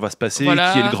l'aventure va se passer,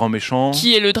 voilà. qui est le grand méchant,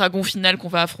 qui est le dragon final qu'on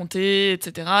va affronter,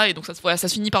 etc. Et donc ça se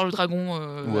finit par le dragon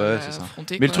c'est ça.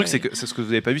 affronter. Mais le truc, c'est que ce que vous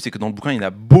n'avez pas vu, c'est que dans le bouquin, il y en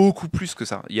a beaucoup plus que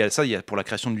ça. Il y a pour la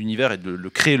création de l'univers et de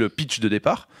créer le pitch de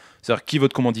départ. C'est-à-dire qui est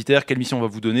votre commanditaire, quelle mission on va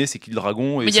vous donner, c'est qui le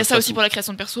dragon. Et mais il y a ça aussi pour la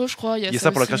création de perso, je crois. Il y a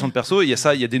ça pour la création de perso, il y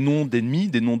a des noms d'ennemis,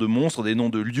 des noms de monstres, des noms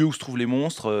de lieux où se trouvent les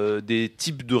monstres, des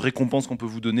types de récompenses qu'on peut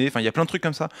vous donner. Enfin, il y a plein de trucs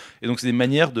comme ça. Et donc, c'est des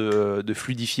manières de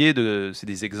fluidifier, c'est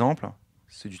des exemples.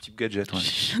 C'est du type Gadget. Ouais.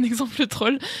 J'ai un exemple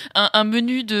troll. Un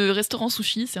menu de restaurant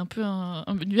sushi, c'est un peu un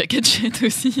menu à Gadget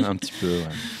aussi. Un petit peu,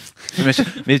 ouais.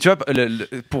 mais tu vois,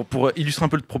 pour illustrer un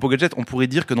peu le propos Gadget, on pourrait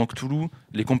dire que dans Cthulhu,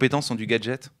 les compétences sont du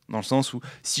Gadget, dans le sens où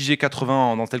si j'ai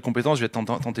 80 dans telle compétence, je vais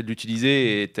tenter de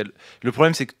l'utiliser. Le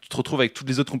problème, c'est que tu te retrouves avec toutes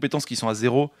les autres compétences qui sont à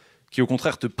 0, qui au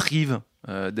contraire te privent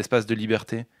d'espace de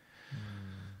liberté.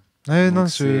 Ouais, non,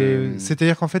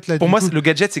 c'est-à-dire qu'en fait, là, pour moi, le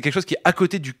gadget, c'est quelque chose qui est à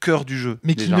côté du cœur du jeu.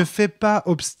 Mais qui ne fait pas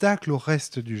obstacle au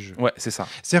reste du jeu. Ouais, c'est ça.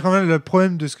 C'est quand même le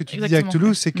problème de ce que tu dis avec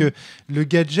Cthulhu, c'est que le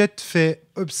gadget fait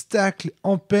obstacle,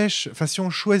 empêche. Enfin, si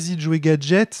on choisit de jouer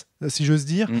gadget, si j'ose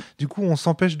dire, du coup, on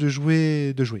s'empêche de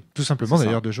jouer. Tout simplement,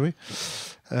 d'ailleurs, de jouer.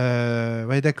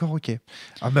 Ouais, d'accord, ok.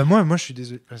 Ah bah moi, je suis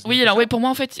désolé. Oui, alors, pour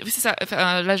moi, en fait, c'est ça.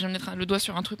 Enfin, là, je viens de mettre le doigt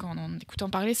sur un truc en écoutant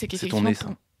parler, c'est qu'effectivement. C'est ton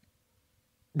nez, ça.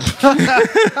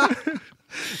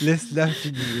 Laisse-la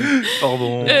finir.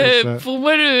 Pardon. Pour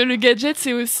moi, le gadget,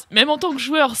 c'est aussi, même en tant que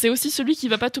joueur, c'est aussi celui qui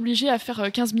va pas t'obliger à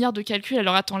faire 15 milliards de calculs.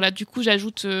 Alors attends, là, du coup,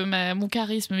 j'ajoute mon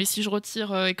charisme, mais si je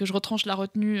retire et que je retranche la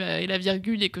retenue et la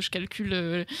virgule et que je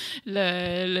calcule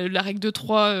la règle de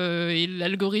 3 et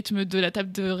l'algorithme de la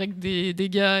table de règle des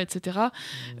dégâts, etc.,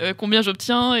 combien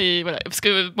j'obtiens, et voilà. Parce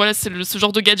que voilà, ce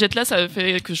genre de gadget-là, ça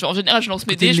fait que, en général, je lance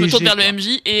mes dés, je me tourne vers le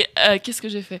MJ et qu'est-ce que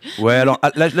j'ai fait ? Ouais, alors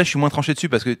là, je suis moins tranché dessus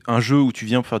parce qu'un jeu où tu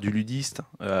viens pour faire du ludiste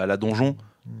à la donjon,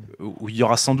 où il y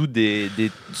aura sans doute des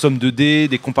sommes de dés,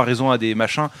 des comparaisons à des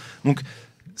machins. Donc,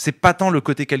 c'est pas tant le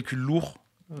côté calcul lourd.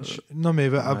 Non, mais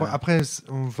après,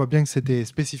 on voit bien que c'était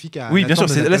spécifique à. Oui, bien sûr,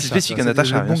 là, c'est spécifique à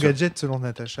Natacha. Le bon gadget selon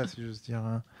Natacha, si j'ose dire.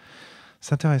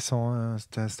 C'est intéressant,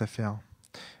 cette affaire.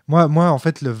 Moi, en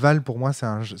fait, le Val, pour moi, c'est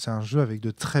un jeu avec de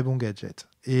très bons gadgets.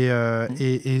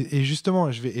 Et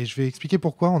justement, je vais expliquer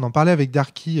pourquoi. On en parlait avec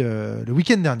Darky le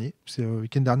week-end dernier. Le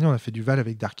week-end dernier, on a fait du Val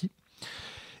avec Darky.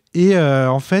 Et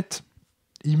en fait,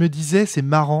 il me disait, c'est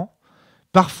marrant,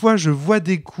 parfois je vois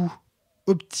des coups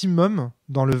optimum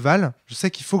dans le Val. Je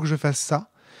sais qu'il faut que je fasse ça.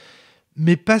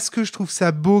 Mais parce que je trouve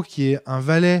ça beau qu'il y ait un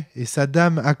valet et sa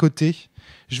dame à côté,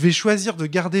 je vais choisir de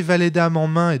garder valet-dame en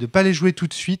main et de ne pas les jouer tout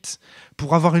de suite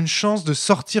pour avoir une chance de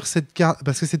sortir cette carte.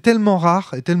 Parce que c'est tellement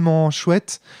rare et tellement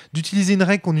chouette d'utiliser une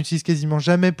règle qu'on n'utilise quasiment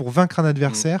jamais pour vaincre un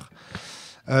adversaire.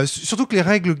 Surtout que les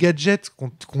règles gadget,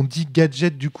 qu'on dit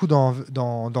gadget du coup dans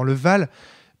le Val,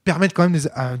 permettent quand même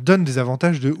donnent des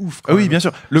avantages de ouf. Oui, bien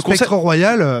sûr. Le concept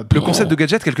royal. Le concept de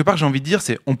gadget, quelque part, j'ai envie de dire,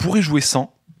 c'est on pourrait jouer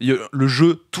sans. Le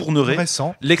jeu tournerait.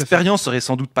 L'expérience serait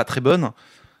sans doute pas très bonne.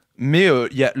 Mais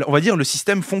on va dire le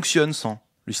système fonctionne sans.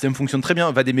 Le système fonctionne très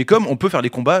bien. Vademecum, on peut faire les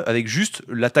combats avec juste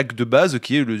l'attaque de base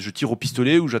qui est je tire au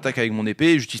pistolet ou j'attaque avec mon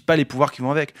épée et j'utilise pas les pouvoirs qui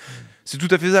vont avec. C'est tout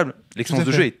à fait faisable. L'expérience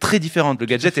de jeu est très différente. Le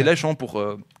gadget est là pour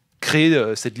créer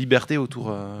cette liberté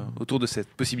autour de cette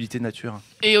possibilité de nature.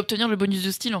 Et obtenir le bonus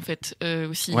de style en fait.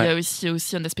 Aussi. Ouais. Il y a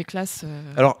aussi un aspect classe.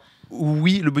 Alors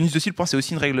oui, le bonus de style, pour moi, c'est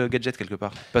aussi une règle gadget quelque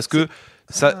part. Parce que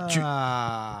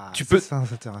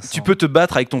tu peux te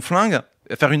battre avec ton flingue,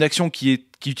 faire une action qui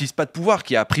utilise pas de pouvoir,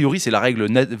 qui a priori c'est la règle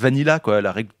vanilla, quoi,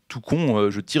 la règle tout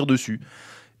con, je tire dessus.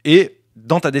 Et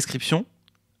dans ta description,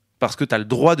 parce que tu as le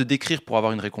droit de décrire pour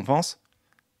avoir une récompense,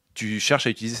 tu cherches à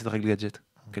utiliser cette règle gadget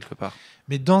quelque part.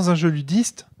 Mais dans un jeu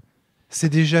ludiste, c'est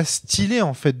déjà stylé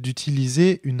en fait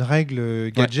d'utiliser une règle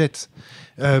gadget.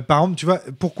 Par exemple, tu vois,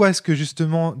 pourquoi est-ce que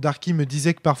justement Darky me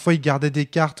disait que parfois il gardait des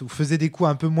cartes ou faisait des coups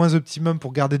un peu moins optimum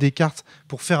pour garder des cartes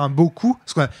pour faire un beau coup.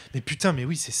 Mais putain, mais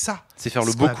oui, c'est ça. C'est faire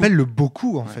le beau coup. Ce qu'on appelle le beau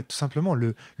coup en fait, tout simplement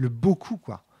le beau coup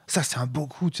quoi. Ça, c'est un beau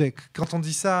coup. Tu sais, quand on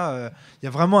dit ça, il y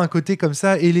a vraiment un côté comme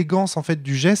ça, élégance en fait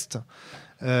du geste,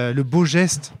 le beau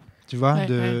geste, tu vois,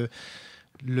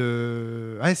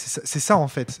 c'est ça en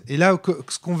fait. Et là,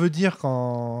 ce qu'on veut dire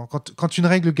quand une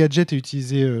règle gadget est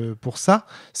utilisée pour ça,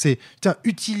 c'est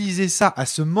utiliser ça à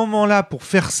ce moment-là pour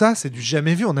faire ça, c'est du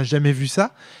jamais vu. On n'a jamais vu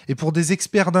ça. Et pour des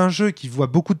experts d'un jeu qui voient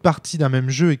beaucoup de parties d'un même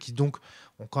jeu et qui donc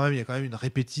il y a quand même une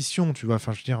répétition, tu vois.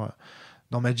 Enfin, je veux dire,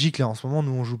 dans Magic là en ce moment,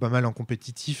 nous on joue pas mal en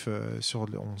compétitif.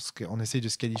 On essaye de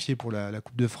se qualifier pour la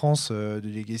Coupe de France de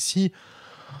Legacy.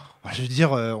 Je veux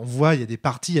dire, on voit, il y a des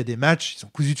parties, il y a des matchs, ils sont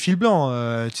cousus de fil blanc.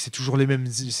 C'est toujours les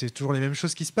mêmes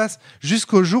choses qui se passent.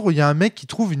 Jusqu'au jour où il y a un mec qui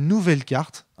trouve une nouvelle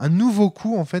carte, un nouveau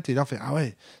coup en fait, et là on fait ah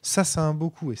ouais, ça c'est un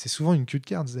beau coup. Et c'est souvent une queue de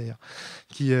cartes d'ailleurs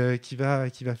qui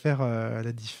va faire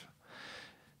la diff.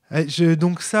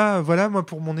 Donc ça, voilà, moi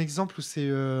pour mon exemple où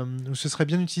ce serait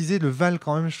bien utilisé, le val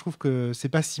quand même, je trouve que c'est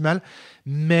pas si mal,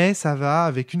 mais ça va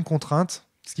avec une contrainte,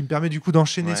 ce qui me permet du coup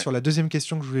d'enchaîner sur la deuxième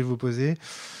question que je voulais vous poser.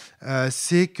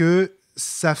 C'est que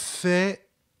ça fait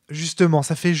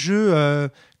jeu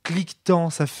cliquetant,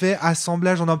 ça fait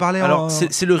assemblage, on en parlait. Alors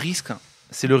c'est le risque,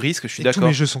 je suis d'accord. Tous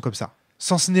mes jeux sont comme ça.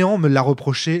 Sens néant, on me l'a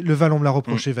reproché, le val on me l'a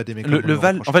reproché, va des mecs. Le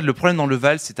val, en fait le problème dans le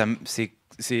val,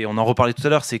 on en reparlait tout à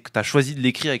l'heure, c'est que tu as choisi de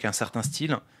l'écrire avec un certain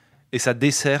style et ça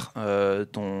dessert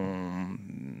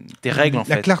tes règles en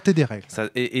fait. La clarté des règles.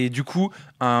 Et du coup,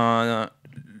 le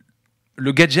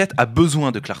gadget a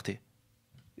besoin de clarté.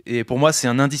 Et pour moi, c'est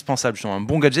un indispensable. Un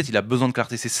bon gadget, il a besoin de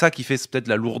clarté. C'est ça qui fait peut-être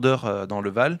la lourdeur dans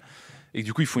le val. Et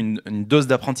du coup, il faut une dose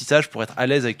d'apprentissage pour être à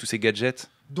l'aise avec tous ces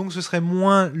gadgets. Donc, ce serait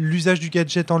moins l'usage du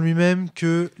gadget en lui-même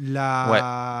que la...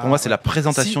 Ouais. Pour moi, c'est la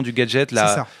présentation du gadget. C'est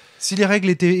ça. Si les règles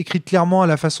étaient écrites clairement à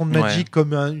la façon de Magic,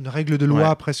 comme une règle de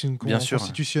loi, presque une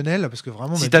constitutionnelle, parce que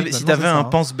vraiment... Si t'avais un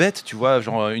pense-bête, tu vois,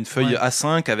 genre une feuille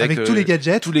A5 avec tous les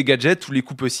gadgets, tous les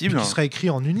coups possibles... Qui serait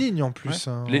écrit en une ligne en plus.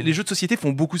 Ouais. Les jeux de société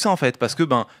font beaucoup ça en fait, parce que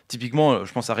typiquement,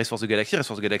 je pense à Race Force the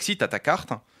Galaxy, t'as ta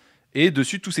carte, et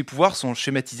dessus, tous ces pouvoirs sont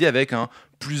schématisés avec un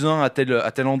 +1 à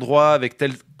tel endroit, avec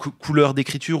telle couleur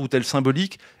d'écriture ou telle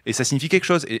symbolique, et ça signifie quelque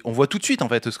chose. Et on voit tout de suite en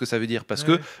fait ce que ça veut dire, parce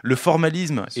que le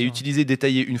formalisme est utilisé,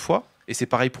 détaillé une fois, et c'est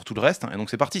pareil pour tout le reste, et donc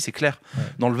c'est parti, c'est clair. Ouais.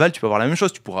 Dans le Val, tu peux avoir la même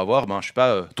chose, tu pourras avoir, je sais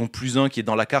pas, ton +1 qui est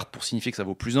dans la carte pour signifier que ça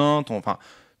vaut +1,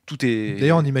 tout est...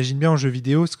 D'ailleurs, on imagine bien en jeu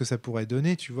vidéo ce que ça pourrait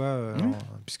donner, tu vois,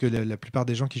 puisque la plupart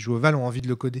des gens qui jouent au Val ont envie de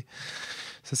le coder.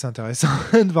 Ça, c'est intéressant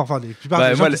de voir. Enfin, la plupart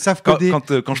des gens qui savent coder.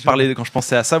 Quand je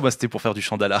pensais à ça, moi, c'était pour faire du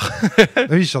Chandalar.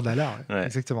 Oui, Chandalar,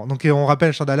 exactement. Donc, on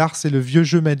rappelle, Chandalar, c'est le vieux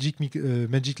jeu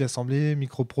Magic l'Assemblée,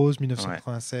 Microprose,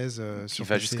 1996. Qui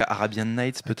va jusqu'à Arabian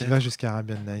Nights, peut-être. Qui va jusqu'à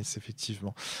Arabian Nights,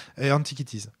 effectivement. Et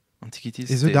Antiquities.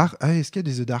 Et The Dark. Est-ce qu'il y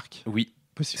a des The Dark? Oui.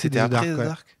 C'était après The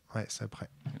Dark. Ouais, c'est après.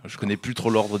 Je connais plus trop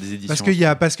l'ordre des éditions. Parce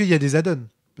qu'il y a des add-ons.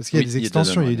 Parce qu'il y a des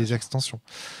extensions. Il y a eu des extensions.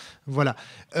 Voilà.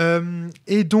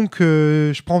 Et donc,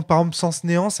 je prends par exemple Sens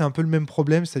Néant, c'est un peu le même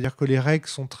problème, c'est-à-dire que les règles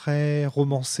sont très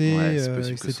romancées,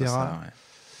 etc.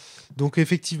 Donc,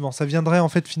 effectivement, ça viendrait en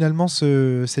fait finalement.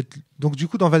 Donc, du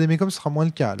coup, dans Vademecum, ce sera moins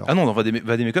le cas alors. Ah non, dans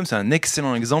Vademecum, c'est un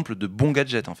excellent exemple de bon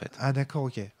gadget en fait. Ah, d'accord,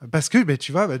 ok. Parce que,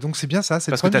 tu vois, donc c'est bien ça,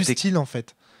 c'est le problème du style en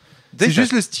fait. C'est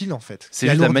juste le style en fait. C'est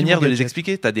juste la manière de les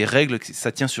expliquer. Tu as des règles,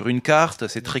 ça tient sur une carte,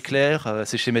 c'est très clair,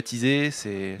 c'est schématisé.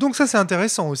 Donc ça c'est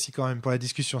intéressant aussi quand même pour la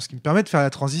discussion, ce qui me permet de faire la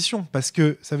transition. Parce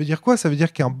que ça veut dire quoi? Ça veut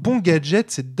dire qu'un bon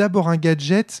gadget, c'est d'abord un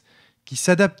gadget qui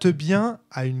s'adapte bien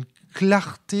à une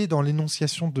clarté dans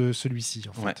l'énonciation de celui-ci.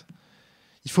 En fait.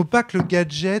 Il ne faut pas que le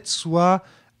gadget soit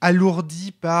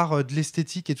alourdi par de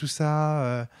l'esthétique et tout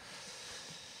ça.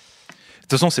 De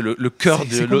toute façon, c'est le cœur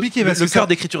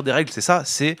d'écriture des règles, c'est ça,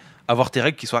 c'est avoir tes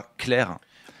règles qui soient claires.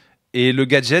 Et le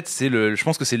gadget, je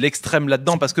pense que c'est l'extrême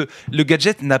là-dedans, parce que le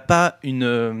gadget n'a pas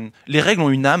les règles ont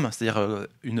une âme, c'est-à-dire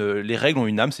les règles ont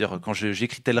une âme, c'est-à-dire quand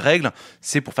j'écris telle règle,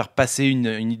 c'est pour faire passer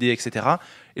une idée, etc.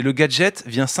 Et le gadget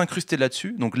vient s'incruster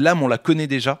là-dessus, donc l'âme, on la connaît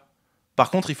déjà. Par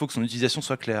contre, il faut que son utilisation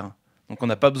soit claire. Donc on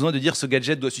n'a pas besoin de dire ce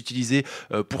gadget doit s'utiliser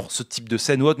pour ce type de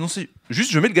scène ou autre. Non, c'est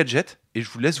juste je mets le gadget et je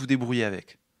vous laisse vous débrouiller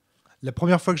avec. La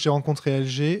première fois que j'ai rencontré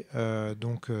LG,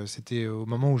 c'était au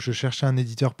moment où je cherchais un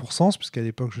éditeur pour Sens, puisqu'à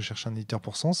l'époque je cherchais un éditeur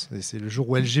pour Sens, et c'est le jour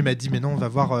où LG m'a dit mais non, on va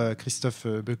voir Christophe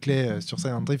Buckley sur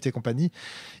Silent Drift et compagnie.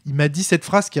 Il m'a dit cette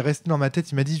phrase qui est restée dans ma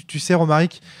tête, il m'a dit tu sais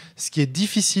Romaric, ce qui est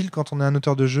difficile quand on est un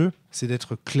auteur de jeu, c'est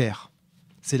d'être clair.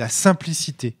 C'est la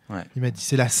simplicité. Ouais. Il m'a dit,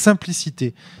 c'est la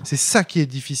simplicité. C'est ça qui est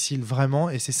difficile, vraiment,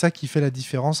 et c'est ça qui fait la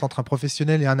différence entre un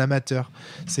professionnel et un amateur.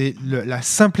 C'est la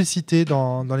simplicité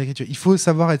dans l'écriture. Il faut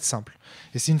savoir être simple.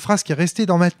 Et c'est une phrase qui est restée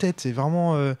dans ma tête, c'est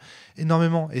vraiment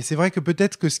énormément. Et c'est vrai que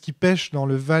peut-être que ce qui pêche dans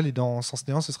le Val et dans Sens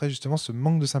Néant, ce serait justement ce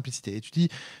manque de simplicité. Et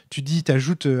tu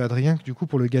ajoutes, Adrien, que du coup,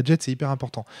 pour le gadget, c'est hyper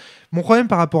important. Mon problème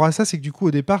par rapport à ça, c'est que du coup,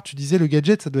 au départ, tu disais, le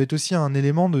gadget, ça doit être aussi un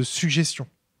élément de suggestion.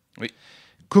 Oui.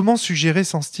 Comment suggérer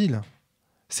sans style?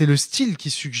 C'est le style qui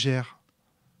suggère.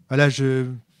 Voilà, je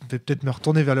vais peut-être me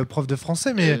retourner vers le prof de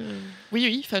français, mais...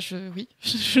 Oui,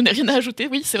 je n'ai rien à ajouter,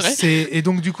 oui, c'est vrai. Et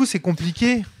donc, du coup, c'est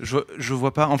compliqué. Je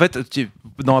vois pas. En fait,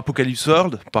 dans Apocalypse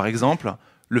World, par exemple,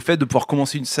 le fait de pouvoir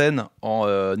commencer une scène en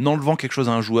enlevant quelque chose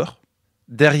à un joueur,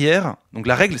 derrière, donc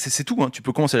la règle, c'est tout. Hein, tu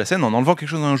peux commencer la scène en enlevant quelque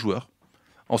chose à un joueur.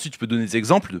 Ensuite, tu peux donner des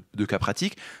exemples de cas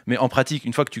pratiques, mais en pratique,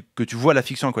 une fois que tu vois la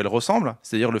fiction à quoi elle ressemble,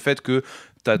 c'est-à-dire le fait que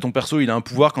ton perso, il a un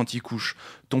pouvoir quand il couche.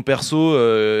 Ton perso,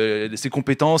 ses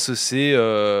compétences, c'est...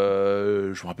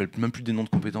 je me rappelle même plus des noms de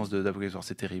compétences d'Avec Adrien,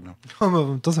 c'est terrible. Oh, mais en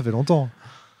même temps, ça fait longtemps.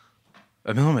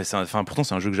 Mais non, mais pourtant,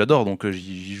 c'est un jeu que j'adore, donc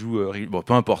j'y joue... bon,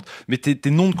 peu importe. Mais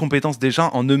tes noms de compétences, déjà,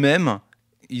 en eux-mêmes,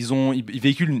 ils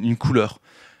véhiculent une couleur.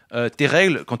 Tes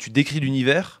règles, quand tu décris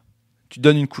l'univers, tu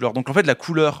donnes une couleur. Donc en fait, la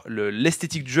couleur,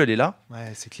 l'esthétique du jeu, elle est là.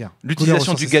 Ouais, c'est clair.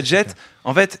 L'utilisation du gadget,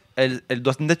 en fait, elle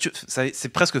doit c'est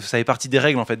presque, ça fait partie des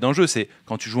règles en fait d'un jeu. C'est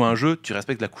quand tu joues à un jeu, tu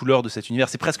respectes la couleur de cet univers.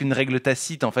 C'est presque une règle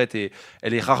tacite en fait, et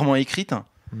elle est rarement écrite.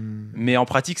 Mais en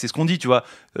pratique, c'est ce qu'on dit, tu vois.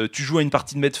 Tu joues à une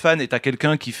partie de Medfan et t'as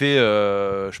quelqu'un qui fait,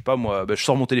 je sais pas moi, je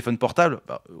sors mon téléphone portable.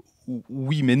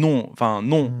 Oui, mais non. Enfin,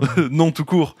 non, non tout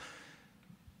court.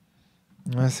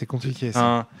 Ouais, c'est compliqué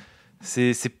ça.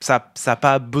 Ça n'a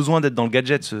pas besoin d'être dans le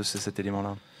gadget, cet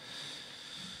élément-là.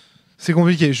 C'est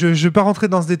compliqué. Je ne vais pas rentrer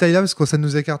dans ce détail-là parce que ça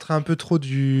nous écarterait un peu trop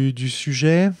du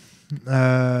sujet.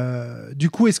 Du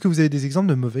coup, est-ce que vous avez des exemples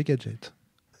de mauvais gadgets ?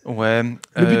 Ouais.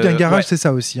 Le but d'un garage, c'est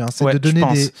ça aussi. Hein, c'est de donner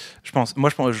je pense. Moi,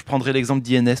 je prendrais l'exemple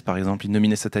d'INS, par exemple, In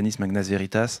Nomine Satanis Magnas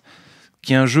Veritas,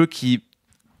 qui est un jeu qui,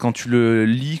 quand tu le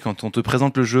lis, quand on te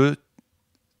présente le jeu,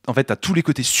 en fait, tu as tous les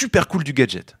côtés super cool du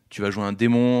gadget. Tu vas jouer un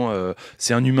démon,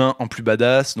 c'est un humain en plus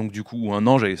badass, donc du coup, ou un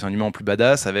ange, c'est un humain en plus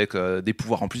badass, avec des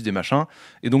pouvoirs en plus, des machins.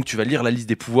 Et donc, tu vas lire la liste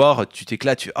des pouvoirs, tu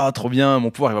t'éclates, trop bien, mon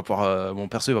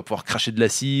perso, il va pouvoir cracher de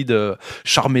l'acide,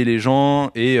 charmer les gens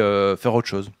et faire autre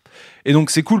chose. Et donc,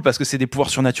 c'est cool parce que c'est des pouvoirs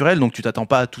surnaturels, donc tu t'attends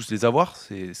pas à tous les avoir.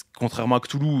 Contrairement à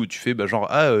Cthulhu, où tu fais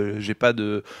j'ai pas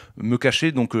de me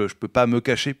cacher, donc je peux pas me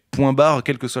cacher, point barre,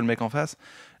 quel que soit le mec en face.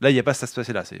 Là, il n'y a pas ça se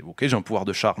passer là. C'est ok, j'ai un pouvoir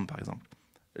de charme, par exemple.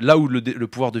 Là où le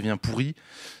pouvoir devient pourri,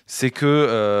 c'est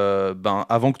que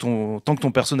tant que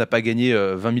ton perso n'a pas gagné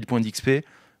 20 000 points d'XP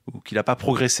ou qu'il n'a pas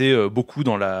progressé beaucoup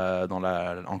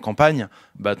en campagne,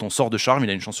 ton sort de charme, il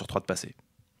a une chance sur 3 de passer.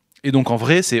 Et donc en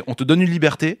vrai, on te donne une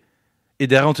liberté et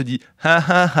derrière on te dit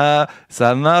ça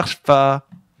marche pas.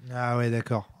 Ah ouais,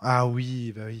 d'accord. Ah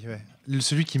oui, oui, ouais.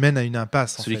 Celui qui mène à une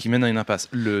impasse. Qui mène à une impasse.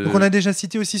 Donc on a déjà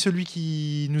cité aussi celui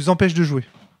qui nous empêche de jouer.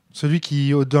 Celui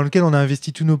dans lequel on a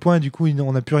investi tous nos points et du coup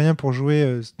on n'a plus rien pour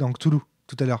jouer dans Cthulhu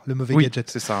tout à l'heure, le mauvais gadget.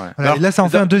 C'est ça. Ouais. Voilà, et là ça en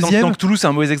fait un deuxième. Dans Cthulhu, c'est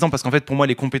un mauvais exemple parce qu'en fait pour moi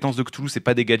les compétences de Cthulhu c'est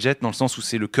pas des gadgets dans le sens où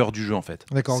c'est le cœur du jeu en fait.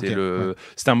 D'accord.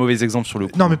 C'était un mauvais exemple sur le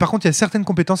coup. Non mais par contre il y a certaines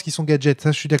compétences qui sont gadgets,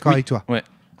 ça je suis d'accord avec toi. Ouais.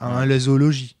 La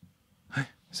zoologie. Ouais,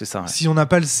 c'est ça. Ouais. Si on n'a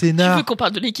pas le scénar. Tu veux qu'on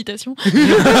parle de l'équitation?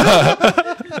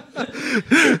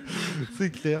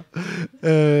 C'est clair.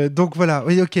 Donc voilà,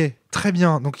 oui, ok, très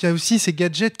bien. Donc il y a aussi ces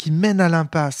gadgets qui mènent à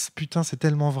l'impasse. Putain, c'est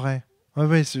tellement vrai.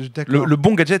 Ouais, d'accord. Le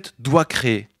bon gadget doit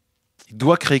créer. Il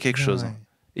doit créer quelque chose. Ouais.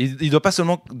 Et il doit pas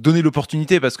seulement donner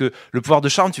l'opportunité, parce que le pouvoir de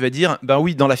charme, tu vas dire,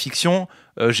 oui, dans la fiction,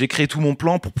 j'ai créé tout mon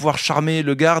plan pour pouvoir charmer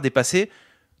le garde et passer.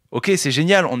 Ok, c'est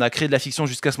génial, on a créé de la fiction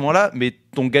jusqu'à ce moment-là, mais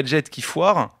ton gadget qui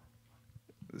foire,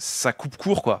 ça coupe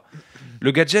court, quoi.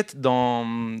 Le gadget,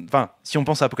 si on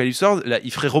pense à Apocalypse World, là,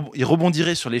 il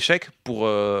rebondirait sur l'échec pour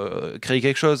créer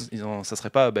quelque chose. Ça serait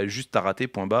pas juste t'as raté,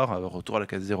 point barre, retour à la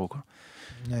case 0, quoi.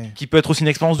 Ouais. Qui peut être aussi une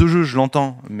expérience de jeu, je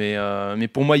l'entends. Mais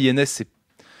pour moi, INS,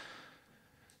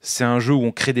 c'est un jeu où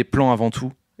on crée des plans avant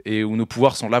tout et où nos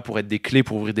pouvoirs sont là pour être des clés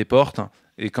pour ouvrir des portes.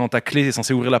 Et quand ta clé est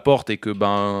censée ouvrir la porte et que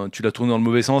tu l'as tournée dans le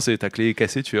mauvais sens et ta clé est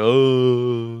cassée, tu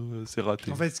fais c'est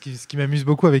raté. En fait, ce qui m'amuse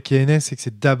beaucoup avec INS, c'est que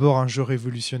c'est d'abord un jeu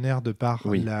révolutionnaire de par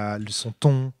son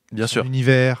ton, bien son sûr.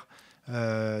 Univers,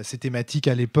 ses thématiques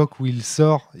à l'époque où il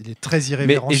sort, il est très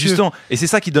irrévérencieux. Et justement, et c'est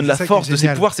ça qui donne la force de ces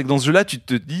génial. pouvoirs, c'est que dans ce jeu-là, tu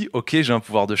te dis, ok, j'ai un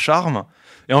pouvoir de charme.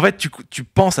 Et en fait, tu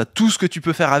penses à tout ce que tu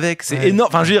peux faire avec. C'est énorme.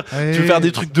 Enfin, je veux dire, tu peux faire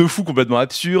des trucs de fou complètement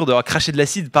absurdes, cracher de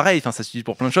l'acide, pareil. Enfin, ça suffit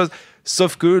pour plein de choses.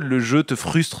 Sauf que le jeu te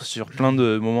frustre sur plein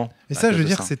de moments. Et ça, je veux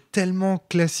dire, c'est tellement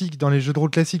classique dans les jeux de rôle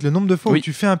classiques. Le nombre de fois où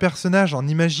tu fais un personnage en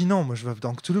imaginant. Moi, je vois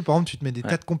dans Cthulhu, par exemple, tu te mets des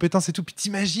tas de compétences et tout, puis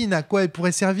t'imagines à quoi elle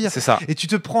pourrait servir. C'est ça. Et tu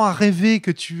te prends à rêver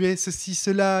que tu es ceci,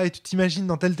 cela, et tu t'imagines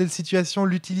dans telle situation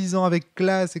l'utilisant avec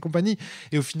classe et compagnie.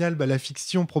 Et au final, la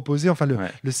fiction proposée,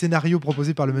 le scénario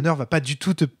proposé par le meneur va pas du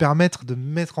tout te permettre de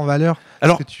mettre en valeur.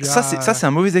 Alors, ça, c'est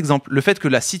un mauvais exemple. Le fait que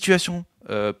la situation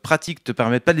pratique te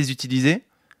permette pas de les utiliser,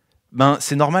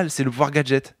 c'est normal, c'est le pouvoir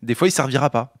gadget. Des fois, il servira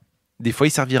pas. Des fois,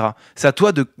 il servira. C'est à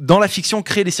toi de, dans la fiction,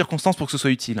 créer les circonstances pour que ce soit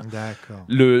utile. D'accord.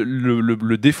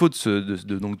 Le défaut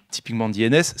donc, typiquement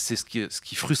d'INS, c'est ce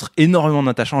qui frustre énormément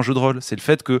Natacha en jeu de rôle. C'est le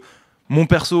fait que mon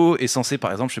perso est censé,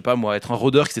 par exemple, je sais pas moi, être un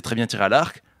rôdeur qui sait très bien tirer à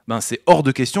l'arc. C'est hors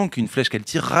de question qu'une flèche qu'elle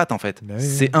tire rate, en fait.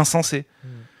 C'est insensé.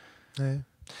 Ouais.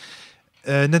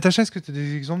 Natacha, est-ce que tu as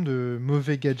des exemples de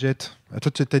mauvais gadgets?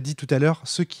 Toi, tu t'as dit tout à l'heure,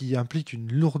 ceux qui impliquent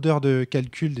une lourdeur de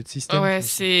calcul, de système. Ouais,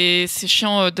 c'est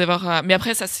chiant d'avoir... Mais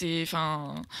après, ça, c'est...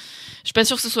 Enfin, je suis pas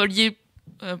sûre que ce soit lié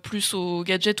plus aux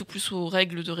gadgets ou plus aux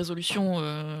règles de résolution.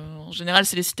 En général,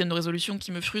 c'est les systèmes de résolution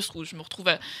qui me frustrent, où je me retrouve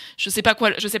je sais pas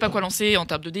quoi lancer en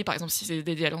table de dés, par exemple, si c'est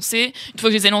des dés à lancer. Une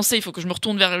fois que je les ai lancés, il faut que je me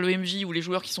retourne vers le MJ ou les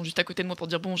joueurs qui sont juste à côté de moi pour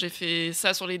dire bon, j'ai fait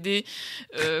ça sur les dés,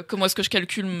 comment est-ce que je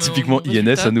calcule Typiquement mon INS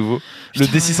résultat. à nouveau. Putain,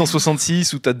 le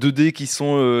D666 où t'as 2 dés qui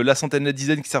sont la centaine, la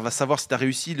dizaine qui servent à savoir si t'as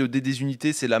réussi. Le dé des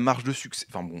unités, c'est la marge de succès.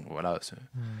 Enfin bon, voilà.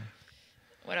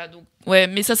 Voilà, donc... Ouais,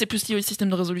 mais ça, c'est plus lié au système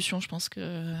de résolution, je pense que...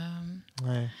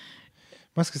 Ouais.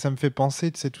 Moi, ce que ça me fait penser,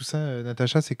 tu sais, tout ça,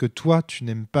 Natacha, c'est que toi, tu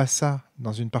n'aimes pas ça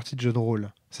dans une partie de jeu de rôle.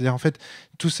 C'est-à-dire, en fait,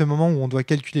 tout ce moment où on doit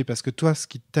calculer, parce que toi,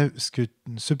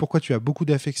 ce pourquoi tu as beaucoup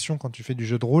d'affection quand tu fais du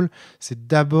jeu de rôle, c'est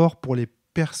d'abord pour les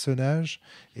personnages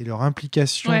et leur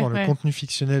implication dans le contenu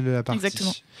fictionnel de la partie.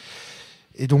 Exactement.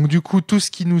 Et donc, du coup, tout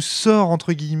ce qui nous sort,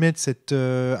 entre guillemets, de cette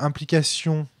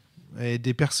implication et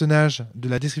des personnages, de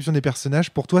la description des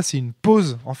personnages, pour toi, c'est une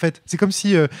pause, en fait. C'est comme si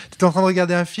tu étais en train de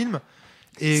regarder un film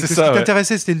et que ce qui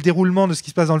t'intéressait, c'était le déroulement de ce qui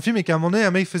se passe dans le film, et qu'à un moment donné,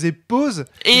 un mec faisait pause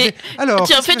et alors,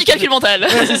 qui a fait du calcul mental.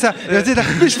 Ouais, c'est ça. Mais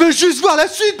je veux juste voir la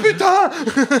suite,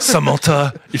 putain.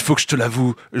 Samantha, il faut que je te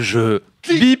l'avoue,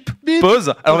 bip,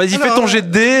 pause. Alors vas-y, fais ton jet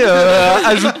de dés,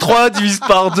 ajoute 3, divise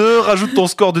par 2, rajoute ton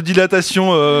score de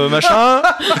dilatation, machin.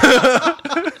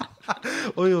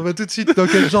 Oui, on va tout de suite dans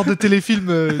quel genre de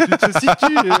téléfilm tu te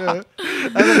situes,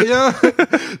 Adrien.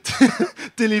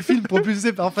 Téléfilm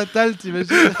propulsé par Fatal,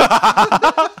 t'imagines?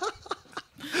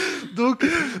 donc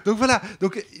voilà.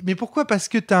 Mais pourquoi? Parce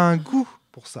que t'as un goût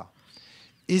pour ça.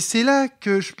 Et c'est là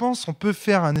que je pense on peut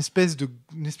faire une espèce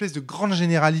de grande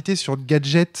généralité sur le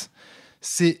gadget.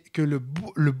 C'est que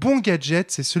le bon gadget,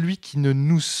 c'est celui qui ne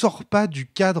nous sort pas du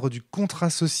cadre du contrat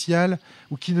social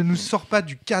ou qui ne nous sort pas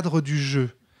du cadre du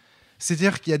jeu.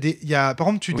 C'est-à-dire qu'il y a par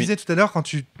exemple, tu disais tout à l'heure, quand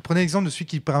tu prenais l'exemple de celui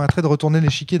qui permettrait de retourner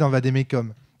l'échiquier dans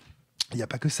Vademecum. Il n'y a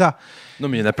pas que ça. Non,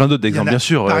 mais il y en a plein d'autres exemples, bien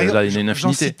sûr. Là, il y en a une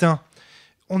infinité. J'en cite un.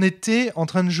 On était en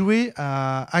train de jouer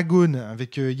à Agone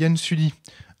avec Yann Sully,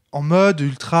 en mode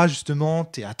ultra, justement,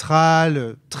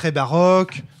 théâtral, très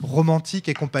baroque, romantique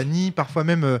et compagnie, parfois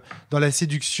même dans la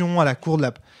séduction à la cour de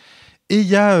la... Et il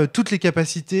y a toutes les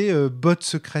capacités bottes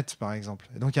secrètes, par exemple.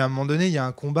 Et donc, à un moment donné, il y a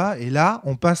un combat. Et là,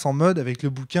 on passe en mode, avec le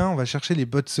bouquin, on va chercher les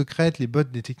bottes secrètes, les bottes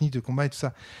des techniques de combat et tout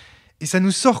ça. Et ça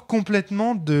nous sort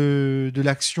complètement de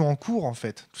l'action en cours, en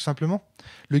fait, tout simplement.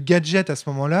 Le gadget, à ce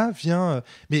moment-là, vient...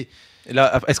 mais et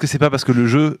là, est-ce que c'est pas parce que le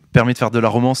jeu permet de faire de la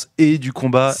romance et du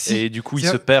combat, et du coup, il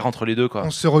se perd entre les deux, quoi.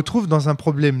 On se retrouve dans un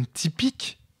problème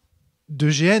typique de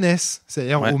GNS,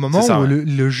 c'est-à-dire au moment où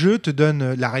le jeu te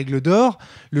donne la règle d'or,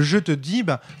 le jeu te dit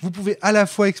vous pouvez à la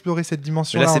fois explorer cette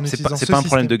dimension-là en utilisant c'est pas un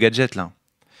problème de gadget là.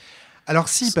 Alors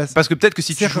si, parce que peut-être que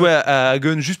si tu jouais à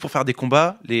Gun juste pour faire des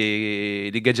combats,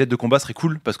 les gadgets de combat seraient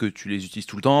cool parce que tu les utilises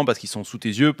tout le temps, parce qu'ils sont sous tes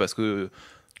yeux, parce que...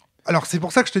 Alors c'est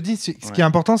pour ça que je te dis, ce qui est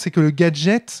important, c'est que le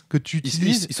gadget que tu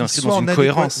utilises, il s'inscrit dans une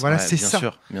cohérence. Voilà, c'est ça.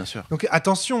 Bien sûr. Donc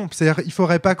attention, c'est-à-dire, il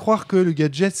faudrait pas croire que le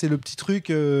gadget c'est le petit truc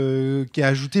qui est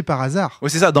ajouté par hasard.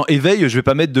 Oui, c'est ça. Dans Eveille, je vais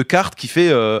pas mettre de carte qui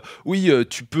fait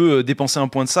tu peux dépenser un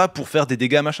point de ça pour faire des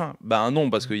dégâts machin. Bah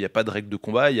non, parce qu'il y a pas de règle de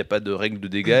combat, il y a pas de règle de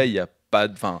dégâts, il y a pas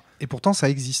de... Et pourtant ça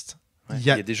existe. Ouais, il y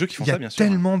a des jeux qui font ça, bien sûr. Il y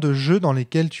a tellement de jeux dans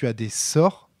lesquels tu as des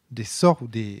sorts ou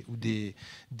des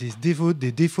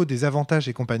défauts, des avantages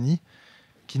et compagnie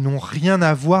qui n'ont rien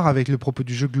à voir avec le propos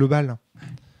du jeu global.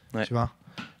 Ouais. Tu vois,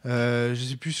 je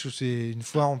sais plus, c'est une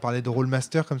fois on parlait de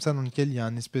Rollmaster comme ça, dans lequel il y a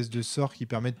un espèce de sort qui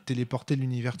permet de téléporter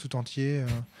l'univers tout entier.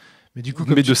 Mais du coup,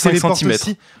 comme de 5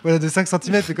 cm. Voilà, de 5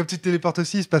 cm, mais comme tu te téléportes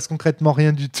aussi, il se passe concrètement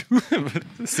rien du tout.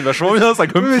 C'est vachement bien ça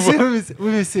comme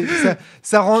mais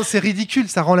ça rend, c'est ridicule,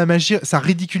 ça rend la magie, ça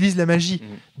ridiculise la magie.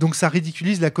 Donc ça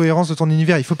ridiculise la cohérence de ton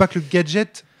univers. Il faut pas que le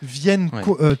gadget vienne,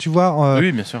 tu vois.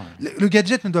 Oui, bien sûr. Le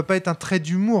gadget ne doit pas être un trait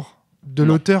d'humour de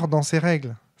l'auteur dans ses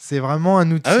règles. C'est vraiment un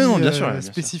outil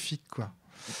spécifique, quoi.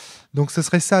 Donc ce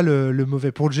serait ça le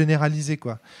mauvais, pour le généraliser,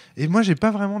 quoi. Et moi, j'ai pas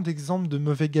vraiment d'exemple de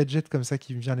mauvais gadget comme ça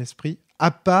qui me vient à l'esprit,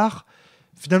 à part,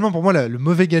 finalement, pour moi, le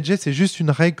mauvais gadget, c'est juste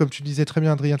une règle, comme tu disais très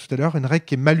bien, Adrien, tout à l'heure, une règle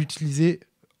qui est mal utilisée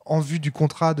en vue du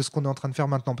contrat de ce qu'on est en train de faire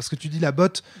maintenant. Parce que tu dis la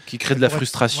botte... Qui crée de la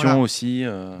frustration aussi.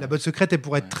 La botte secrète, elle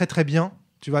pourrait être très très bien,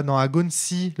 tu vois, dans Agone,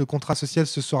 si le contrat social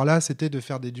ce soir-là, c'était de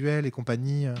faire des duels et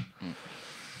compagnie.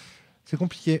 C'est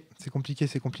compliqué.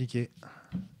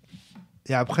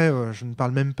 Et après, je ne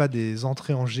parle même pas des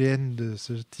entrées en GN de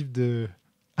ce type de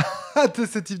de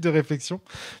ce type de réflexion.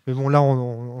 Mais bon, là,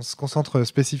 on se concentre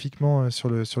spécifiquement sur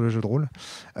le jeu de rôle.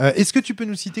 Est-ce que tu peux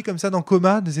nous citer comme ça dans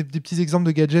Coma des petits exemples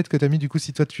de gadgets que tu as mis, du coup,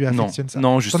 si toi tu affectionnes ça?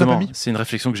 Non, justement, c'est une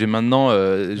réflexion que j'ai maintenant.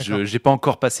 Je n'ai pas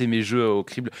encore passé mes jeux au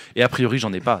crible. Et a priori,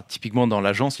 j'en ai pas. Typiquement, dans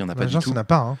l'agence, il n'y en a pas du tout. Il n'y en a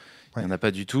pas, hein. Il n'y en a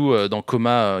pas du tout. Dans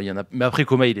Coma, il y en a. Mais après,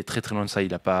 Coma, il est très très loin de ça.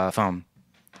 Il a pas. Enfin,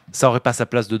 ça aurait pas sa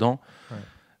place dedans.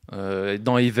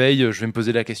 Dans Eveille, je vais me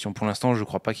poser la question. Pour l'instant, je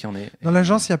crois pas qu'il y en ait. Dans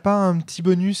l'agence, il n'y a pas un petit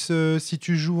bonus si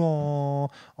tu joues en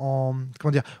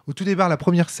comment dire, au tout départ, la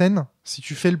première scène, si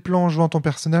tu fais le plan en jouant ton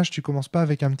personnage, tu commences pas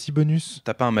avec un petit bonus.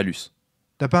 T'as pas un malus.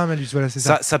 T'as pas un malus, voilà, c'est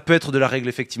ça. Ça peut être de la règle,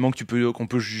 effectivement, qu'on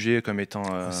peut juger comme étant.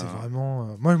 C'est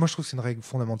vraiment. Moi, je trouve que c'est une règle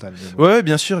fondamentale. Ouais,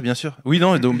 bien sûr. Oui,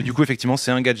 non, donc du coup, effectivement,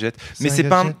 c'est un gadget. Mais c'est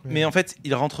pas. Mais en fait,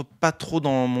 il rentre pas trop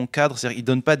dans mon cadre. C'est-à-dire, il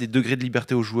donne pas des degrés de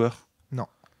liberté aux joueurs. Non.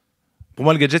 Pour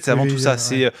moi, le gadget, c'est avant tout ça.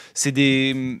 C'est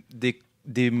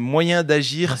des moyens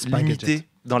d'agir limités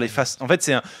dans les faces. En fait,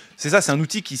 c'est ça, c'est un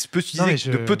outil qui peut s'utiliser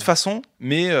de peu de façons,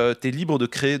 mais tu es libre de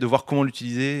créer, de voir comment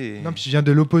l'utiliser. Non, puis je viens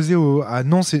de l'opposer à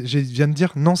non, je viens de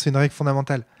dire non, c'est une règle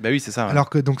fondamentale. Bah oui, c'est ça. Ouais. Alors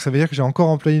que donc ça veut dire que j'ai encore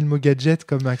employé le mot gadget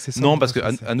comme accessoire. Non, parce que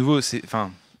à nouveau,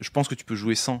 je pense que tu peux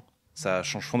jouer sans. Ça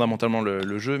change fondamentalement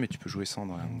le jeu, mais tu peux jouer sans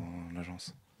dans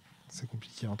l'agence. C'est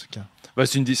compliqué en tout cas. Bah,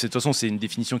 de toute façon, c'est une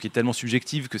définition qui est tellement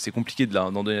subjective que c'est compliqué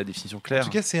d'en donner la définition claire. En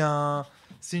tout cas,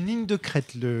 c'est une ligne de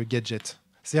crête, le gadget.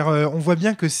 C'est-à-dire, on voit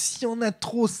bien que si on a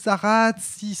trop, ça rate.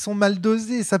 S'ils sont mal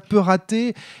dosés, ça peut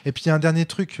rater. Et puis, il y a un dernier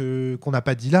truc qu'on n'a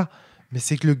pas dit là, mais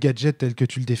c'est que le gadget tel que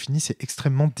tu le définis, c'est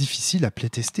extrêmement difficile à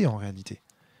playtester en réalité.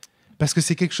 Parce que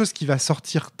c'est quelque chose qui va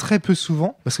sortir très peu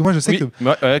souvent. Parce que moi, je sais que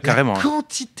carrément, la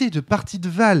quantité de parties de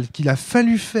Val qu'il a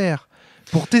fallu faire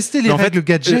pour tester les règles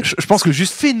gadget, je pense que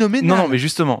juste phénoménal. Non, mais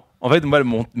justement, en fait, moi,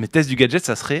 mes tests du gadget,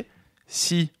 ça serait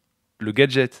si le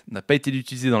gadget n'a pas été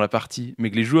utilisé dans la partie, mais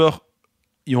que les joueurs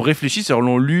y ont réfléchi,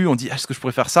 l'ont lu, on dit est-ce que je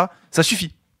pourrais faire ça? Ça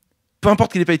suffit. Peu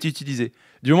importe qu'il n'ait pas été utilisé.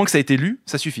 Du moment que ça a été lu,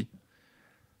 ça suffit.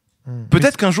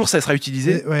 Peut-être qu'un jour ça sera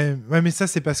utilisé. Ouais, mais ça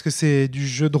c'est parce que c'est du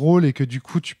jeu de rôle et que du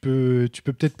coup tu peux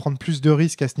peut-être prendre plus de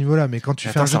risques à ce niveau-là. Mais quand tu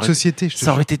fais un jeu de société,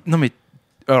 ça aurait été. Non mais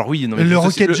alors oui, non, mais le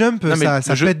Rocket Jump,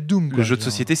 ça peut être Doom. Le jeu de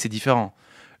société, c'est différent.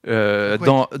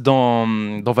 Dans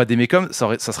Vademecum,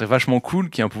 ça serait vachement cool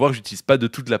qu'il y ait un pouvoir que j'utilise pas de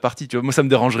toute la partie. Tu vois, moi, ça me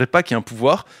dérangerait pas qu'il y ait un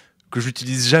pouvoir que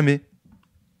j'utilise jamais.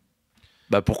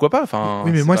 Bah pourquoi pas.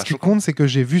 Oui, mais moi, ce qui compte, c'est que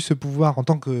j'ai vu ce pouvoir en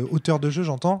tant qu'auteur de jeu,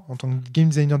 j'entends, en tant que game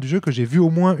designer du jeu, que j'ai vu au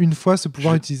moins une fois ce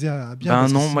pouvoir utilisé à bien.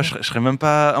 Ben non, moi, je serais même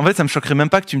pas. En fait, ça me choquerait même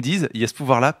pas que tu me dises, il y a ce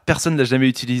pouvoir-là, personne l'a jamais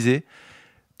utilisé,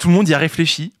 tout le monde y a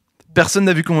réfléchi. Personne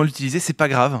n'a vu comment l'utiliser, c'est pas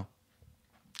grave.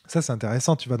 Ça, c'est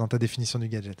intéressant, tu vois, dans ta définition du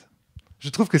gadget. Je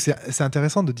trouve que c'est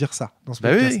intéressant de dire ça dans ce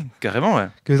podcast. Oui, carrément, ouais.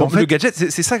 En fait, le gadget,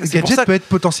 c'est ça. Le gadget peut être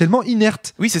potentiellement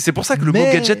inerte. Oui, c'est pour ça que le mot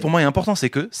gadget, pour moi, est important. C'est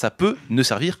que ça peut ne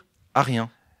servir à rien.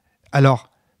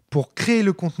 Alors, pour créer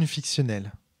le contenu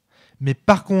fictionnel, mais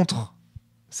par contre,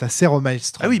 ça sert au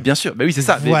maelstrom. Ah oui, bien sûr. Bah oui, c'est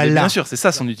ça. Voilà. Mais bien sûr, c'est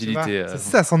ça son utilité. C'est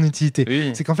ça son utilité.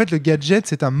 Oui. C'est qu'en fait, le gadget,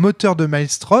 c'est un moteur de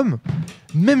maelstrom,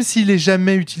 même s'il est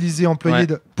jamais utilisé, employé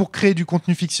pour créer du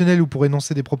contenu fictionnel ou pour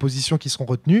énoncer des propositions qui seront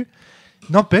retenues.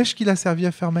 N'empêche qu'il a servi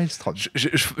à faire maelstrom.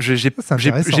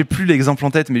 J'ai plus l'exemple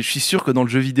en tête, mais je suis sûr que dans le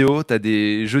jeu vidéo, tu as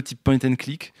des jeux type point and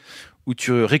click où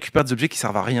tu récupères des objets qui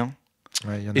servent à rien.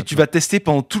 Ouais, et tu vas tester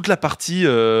pendant toute la partie.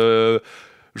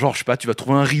 Genre, je sais pas, tu vas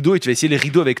trouver un rideau et tu vas essayer les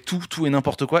rideaux avec tout et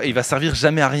n'importe quoi et il va servir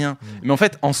jamais à rien. Mais en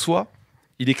fait, en soi,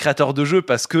 il est créateur de jeu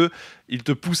parce que il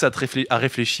te pousse à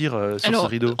réfléchir sur ce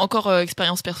rideau. Encore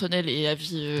expérience personnelle et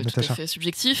avis tout à fait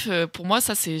subjectif. Pour moi,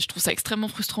 je trouve ça extrêmement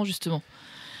frustrant justement.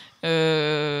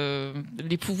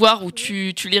 Les pouvoirs où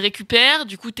tu les récupères,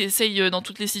 du coup, tu essayes dans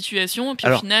toutes les situations et puis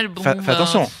au final, bon. Fais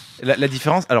attention, la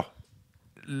différence. Alors.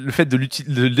 Le fait de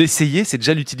l'essayer, c'est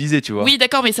déjà l'utiliser, tu vois. Oui,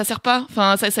 d'accord, mais ça sert pas.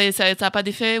 Enfin, ça a pas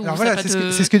d'effet. Alors voilà, c'est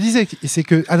ce que disait. C'est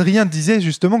que Adrien disait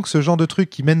justement que ce genre de trucs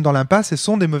qui mènent dans l'impasse, ce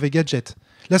sont des mauvais gadgets.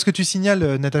 Là, ce que tu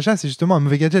signales, Natacha, c'est justement un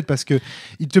mauvais gadget parce que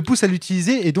il te pousse à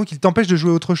l'utiliser et donc il t'empêche de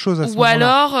jouer autre chose à ce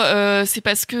moment-là. Ou alors, c'est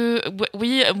parce que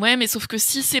oui, mais sauf que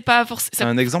si c'est pas forcément. T'as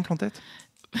un exemple en tête?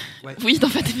 Ouais. Oui, dans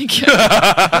Vademecum. Oui,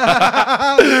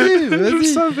 je le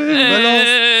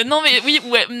savais. Non, mais oui,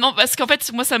 non, parce qu'en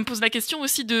fait, moi, ça me pose la question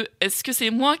aussi de est-ce que c'est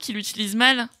moi qui l'utilise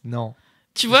mal? Non.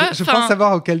 Tu vois, je pense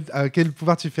savoir à quel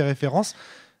pouvoir tu fais référence.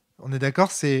 On est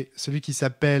d'accord, c'est celui qui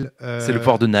s'appelle. C'est le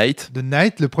pouvoir de Night. De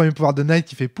Night, le premier pouvoir de Night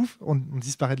qui fait pouf, on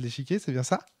disparaît de l'échiquier, c'est bien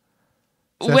ça?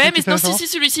 Ouais, mais non, si,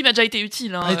 celui-ci m'a déjà été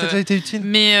utile. Hein, il t'a déjà été utile.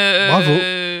 Mais bravo.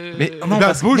 Mais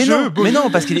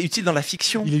non, parce qu'il est utile dans la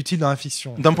fiction. Il est utile dans la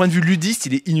fiction. D'un point de vue ludiste,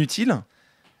 il est inutile.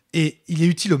 Et il est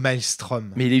utile au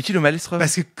maelstrom. Mais il est utile au maelstrom.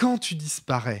 Parce que quand tu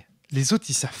disparais, les autres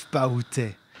ils savent pas où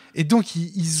t'es. Et donc,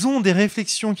 ils ont des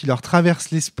réflexions qui leur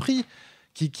traversent l'esprit,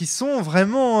 qui sont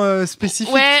vraiment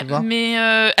spécifiques. Ouais, tu vois. mais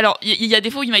alors il y a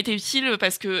des fois où il m'a été utile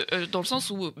parce que dans le sens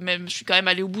où même je suis quand même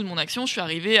allée au bout de mon action, je suis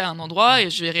arrivée à un endroit et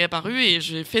j'ai réapparu et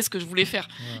j'ai fait ce que je voulais faire.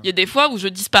 Il y a des fois où je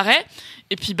disparais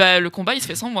et puis le combat il se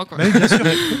fait sans moi, quoi. Oui, bien sûr.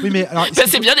 Oui, mais alors,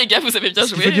 c'est bien les gars, vous avez bien joué.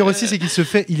 Ce qu'il faut dire aussi,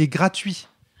 c'est il est gratuit.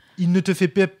 Il ne te fait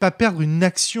pas perdre une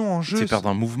action en jeu. C'est perdre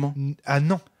un mouvement. Ah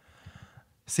non.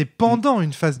 C'est pendant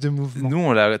une phase de mouvement.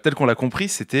 Nous, tel qu'on l'a compris,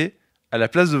 c'était à la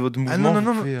place de votre mouvement.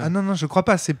 Ah non, je crois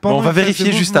pas. C'est pendant. On va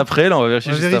vérifier juste après. Là, on va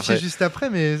vérifier juste après,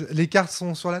 mais les cartes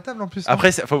sont sur la table en plus.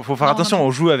 Après, faut faire attention. Non.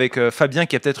 On joue avec Fabien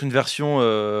qui a peut-être une version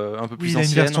un peu plus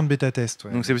ancienne. Il a une version de bêta test.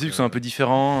 Ouais. Donc c'est possible que ce soit un peu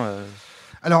différent.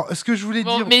 Alors, ce que je voulais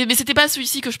dire. Mais c'était pas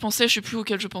celui-ci que je pensais, je sais plus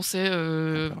auquel je pensais.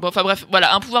 Enfin bref,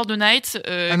 voilà, un pouvoir de Knight.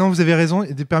 Ah non, vous avez raison,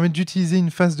 il permet d'utiliser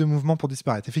une phase de mouvement pour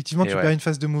disparaître. Effectivement, tu perds une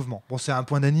phase de mouvement. Bon, c'est un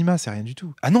point d'anima, c'est rien du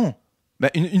tout. Ah non,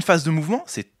 une phase de mouvement,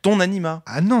 c'est ton anima.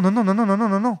 Ah non.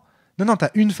 Non, t'as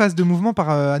une phase de mouvement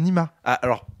par anima. Ah,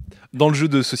 alors, dans le jeu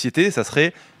de société, ça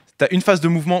serait. T'as une phase de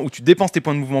mouvement où tu dépenses tes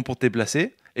points de mouvement pour te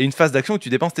déplacer, et une phase d'action où tu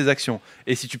dépenses tes actions.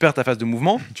 Et si tu perds ta phase de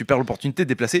mouvement, tu perds l'opportunité de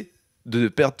déplacer.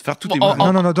 Faire tous tes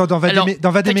mouvements. Non, dans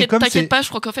Vademecum, t'inquiète pas, je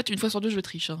crois qu'en fait une fois sur deux je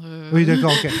triche. Hein. Oui,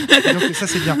 d'accord, ok. Donc ça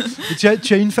c'est bien. Tu as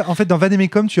en fait dans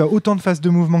Vademecum, tu as autant de phases de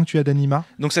mouvement que tu as d'anima.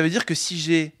 Donc ça veut dire que si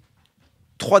j'ai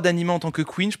 3 d'anima en tant que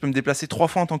queen, je peux me déplacer 3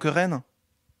 fois en tant que reine?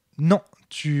 Non,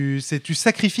 tu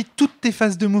sacrifies toutes tes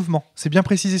phases de mouvement. C'est bien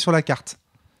précisé sur la carte.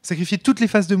 Sacrifier toutes les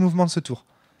phases de mouvement de ce tour.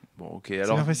 Bon, ok,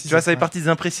 alors tu vois, ça fait partie des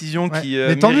imprécisions qui.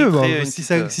 Mais tant mieux, si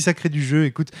ça crée du jeu,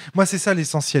 écoute. Moi, c'est ça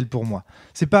l'essentiel pour moi.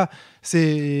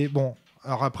 Bon.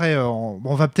 Alors après,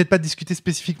 on va peut-être pas discuter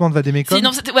spécifiquement de Vademecum.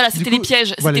 Non, c'était les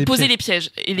pièges. C'était poser les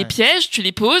pièges. Et les pièges, tu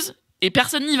les poses. Et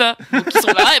personne n'y va. Donc ils sont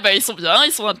là, et ils sont bien,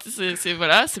 c'est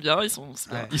bien,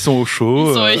 ils sont au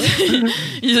chaud.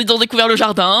 Ils ont découvert le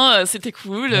jardin, c'était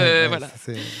cool, voilà.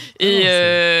 Mais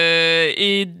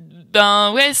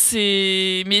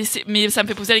ça me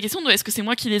fait poser la question de est-ce que c'est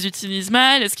moi qui les utilise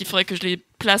mal, est-ce qu'il faudrait que je les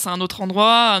place à un autre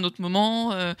endroit, à un autre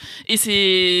moment,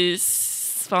 et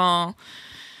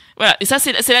voilà, et ça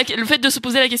c'est le fait de se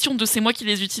poser la question de c'est moi qui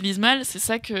les utilise mal, c'est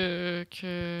ça que...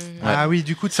 Ah oui,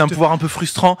 du coup c'est un pouvoir un peu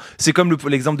frustrant. C'est comme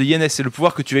l'exemple de Yennes, c'est le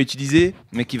pouvoir que tu vas utiliser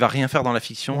mais qui va rien faire dans la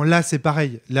fiction. Bon, là c'est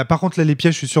pareil. Là par contre les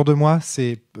pièges, je suis sûr de moi,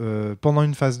 c'est pendant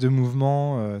une phase de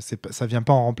mouvement, ça vient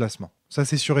pas en remplacement. Ça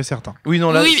c'est sûr et certain. Oui,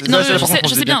 non, là,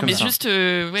 je sais bien, mais juste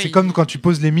c'est comme quand tu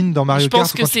poses les mines dans Mario Kart.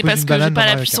 Je pense que c'est parce que j'ai pas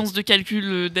la puissance de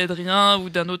calcul d'Adrien ou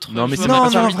d'un autre. Non, mais c'est non,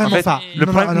 vraiment pas. Le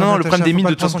problème des mines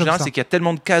de toute façon générale, c'est qu'il y a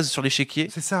tellement de cases sur l'échiquier.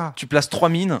 C'est ça. Tu places 3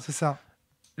 mines. C'est ça.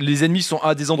 Les ennemis sont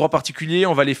à des endroits particuliers,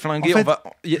 on va les flinguer,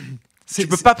 tu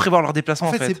peux pas prévoir leur déplacement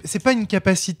en fait. C'est pas une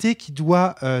capacité qui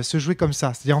doit se jouer comme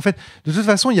ça. C'est-à-dire en fait, de toute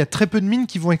façon, il y a très peu de mines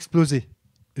qui vont exploser.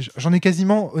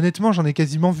 Honnêtement, j'en ai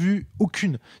quasiment vu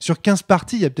aucune. Sur 15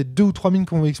 parties, il y a peut-être 2 ou 3 mines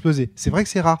qui vont exploser. C'est vrai que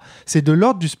c'est rare. C'est de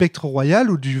l'ordre du spectre royal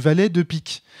ou du valet de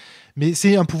pique. Mais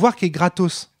c'est un pouvoir qui est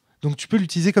gratos. Donc tu peux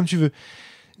l'utiliser comme tu veux.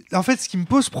 En fait, ce qui me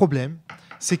pose problème,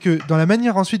 c'est que dans la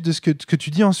manière ensuite de ce que tu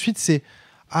dis ensuite, c'est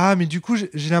ah, mais du coup,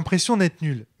 j'ai l'impression d'être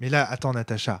nul. Mais là, attends,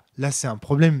 Natacha, là, c'est un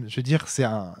problème. Je veux dire, c'est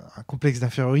un complexe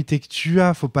d'infériorité que tu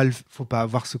as. Faut pas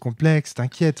avoir ce complexe,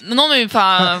 t'inquiète. Non, mais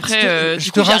après,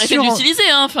 du coup, j'ai arrêté de l'utiliser.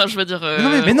 Enfin, je veux dire.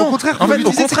 Mais non, au contraire,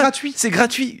 c'est gratuit. C'est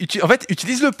gratuit. En fait,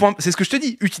 utilise-le. C'est ce que je te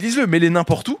dis. Utilise-le, mets-les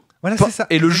n'importe où. Voilà, c'est ça.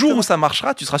 Et le jour où ça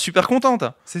marchera, tu seras super contente.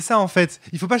 C'est ça en fait.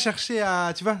 Il faut pas chercher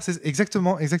à, tu vois, c'est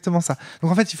exactement ça.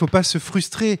 Donc en fait, il faut pas se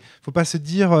frustrer, faut pas se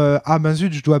dire ah ben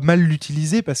zut, je dois mal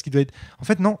l'utiliser parce qu'il doit être. En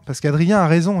fait non, parce qu'Adrien a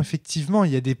raison. Effectivement,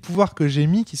 il y a des pouvoirs que j'ai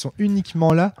mis qui sont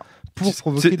uniquement là pour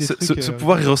provoquer des trucs. Ce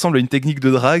pouvoir, il ressemble à une technique de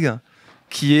drague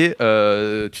qui est,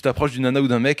 tu t'approches d'une nana ou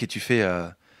d'un mec et tu fais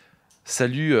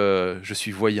salut, je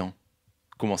suis voyant.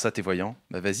 Comment ça, t'es voyant?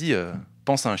 Bah vas-y,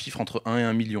 pense à un chiffre entre 1 et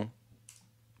 1 million.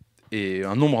 Et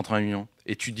un nombre entre 1 million.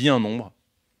 Et tu dis un nombre.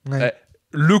 Ouais.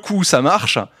 Le coup où ça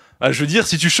marche, je veux dire,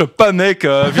 si tu chopes pas, mec,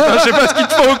 putain, je sais pas ce qu'il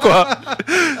te faut, quoi.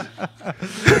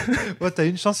 Ouais, t'as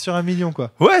une chance sur 1 million,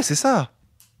 quoi. Ouais, c'est ça.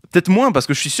 Peut-être moins, parce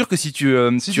que je suis sûr que si tu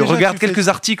regardes quelques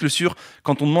articles sur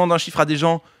quand on demande un chiffre à des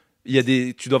gens,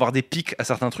 tu dois avoir des pics à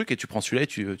certains trucs et tu prends celui-là et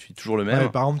tu dis toujours le même. Ouais,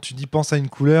 par exemple, tu dis pense à une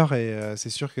couleur et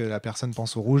c'est sûr que la personne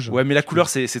pense au rouge. Ouais, mais la couleur,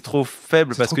 c'est trop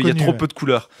faible parce qu'il y a trop peu de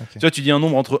couleurs. Okay. Tu vois, tu dis un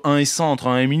nombre entre 1 et 100, entre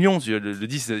 1 et 1 million, tu le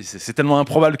dis, c'est tellement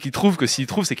improbable qu'il trouve que s'il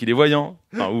trouve, c'est qu'il est voyant.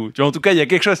 Enfin, tu vois, en tout cas, il y a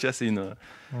quelque chose, tu vois,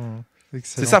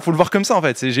 c'est ça, faut le voir comme ça en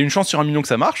fait. J'ai une chance sur 1 million que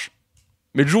ça marche,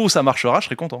 mais le jour où ça marchera, je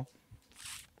serai content.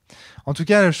 En tout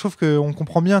cas, je trouve qu'on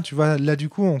comprend bien, tu vois, là du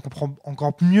coup, on comprend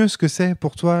encore mieux ce que c'est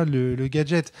pour toi le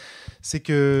gadget. C'est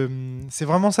que c'est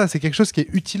vraiment ça, c'est quelque chose qui est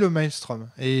utile au maelstrom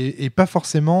et pas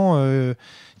forcément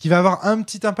qui va avoir un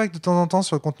petit impact de temps en temps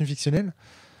sur le contenu fictionnel,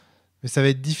 mais ça va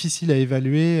être difficile à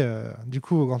évaluer. Du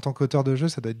coup, en tant qu'auteur de jeu,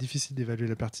 ça doit être difficile d'évaluer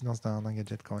la pertinence d'un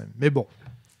gadget quand même. Mais bon,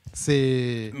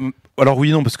 c'est... Alors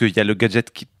oui, non, parce qu'il y a le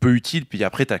gadget qui est peu utile, puis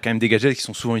après, tu as quand même des gadgets qui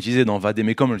sont souvent utilisés. Dans Va des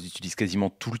mais, on les utilise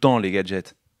quasiment tout le temps, les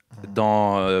gadgets.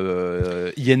 Dans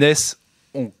INS,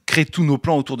 on crée tous nos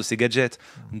plans autour de ces gadgets.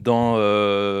 Dans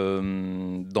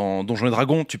Donjons et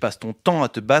Dragons, tu passes ton temps à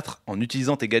te battre en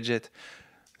utilisant tes gadgets.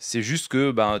 C'est juste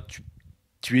que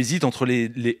tu hésites entre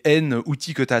les N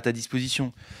outils que tu as à ta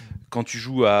disposition. Quand tu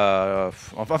joues à...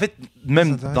 En fait,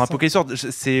 même dans Apocalypse World,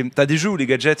 tu as des jeux où les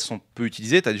gadgets sont peu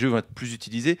utilisés, tu as des jeux où ils vont être plus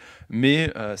utilisés,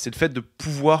 mais c'est le fait de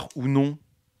pouvoir ou non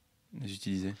les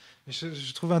utiliser.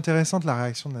 Je trouve intéressante la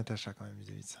réaction de Natacha quand même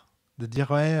vis-à-vis de ça. De dire,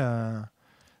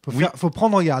 faut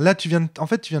prendre regard. Là, tu viens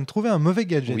de trouver un mauvais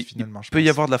gadget finalement. Il peut y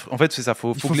avoir de la... En fait, c'est ça.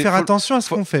 Faut faire attention à ce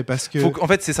qu'on fait parce que... En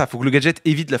fait, c'est ça. Faut que le gadget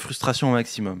évite la frustration au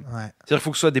maximum. Ouais. C'est-à-dire qu'il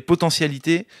faut que ce soit des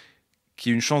potentialités qui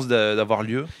aient une chance d'avoir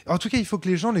lieu. En tout cas, il faut que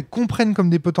les gens les comprennent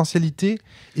comme des potentialités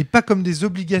et pas comme des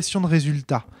obligations de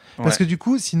résultats. Parce que du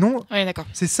coup, sinon,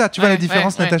 c'est ça, tu vois la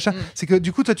différence, Natacha. C'est que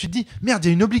du coup, toi, tu te dis, merde, il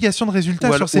y a une obligation de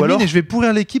résultat sur ces mines et je vais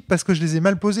pourrir l'équipe parce que je les ai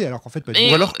mal posées. Alors qu'en fait, pas du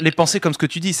tout. Ou alors, les penser comme ce que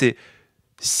tu dis, c'est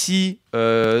si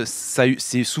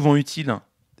c'est souvent utile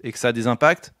et que ça a des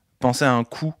impacts, penser à un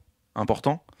coût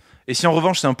important. Et si en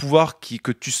revanche, c'est un pouvoir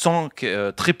que tu sens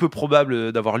très peu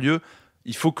probable d'avoir lieu,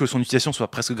 il faut que son utilisation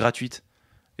soit presque gratuite.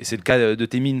 Et c'est le cas de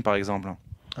tes mines, par exemple.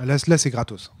 Là c'est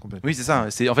gratos, complètement. Oui, c'est ça.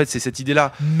 En fait, c'est cette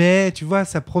idée-là. Mais tu vois,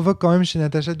 ça provoque quand même chez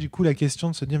Natacha, du coup, la question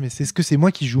de se dire, mais est-ce que c'est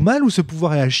moi qui joue mal ou ce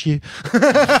pouvoir est à chier?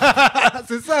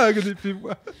 C'est ça que j'ai fait,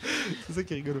 moi. C'est ça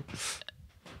qui est rigolo.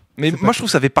 Mais moi, je trouve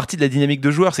que ça fait partie de la dynamique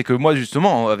de joueur. C'est que moi,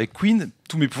 justement, avec Queen,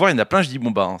 tous mes pouvoirs, il y en a plein. Je dis,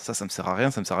 ça me sert à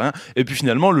rien, ça me sert à rien. Et puis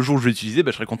finalement, le jour où je vais l'utiliser,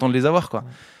 je serais content de les avoir, quoi.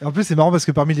 Et en plus, c'est marrant parce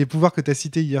que parmi les pouvoirs que tu as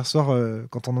cités hier soir,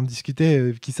 quand on en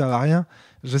discutait, qui servent à rien,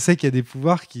 je sais qu'il y a des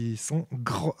pouvoirs qui sont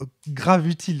grave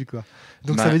utiles, quoi.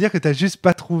 Donc ça veut dire que tu n'as juste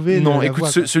pas trouvé. Non, écoute,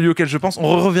 celui auquel je pense,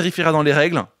 on revérifiera dans les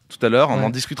règles tout à l'heure. On en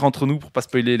discutera entre nous pour pas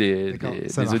spoiler les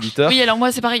auditeurs. Oui, alors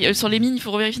moi c'est pareil. Sur les mines, il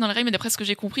faut revérifier dans les règles, mais d'après ce que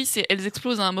j'ai compris, c'est elles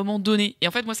explosent à un moment donné. Et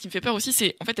en fait, moi, ce qui me fait peur aussi,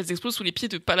 c'est en fait elles explosent sous les pieds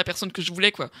de pas la personne que je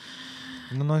voulais, quoi.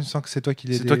 Non, il me semble que c'est toi qui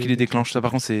les C'est toi qui les déclenche. Ça,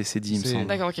 par contre, c'est dit, il me semble.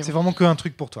 D'accord, c'est vraiment qu'un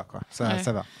truc pour toi, quoi. Ça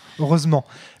va. Heureusement.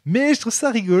 Mais je trouve ça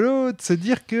rigolo de se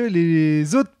dire que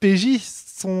les autres PJ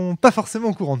sont pas forcément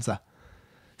au courant de ça.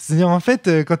 C'est-à-dire, en fait,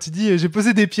 quand tu dis j'ai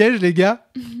posé des pièges, les gars,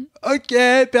 ok,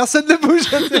 personne ne bouge.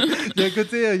 Il y a un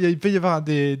côté, il peut y avoir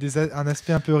un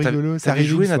aspect un peu rigolo. Ça arrive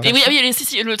joué, Natacha. Oui,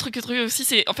 si, le truc aussi,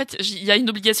 c'est en fait, il y a une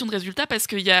obligation de résultat parce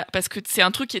que c'est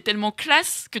un truc qui est tellement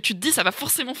classe que tu te dis ça va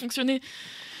forcément fonctionner.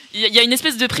 Il y a une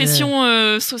espèce de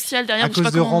pression sociale derrière. À cause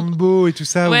de Rambo et tout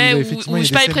ça. Ouais, ou je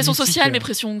sais pas, pression sociale, mais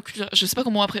pression culturelle. Je sais pas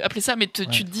comment appeler ça, mais tu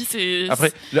te dis c'est.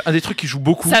 Après, un des trucs qui joue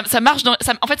beaucoup. Ça marche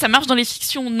en fait, ça marche dans les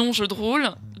fictions non jeux de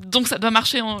rôle, donc ça doit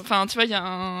marcher. Enfin, tu vois, il y a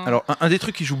un. Alors, un des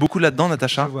trucs qui joue beaucoup là-dedans,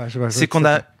 Natacha, c'est qu'on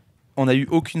a eu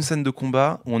aucune scène de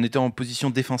combat où on était en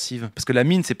position défensive, parce que la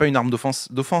mine, c'est pas une arme d'offense,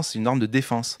 c'est une arme de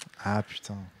défense. Ah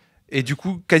putain. Et du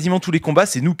coup, quasiment tous les combats,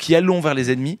 c'est nous qui allons vers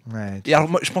les ennemis. Ouais, et alors,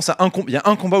 moi, je pense à il y a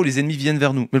un combat où les ennemis viennent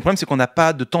vers nous. Mais le problème, c'est qu'on n'a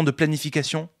pas de temps de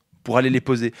planification pour aller les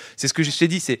poser. C'est ce que je t'ai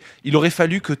dit, il aurait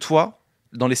fallu que toi,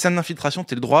 dans les scènes d'infiltration,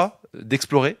 tu aies le droit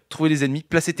d'explorer, trouver les ennemis,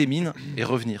 placer tes mines et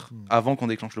revenir avant qu'on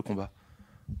déclenche le combat.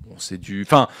 Bon, c'est du...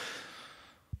 Enfin...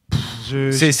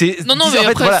 Non, mais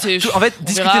après, en fait,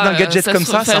 discuter d'un gadget comme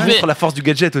ça montre la force du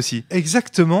gadget aussi.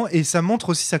 Exactement, et ça montre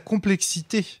aussi sa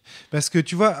complexité. Parce que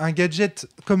tu vois, un gadget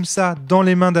comme ça, dans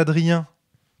les mains d'Adrien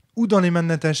ou dans les mains de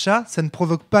Natacha, ça ne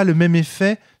provoque pas le même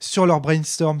effet sur leur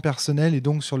brainstorm personnel et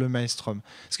donc sur le maelstrom.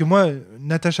 Parce que moi,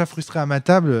 Natacha frustrée à ma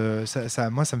table,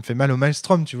 moi, ça me fait mal au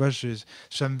maelstrom, tu vois.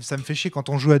 Ça me fait chier quand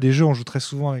on joue à des jeux, on joue très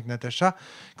souvent avec Natacha.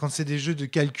 Quand c'est des jeux de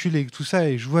calcul et tout ça,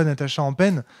 et je vois Natacha en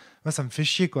peine, moi, ça me fait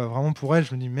chier, quoi. Vraiment, pour elle,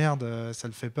 je me dis merde, ça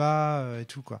le fait pas et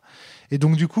tout, quoi. Et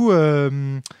donc, du coup,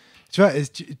 tu vois,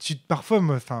 parfois,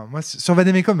 moi, sur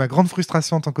Vademecum, ma grande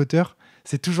frustration en tant qu'auteur,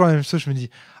 c'est toujours la même chose. Je me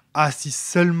dis, si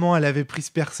seulement elle avait pris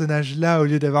ce personnage-là au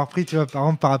lieu d'avoir pris, tu vois, par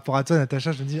exemple, par rapport à toi,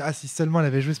 Natacha, je me dis, si seulement elle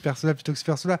avait joué ce personnage plutôt que ce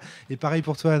personnage-là. Et pareil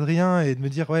pour toi, Adrien, et de me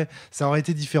dire, ouais, ça aurait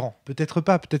été différent. Peut-être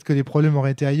pas, peut-être que les problèmes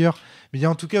auraient été ailleurs. Mais il y a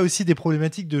en tout cas aussi des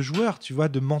problématiques de joueurs, tu vois,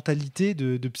 de mentalité,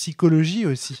 de psychologie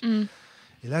aussi.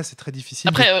 Et là, c'est très difficile.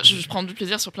 Après, je prends du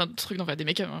plaisir sur plein de trucs dans des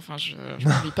make-up. Enfin, je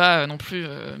m'ennuie pas non plus,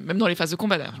 même dans les phases de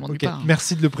combat. D'ailleurs, je m'ennuie pas.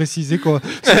 Merci de le préciser.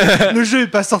 Le jeu est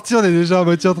pas sorti, on est déjà à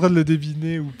moitié en train de le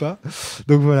deviner ou pas.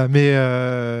 Donc voilà, mais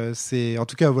c'est en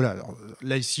tout cas voilà. Alors,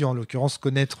 là ici, en l'occurrence,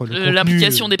 connaître le contenu.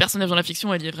 L'implication des personnages dans la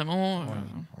fiction, elle y est vraiment. Voilà.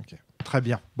 Okay. Très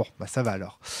bien. Bon, ça va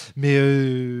alors. Mais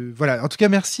voilà. En tout cas,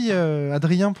 merci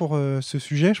Adrien pour ce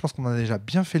sujet. Je pense qu'on a déjà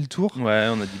bien fait le tour. Ouais,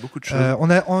 on a dit beaucoup de choses.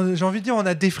 J'ai envie de dire, on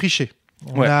a défriché.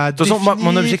 De toute façon,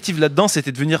 mon objectif là-dedans,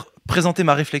 c'était de venir présenter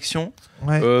ma réflexion,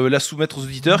 la soumettre aux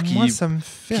auditeurs qui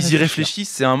y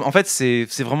réfléchissent. En fait,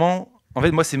 c'est vraiment. En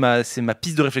fait, moi, c'est ma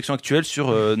piste de réflexion actuelle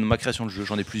sur ma création de jeu.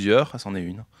 J'en ai plusieurs, c'en est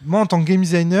une. Moi, en tant que game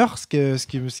designer, ce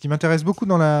qui m'intéresse beaucoup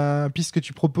dans la piste que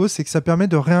tu proposes, c'est que ça permet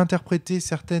de réinterpréter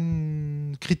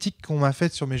certaines critiques qu'on m'a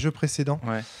faites sur mes jeux précédents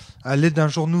à l'aide d'un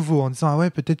jour nouveau, en disant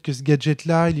peut-être que ce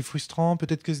gadget-là, il est frustrant,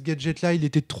 peut-être que ce gadget-là, il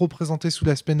était trop présenté sous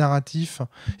l'aspect narratif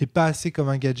et pas assez comme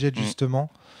un gadget, justement.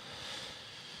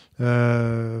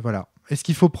 Voilà. Est-ce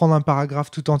qu'il faut prendre un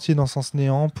paragraphe tout entier dans Sens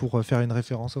Néant pour faire une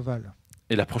référence ovale ?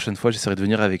 Et la prochaine fois, j'essaierai de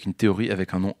venir avec une théorie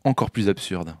avec un nom encore plus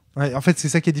absurde. Ouais, en fait, c'est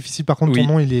ça qui est difficile. Par contre, ton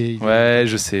nom, il est... Ouais,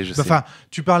 je sais. Enfin,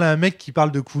 tu parles à un mec qui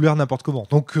parle de couleurs n'importe comment.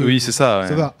 Donc, oui, c'est ça. Ouais.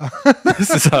 Ça va.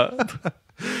 C'est ça.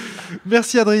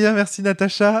 Merci Adrien, merci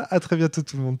Natacha. À très bientôt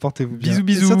tout le monde. Portez-vous bien.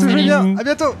 Bisous. Et surtout, Julien. À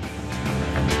bientôt.